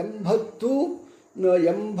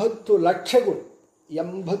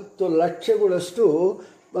 ಲಕ್ಷಗಳಷ್ಟು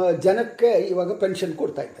ಜನಕ್ಕೆ ಇವಾಗ ಪೆನ್ಷನ್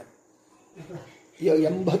ಕೊಡ್ತಾ ಇದ್ದಾರೆ.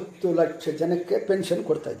 80 ಲಕ್ಷ ಜನಕ್ಕೆ ಪೆನ್ಷನ್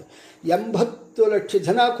ಕೊಡ್ತಾ ಇದ್ದಾರೆ. 80 ಲಕ್ಷ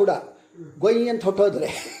ಜನ ಕೂಡ ಗೊಯ್ ಅಂತ ಹೊಟ್ಟೋದ್ರೆ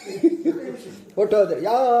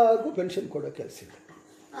ಯಾರಿಗೂ ಪೆನ್ಷನ್ ಕೊಡೋ ಕೆಲಸ ಇಲ್ಲ.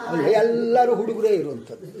 ಎಲ್ಲರೂ ಹುಡುಗರೇ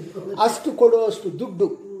ಇರುವಂಥದ್ದು. ಅಷ್ಟು ಕೊಡೋ ಅಷ್ಟು ದುಡ್ಡು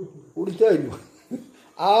ಉಳಿತಾ ಇಲ್ವ?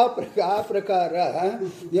 ಆ ಪ್ರಕಾರ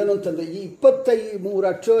ಏನು ಅಂತಂದರೆ ಈ 23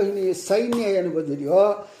 ಅಕ್ಷೋಹಿಣಿ ಸೈನ್ಯ ಏನು ಬಂದಿದೆಯೋ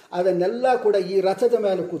ಅದನ್ನೆಲ್ಲ ಕೂಡ ಈ ರಥದ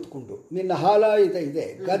ಮೇಲೆ ಕೂತ್ಕೊಂಡು, ನಿನ್ನ ಹಾಲಾಯುಧ ಇದೆ,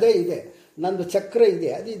 ಗದೆ ಇದೆ, ನಂದು ಚಕ್ರ ಇದೆ,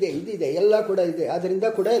 ಅದಿದೆ, ಇದಿದೆ, ಎಲ್ಲ ಕೂಡ ಇದೆ, ಅದರಿಂದ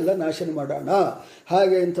ಕೂಡ ಎಲ್ಲ ನಾಶನ ಮಾಡೋಣ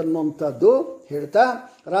ಹಾಗೆ ಅಂತನ್ನುವಂಥದ್ದು ಹೇಳ್ತಾ,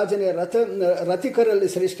 ರಾಜನೇ ರಥಿಕರಲ್ಲಿ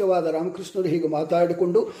ಶ್ರೇಷ್ಠವಾದ ರಾಮಕೃಷ್ಣರು ಹೀಗೆ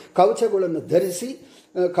ಮಾತಾಡಿಕೊಂಡು ಕವಚಗಳು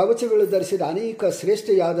ಧರಿಸಿದ ಅನೇಕ ಶ್ರೇಷ್ಠ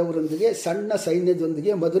ಯಾದವರೊಂದಿಗೆ ಸಣ್ಣ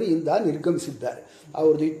ಸೈನ್ಯದೊಂದಿಗೆ ಮಧುರೆಯಿಂದ ನಿರ್ಗಮಿಸಿದ್ದಾರೆ.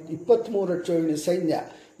 ಅವ್ರದ್ದು 23 ಅಕ್ಷೋಹಿಣಿ ಸೈನ್ಯ,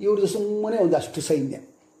 ಇವ್ರದ್ದು ಸುಮ್ಮನೆ ಒಂದಷ್ಟು ಸೈನ್ಯ.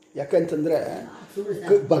 ಯಾಕಂತಂದರೆ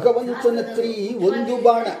ಭಗವಂತನ ತ್ರೀ ಒಂದು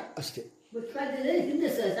ಬಾಣ ಅಷ್ಟೇ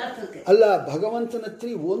ಅಲ್ಲ, ಭಗವಂತನ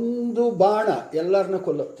ತ್ರೀ ಒಂದು ಬಾಣ ಎಲ್ಲರನ್ನ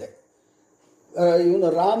ಕೊಲ್ಲುತ್ತೆ. ಇವನು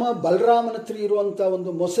ಬಲರಾಮನ ಹತ್ರ ಇರುವಂಥ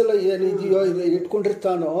ಒಂದು ಮೊಸಲ ಏನಿದೆಯೋ ಇದು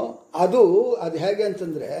ಇಟ್ಕೊಂಡಿರ್ತಾನೋ ಅದು ಹೇಗೆ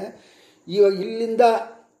ಅಂತಂದರೆ, ಇವಾಗ ಇಲ್ಲಿಂದ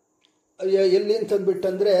ಎಲ್ಲಿ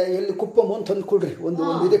ಅಂತಂದ್ಬಿಟ್ಟಂದರೆ ಎಲ್ಲಿ ಕುಪ್ಪಮ್ಮ ಅಂತ ಅಂದ್ಕೊಡ್ರಿ ಒಂದು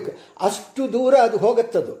ಇದಕ್ಕೆ ಅಷ್ಟು ದೂರ ಅದು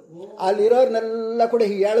ಹೋಗುತ್ತದು. ಅಲ್ಲಿರೋರ್ನೆಲ್ಲ ಕೂಡ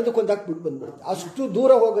ಎಳೆದುಕೊಂಡು ಹಾಕ್ಬಿಟ್ಟು ಬಂದ್ಬಿಡುತ್ತೆ. ಅಷ್ಟು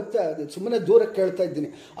ದೂರ ಹೋಗುತ್ತೆ. ಅದು ಸುಮ್ಮನೆ ದೂರಕ್ಕೆ ಕೇಳ್ತಾ ಇದ್ದೀನಿ.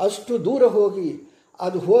 ಅಷ್ಟು ದೂರ ಹೋಗಿ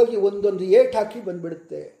ಒಂದೊಂದು ಏಟ್ ಹಾಕಿ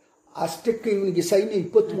ಬಂದ್ಬಿಡುತ್ತೆ. ಅಷ್ಟಕ್ಕೆ ಇವನಿಗೆ ಸೈನ್ಯ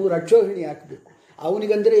 23 ಅಕ್ಷೋಹಿಣಿ ಹಾಕಬೇಕು.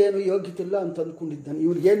 ಅವನಿಗಂದರೆ ಏನು ಯೋಗ್ಯತಿಲ್ಲ ಅಂತ ಅಂದ್ಕೊಂಡಿದ್ದಾನೆ.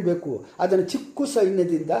 ಇವ್ರಿಗೇನು ಬೇಕು ಅದನ್ನು ಚಿಕ್ಕ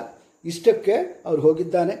ಸೈನ್ಯದಿಂದ ಇಷ್ಟಕ್ಕೆ ಅವ್ರು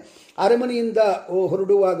ಹೋಗಿದ್ದಾನೆ. ಅರಮನೆಯಿಂದ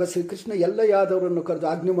ಹೊರಡುವಾಗ ಶ್ರೀಕೃಷ್ಣ ಎಲ್ಲ ಯಾದವರನ್ನು ಕರೆದು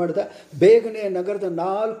ಆಜ್ಞೆ ಮಾಡಿದ, ಬೇಗನೆ ನಗರದ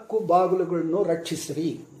 4 ಬಾಗಿಲುಗಳನ್ನು ರಕ್ಷಿಸ್ರಿ.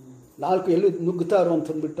 4 ಎಲ್ಲಿ ನುಗ್ಗುತ್ತಾರೋ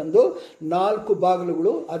ಅಂತಂದ್ಬಿಟ್ಟಂದು 4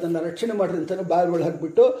 ಬಾಗಿಲುಗಳು ಅದನ್ನು ರಕ್ಷಣೆ ಮಾಡ್ರಿ ಅಂತಾನೆ ಬಾಗಿಲುಗಳು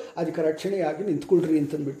ಹಾಕಿಬಿಟ್ಟು ಅದಕ್ಕೆ ರಕ್ಷಣೆಯಾಗಿ ನಿಂತ್ಕೊಳ್ರಿ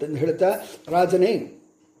ಅಂತಂದ್ಬಿಟ್ಟಂದು ಹೇಳ್ತಾ, ರಾಜನೇ,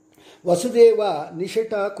 ವಸುದೇವ,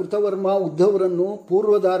 ನಿಷಟ, ಕೃತವರ್ಮ, ಉದ್ಧವರನ್ನು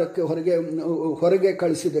ಪೂರ್ವದಾರಕ್ಕೆ ಹೊರಗೆ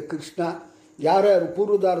ಕಳಿಸಿದ ಕೃಷ್ಣ. ಯಾರ್ಯಾರು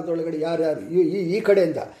ಪೂರ್ವದಾರದೊಳಗಡೆ ಯಾರ್ಯಾರು? ಈ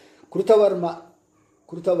ಕಡೆಯಿಂದ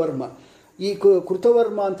ಕೃತವರ್ಮ. ಈ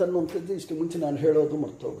ಕೃತವರ್ಮ ಅಂತನ್ನುವಂಥದ್ದು ಇಷ್ಟು ಮುಂಚೆ ನಾನು ಹೇಳೋದು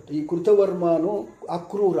ಮರ್ತೋಗ್ಬಿಟ್ಟು. ಈ ಕೃತವರ್ಮನು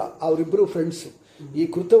ಅಕ್ರೂರ, ಅವರಿಬ್ಬರು ಫ್ರೆಂಡ್ಸು. ಈ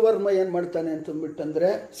ಕೃತವರ್ಮ ಏನು ಮಾಡ್ತಾನೆ ಅಂತಂದ್ಬಿಟ್ಟಂದರೆ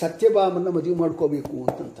ಸತ್ಯಭಾಮನ್ನ ಮದುವೆ ಮಾಡ್ಕೋಬೇಕು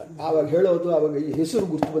ಅಂತಂತ ಆವಾಗ ಹೇಳೋದು. ಆವಾಗ ಈ ಹೆಸರು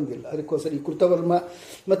ಗುರ್ತು ಬಂದಿಲ್ಲ, ಅದಕ್ಕೋಸ್ಕರ ಈ ಕೃತವರ್ಮ.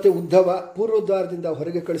 ಮತ್ತು ಉದ್ಧವ ಪೂರ್ವದ್ವಾರದಿಂದ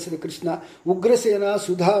ಹೊರಗೆ ಕಳಿಸಿದ ಕೃಷ್ಣ. ಉಗ್ರಸೇನ,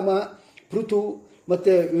 ಸುಧಾಮ, ಪೃಥು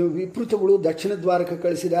ಮತ್ತು ವಿಪೃತುಗಳು ದಕ್ಷಿಣ ದ್ವಾರಕ್ಕೆ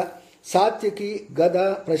ಕಳಿಸಿದ. ಸಾತ್ಯಕಿ, ಗದ,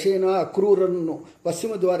 ಪ್ರಸೇನ, ಅಕ್ರೂರನ್ನು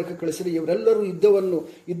ಪಶ್ಚಿಮ ದ್ವಾರಕ್ಕೆ ಕಳಿಸಿದ. ಇವರೆಲ್ಲರೂ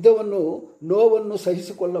ಯುದ್ಧವನ್ನು ನೋವನ್ನು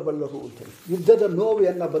ಸಹಿಸಿಕೊಳ್ಳಬಲ್ಲರು ಅಂತೇಳಿ, ಯುದ್ಧದ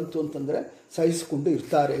ನೋವು ಬಂತು ಅಂತಂದರೆ ಸಹಿಸಿಕೊಂಡು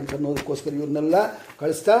ಇರ್ತಾರೆ ಅಂತ ಅನ್ನೋದಕ್ಕೋಸ್ಕರ ಇವ್ರನ್ನೆಲ್ಲ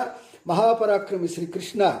ಕಳಿಸ್ತಾ, ಮಹಾಪರಾಕ್ರಮಿ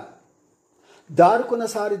ಶ್ರೀಕೃಷ್ಣ ದಾರುಕನ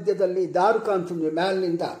ಸಾರಥ್ಯದಲ್ಲಿ, ದಾರುಕ ಅಂತಂದ್ರೆ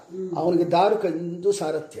ಮ್ಯಾಲಿನಿಂದ ಅವನಿಗೆ ದಾರುಕ ಎಂದು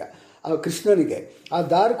ಸಾರಥ್ಯ ಆ ಕೃಷ್ಣನಿಗೆ. ಆ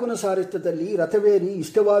ದಾರುಕನ ಸಾರಥ್ಯದಲ್ಲಿ ರಥವೇರಿ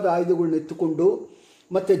ಇಷ್ಟವಾದ ಆಯುಧಗಳನ್ನ ಎತ್ತುಕೊಂಡು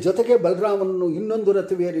ಮತ್ತು ಜೊತೆಗೆ ಬಲರಾಮನನ್ನು ಇನ್ನೊಂದು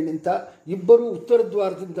ರಥವೇರಿ ನಿಂತ ಇಬ್ಬರು ಉತ್ತರ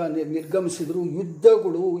ದ್ವಾರದಿಂದ ನಿರ್ಗಮಿಸಿದರು.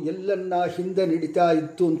 ಯುದ್ಧಗಳು ಎಲ್ಲನ್ನ ಹಿಂದೆ ನಡೀತಾ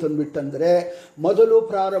ಇತ್ತು ಅಂತಂದ್ಬಿಟ್ಟಂದರೆ ಮೊದಲು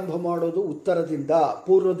ಪ್ರಾರಂಭ ಮಾಡೋದು ಉತ್ತರದಿಂದ,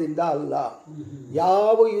 ಪೂರ್ವದಿಂದ ಅಲ್ಲ.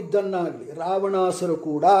 ಯಾವ ಯುದ್ಧನ್ನಾಗಲಿ ರಾವಣಾಸುರ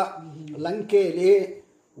ಕೂಡ ಲಂಕೆಯಲ್ಲಿ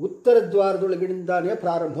ಉತ್ತರ ದ್ವಾರದೊಳಗಿನಿಂದಾನೇ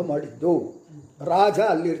ಪ್ರಾರಂಭ ಮಾಡಿದ್ದು. ರಾಜ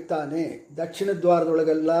ಅಲ್ಲಿರ್ತಾನೆ, ದಕ್ಷಿಣ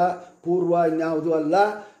ದ್ವಾರದೊಳಗೆಲ್ಲ ಪೂರ್ವ ಇನ್ಯಾವುದೂ ಅಲ್ಲ,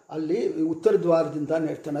 ಅಲ್ಲಿ ಉತ್ತರ ದ್ವಾರದಿಂದಾನೇ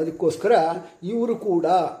ಇರ್ತಾನೆ. ಅದಕ್ಕೋಸ್ಕರ ಇವರು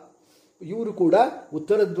ಕೂಡ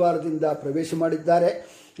ಉತ್ತರ ದ್ವಾರದಿಂದ ಪ್ರವೇಶ ಮಾಡಿದ್ದಾರೆ.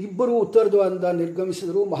 ಇಬ್ಬರು ಉತ್ತರ ದ್ವಾರದಿಂದ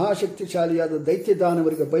ನಿರ್ಗಮಿಸಿದರು. ಮಹಾಶಕ್ತಿಶಾಲಿಯಾದ ದೈತ್ಯ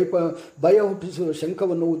ದಾನವರಿಗೆ ಭಯ ಹುಟ್ಟಿಸುವ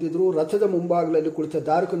ಶಂಖವನ್ನು ಊದಿದ್ರು. ರಥದ ಮುಂಭಾಗದಲ್ಲಿ ಕುಳಿತ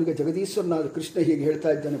ದಾರುಕನಿಗೆ ಜಗದೀಶ್ವರನಾದ ಕೃಷ್ಣ ಹೀಗೆ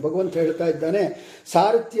ಹೇಳ್ತಾ ಇದ್ದಾನೆ, ಭಗವಂತ ಹೇಳ್ತಾ ಇದ್ದಾನೆ,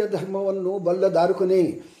 ಸಾರಥ್ಯ ಧರ್ಮವನ್ನು ಬಲ್ಲ ದಾರುಕನೇ,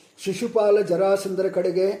 ಶಿಶುಪಾಲ ಜರಾಸಂಧರ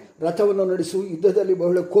ಕಡೆಗೆ ರಥವನ್ನು ನಡೆಸು. ಯುದ್ಧದಲ್ಲಿ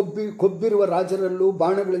ಬಹಳ ಕೊಬ್ಬಿರುವ ರಾಜರಲ್ಲೂ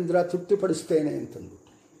ಬಾಣಗಳಿಂದ ತೃಪ್ತಿಪಡಿಸ್ತೇನೆ ಅಂತಂದು.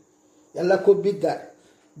 ಎಲ್ಲ ಕೊಬ್ಬಿದ್ದಾರೆ,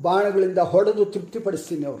 ಬಾಣಗಳಿಂದ ಹೊಡೆದು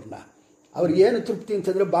ತೃಪ್ತಿಪಡಿಸ್ತೀನಿ ಅವ್ರನ್ನ. ಅವ್ರಿಗೇನು ತೃಪ್ತಿ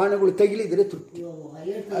ಅಂತಂದರೆ ಬಾಣಗಳು ತಗಿಲಿದ್ರೆ ತೃಪ್ತಿ,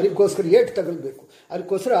 ಅದಕ್ಕೋಸ್ಕರ ಏಟು ತಗಲ್ಬೇಕು,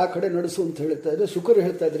 ಅದಕ್ಕೋಸ್ಕರ ಆ ಕಡೆ ನಡೆಸು ಅಂತ ಹೇಳ್ತಾ ಇದ್ದಾರೆ. ಶುಕರು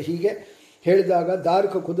ಹೇಳ್ತಾ ಇದ್ದಾರೆ. ಹೀಗೆ ಹೇಳಿದಾಗ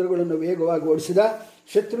ದಾರುಕ ಕುದುರೆಗಳನ್ನು ವೇಗವಾಗಿ ಓಡಿಸಿದ.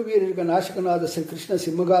 ಶತ್ರುವೀರರಿಗೆ ನಾಶಕನಾದ ಶ್ರೀಕೃಷ್ಣ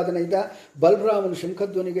ಸಿಂಹಗಾದನೈದ. ಬಲರಾಮನು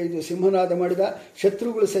ಶಂಖಧ್ವನಿಗೆ ಇದು ಸಿಂಹನಾದ ಮಾಡಿದ.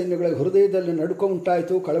 ಶತ್ರುಗಳ ಸೈನ್ಯಗಳ ಹೃದಯದಲ್ಲಿ ನಡುಕ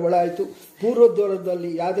ಉಂಟಾಯಿತು, ಕಳವಳ ಆಯಿತು.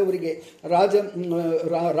 ಪೂರ್ವದ್ವಾರದಲ್ಲಿ ಯಾದವರಿಗೆ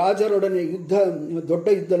ರಾಜರೊಡನೆ ದೊಡ್ಡ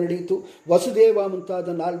ಯುದ್ಧ ನಡೆಯಿತು. ವಸುದೇವ ಮುಂತಾದ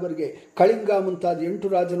 4 ಕಳಿಂಗ ಮುಂತಾದ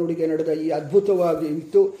 8 ರಾಜನೊಡಿಗೆ ನಡೆದ ಈ ಅದ್ಭುತವಾಗಿ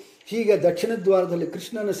ಇತ್ತು. ಹೀಗೆ ದಕ್ಷಿಣ ದ್ವಾರದಲ್ಲಿ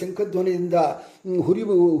ಕೃಷ್ಣನ ಶಂಖಧ್ವನಿಯಿಂದ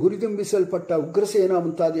ಹುರಿದುಂಬಿಸಲ್ಪಟ್ಟ ಉಗ್ರಸೇನ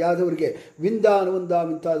ಮುಂತಾದ ಯಾದವರಿಗೆ ವಿಂದ ಅನುವಂದ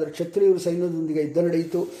ಮುಂತಾದ ಕ್ಷತ್ರಿಯರ ಸೈನ್ಯದೊಂದಿಗೆ ಯುದ್ಧ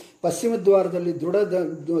ನಡೆಯಿತು. ಪಶ್ಚಿಮ ದ್ವಾರದಲ್ಲಿ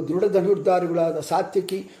ದೃಢ ಧನುರ್ಧಾರಿಗಳಾದ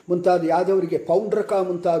ಸಾತ್ಯಕಿ ಮುಂತಾದ ಯಾದವರಿಗೆ ಪೌಂಡ್ರಕ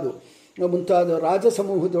ಮುಂತಾದ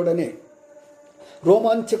ರಾಜಸಮೂಹದೊಡನೆ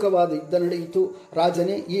ರೋಮಾಂಚಕವಾದ ಯುದ್ಧ ನಡೆಯಿತು.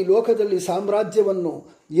 ರಾಜನೇ, ಈ ಲೋಕದಲ್ಲಿ ಸಾಮ್ರಾಜ್ಯವನ್ನು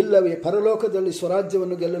ಇಲ್ಲವೇ ಪರಲೋಕದಲ್ಲಿ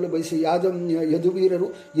ಸ್ವರಾಜ್ಯವನ್ನು ಗೆಲ್ಲಲು ಬಯಸಿ ಯದುವೀರರು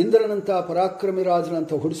ಇಂದ್ರನಂಥ ಪರಾಕ್ರಮಿ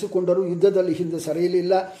ರಾಜನಂತ ಹೊಡಿಸಿಕೊಂಡರು. ಯುದ್ಧದಲ್ಲಿ ಹಿಂದೆ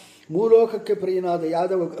ಸರಿಯಲಿಲ್ಲ. ಮೂಲೋಕಕ್ಕೆ ಪ್ರಿಯನಾದ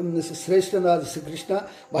ಯಾದವ ಶ್ರೇಷ್ಠನಾದ ಶ್ರೀಕೃಷ್ಣ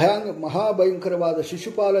ಮಹಾಭಯಂಕರವಾದ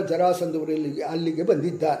ಶಿಶುಪಾಲ ಜರಾಸಂಧವರು ಅಲ್ಲಿಗೆ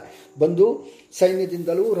ಬಂದು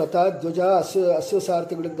ಸೈನ್ಯದಿಂದಲೂ ರಥ ಧ್ವಜ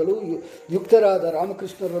ಅಶ್ವಸಾರಥಿಗಳಿಂದಲೂ ಯುಕ್ತರಾದ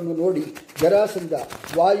ರಾಮಕೃಷ್ಣರನ್ನು ನೋಡಿ ಜರಾಸಂಧ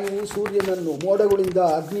ವಾಯುವು ಸೂರ್ಯನನ್ನು ಮೋಡಗಳಿಂದ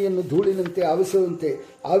ಅಗ್ನಿಯನ್ನು ಧೂಳಿನಂತೆ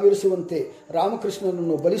ಆವಿರಿಸುವಂತೆ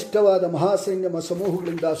ರಾಮಕೃಷ್ಣನನ್ನು ಬಲಿಷ್ಠವಾದ ಮಹಾಸೈನ್ಯ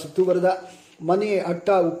ಸಮೂಹಗಳಿಂದ ಸುತ್ತುವರೆದ. ಮನೆ ಅಟ್ಟ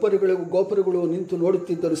ಉಪ್ಪರುಗಳು ಗೋಪುರಗಳು ನಿಂತು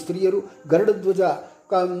ನೋಡುತ್ತಿದ್ದರು. ಸ್ತ್ರೀಯರು ಗರುಡಧ್ವಜ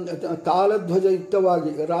ತಾಳಧ್ವಜಯುಕ್ತವಾಗಿ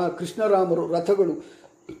ಕೃಷ್ಣರಾಮರು ರಥಗಳು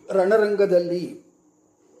ರಣರಂಗದಲ್ಲಿ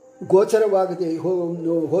ಗೋಚರವಾಗದೆ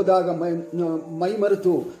ಹೋದಾಗ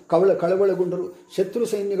ಮೈಮರೆತು ಕಳವಳಗೊಂಡರು. ಶತ್ರು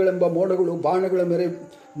ಸೈನ್ಯಗಳೆಂಬ ಮೋಡಗಳು ಬಾಣಗಳ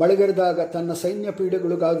ಮಳೆಗರೆದಾಗ ತನ್ನ ಸೈನ್ಯ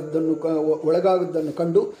ಒಳಗಾಗುವುದನ್ನು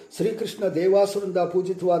ಕಂಡು ಶ್ರೀಕೃಷ್ಣ ದೇವಾಸುರಿಂದ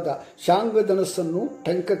ಪೂಜಿತವಾದ ಶಾಂಗಧನಸ್ಸನ್ನು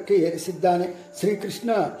ಟಂಕಕ್ಕೆ ಏರಿಸಿದ್ದಾನೆ.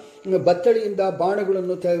 ಶ್ರೀಕೃಷ್ಣ ಬತ್ತಳಿಯಿಂದ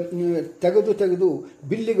ಬಾಣಗಳನ್ನು ತೆಗೆದು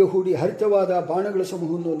ಬಿಲ್ಲಿಗೆ ಹೂಡಿ ಹರಿತವಾದ ಬಾಣಗಳ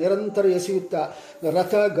ಸಮೂಹವನ್ನು ನಿರಂತರ ಎಸೆಯುತ್ತಾ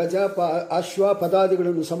ರಥ ಗಜ ಅಶ್ವ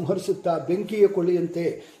ಪದಾದಿಗಳನ್ನು ಸಂಹರಿಸುತ್ತಾ ಬೆಂಕಿಯ ಕೊಳ್ಳಿಯಂತೆ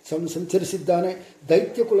ಸಂಚರಿಸಿದ್ದಾನೆ.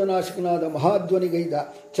 ದೈತ್ಯ ಕುಲನಾಶಕನಾದ ಮಹಾಧ್ವನಿಗೈದ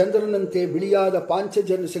ಚಂದ್ರನಂತೆ ಬಿಳಿಯಾದ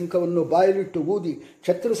ಪಾಂಚಜನ್ಯ ಶಂಖವನ್ನು ಬಾಯಲಿಟ್ಟು ಊದಿ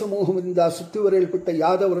ಶತ್ರು ಸಮೂಹದಿಂದ ಸುತ್ತುವರೆಯಲ್ಪಟ್ಟ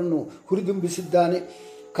ಯಾದವರನ್ನು ಹುರಿದುಂಬಿಸಿದ್ದಾನೆ.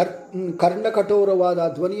 ಕರ್ಣಕಠೋರವಾದ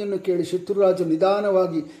ಧ್ವನಿಯನ್ನು ಕೇಳಿ ಶತ್ರುರಾಜರು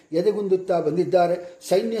ನಿಧಾನವಾಗಿ ಎದೆಗುಂದುತ್ತಾ ಬಂದಿದ್ದಾರೆ.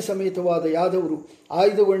 ಸೈನ್ಯ ಸಮೇತವಾದ ಯಾದವರು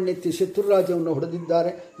ಆಯುಧಗಳನ್ನೆತ್ತಿ ಶತ್ರುರಾಜವನ್ನು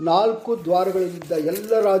ಹೊಡೆದಿದ್ದಾರೆ. 4 ದ್ವಾರಗಳಲ್ಲಿದ್ದ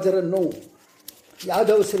ಎಲ್ಲ ರಾಜರನ್ನು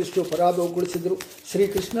ಯಾದವ ಶ್ರೇಷ್ಠರು ಪರಾಭವಗೊಳಿಸಿದರು.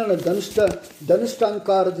 ಶ್ರೀಕೃಷ್ಣನ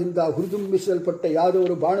ಧನುಷ್ಠಾಂಕಾರದಿಂದ ಹುರಿದುಂಬಿಸಲ್ಪಟ್ಟ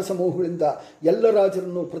ಯಾದವರು ಬಾಣ ಸಮೂಹಗಳಿಂದ ಎಲ್ಲ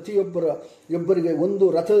ರಾಜರನ್ನು ಪ್ರತಿಯೊಬ್ಬರಿಗೆ ಒಂದು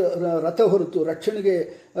ರಥ ಹೊರತು ರಕ್ಷಣೆಗೆ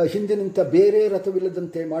ಹಿಂದಿನಿಂದ ಬೇರೆ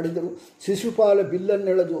ರಥವಿಲ್ಲದಂತೆ ಮಾಡಿದರು. ಶಿಶುಪಾಲ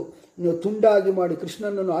ಬಿಲ್ಲನ್ನೆಳೆದು ತುಂಡಾಗಿ ಮಾಡಿ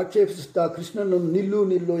ಕೃಷ್ಣನನ್ನು ಆಕ್ಷೇಪಿಸುತ್ತಾ ಕೃಷ್ಣನನ್ನು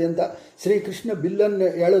ನಿಲ್ಲು ಎಂದ. ಶ್ರೀಕೃಷ್ಣ ಬಿಲ್ಲನ್ನು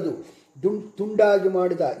ಎಳೆದು ತುಂಡಾಗಿ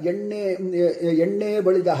ಮಾಡಿದ ಎಣ್ಣೆ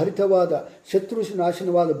ಬಳಿದ ಹರಿತವಾದ ಶತ್ರು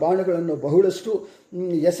ನಾಶನವಾದ ಬಾಣಗಳನ್ನು ಬಹಳಷ್ಟು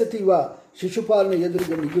ಎಸೆಯುವ ಶಿಶುಪಾಲನ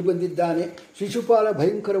ಎದುರಿಗೆ ನಿಗಿ ಬಂದಿದ್ದಾನೆ. ಶಿಶುಪಾಲ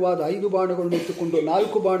ಭಯಂಕರವಾದ 5 ಬಾಣಗಳನ್ನು ಎತ್ತುಕೊಂಡು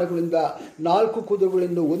 4 ಬಾಣಗಳಿಂದ 4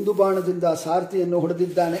 ಕುದುರೆಗಳಿಂದ 1 ಬಾಣದಿಂದ ಸಾರಥಿಯನ್ನು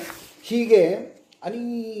ಹೊಡೆದಿದ್ದಾನೆ. ಹೀಗೆ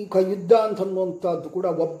ಅನೇಕ ಯುದ್ಧ ಅಂತನ್ನುವಂಥದ್ದು ಕೂಡ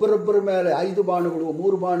ಒಬ್ಬರೊಬ್ಬರ ಮೇಲೆ 5 ಬಾಣಗಳು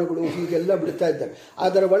 3 ಬಾಣಗಳು ಹೀಗೆಲ್ಲ ಬಿಡ್ತಾ ಇದ್ದಾರೆ.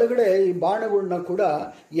 ಅದರ ಒಳಗಡೆ ಈ ಬಾಣಗಳನ್ನ ಕೂಡ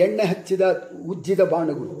ಎಣ್ಣೆ ಹಚ್ಚಿದ ಉಜ್ಜಿದ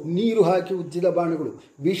ಬಾಣಗಳು, ನೀರು ಹಾಕಿ ಉಜ್ಜಿದ ಬಾಣಗಳು,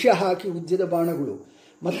 ವಿಷ ಹಾಕಿ ಉಜ್ಜಿದ ಬಾಣಗಳು,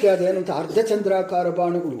 ಮತ್ತು ಅದೇನಂತ ಅರ್ಧಚಂದ್ರಾಕಾರ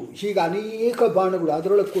ಬಾಣಗಳು, ಹೀಗೆ ಅನೇಕ ಬಾಣಗಳು.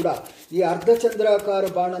 ಅದರೊಳಗೆ ಕೂಡ ಈ ಅರ್ಧಚಂದ್ರಾಕಾರ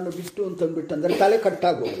ಬಾಣನ್ನು ಬಿಟ್ಟು ಅಂತಂದ್ಬಿಟ್ಟಂದರೆ ತಲೆ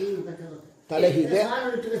ತಲೆ ಹೀಗೆ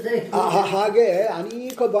ಹಾಗೆ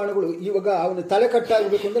ಅನೇಕ ಬಾಣಗಳು. ಇವಾಗ ಅವನು ತಲೆ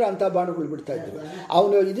ಕಟ್ಟಾಗಬೇಕು ಅಂದರೆ ಅಂಥ ಬಾಣಗಳು ಬಿಡ್ತಾ ಇದ್ರು.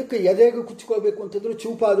 ಅವನು ಇದಕ್ಕೆ ಎದೆಗೆ ಕುಚ್ಕೋಬೇಕು ಅಂತಂದ್ರೆ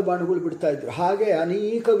ಚೂಪಾದ ಬಾಣಗಳು ಬಿಡ್ತಾ ಇದ್ರು. ಹಾಗೆ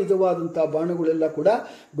ಅನೇಕ ವಿಧವಾದಂಥ ಬಾಣಗಳೆಲ್ಲ ಕೂಡ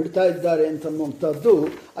ಬಿಡ್ತಾ ಇದ್ದಾರೆ ಅಂತನ್ನುವಂಥದ್ದು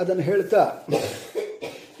ಅದನ್ನು ಹೇಳ್ತಾ,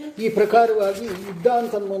 ಈ ಪ್ರಕಾರವಾಗಿ ಯುದ್ಧ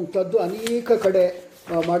ಅಂತನ್ನುವಂಥದ್ದು ಅನೇಕ ಕಡೆ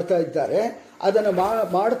ಮಾಡ್ತಾ ಇದ್ದಾರೆ. ಅದನ್ನು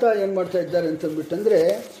ಮಾಡ್ತಾ ಏನು ಮಾಡ್ತಾ ಇದ್ದಾರೆ ಅಂತಂದ್ಬಿಟ್ಟಂದರೆ,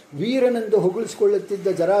 ವೀರನೆಂದು ಹೊಗಳಿಸ್ಕೊಳ್ಳುತ್ತಿದ್ದ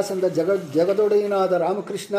ಜರಾಸಂಧ ಜಗದೊಡೆಯನಾದ ರಾಮಕೃಷ್ಣ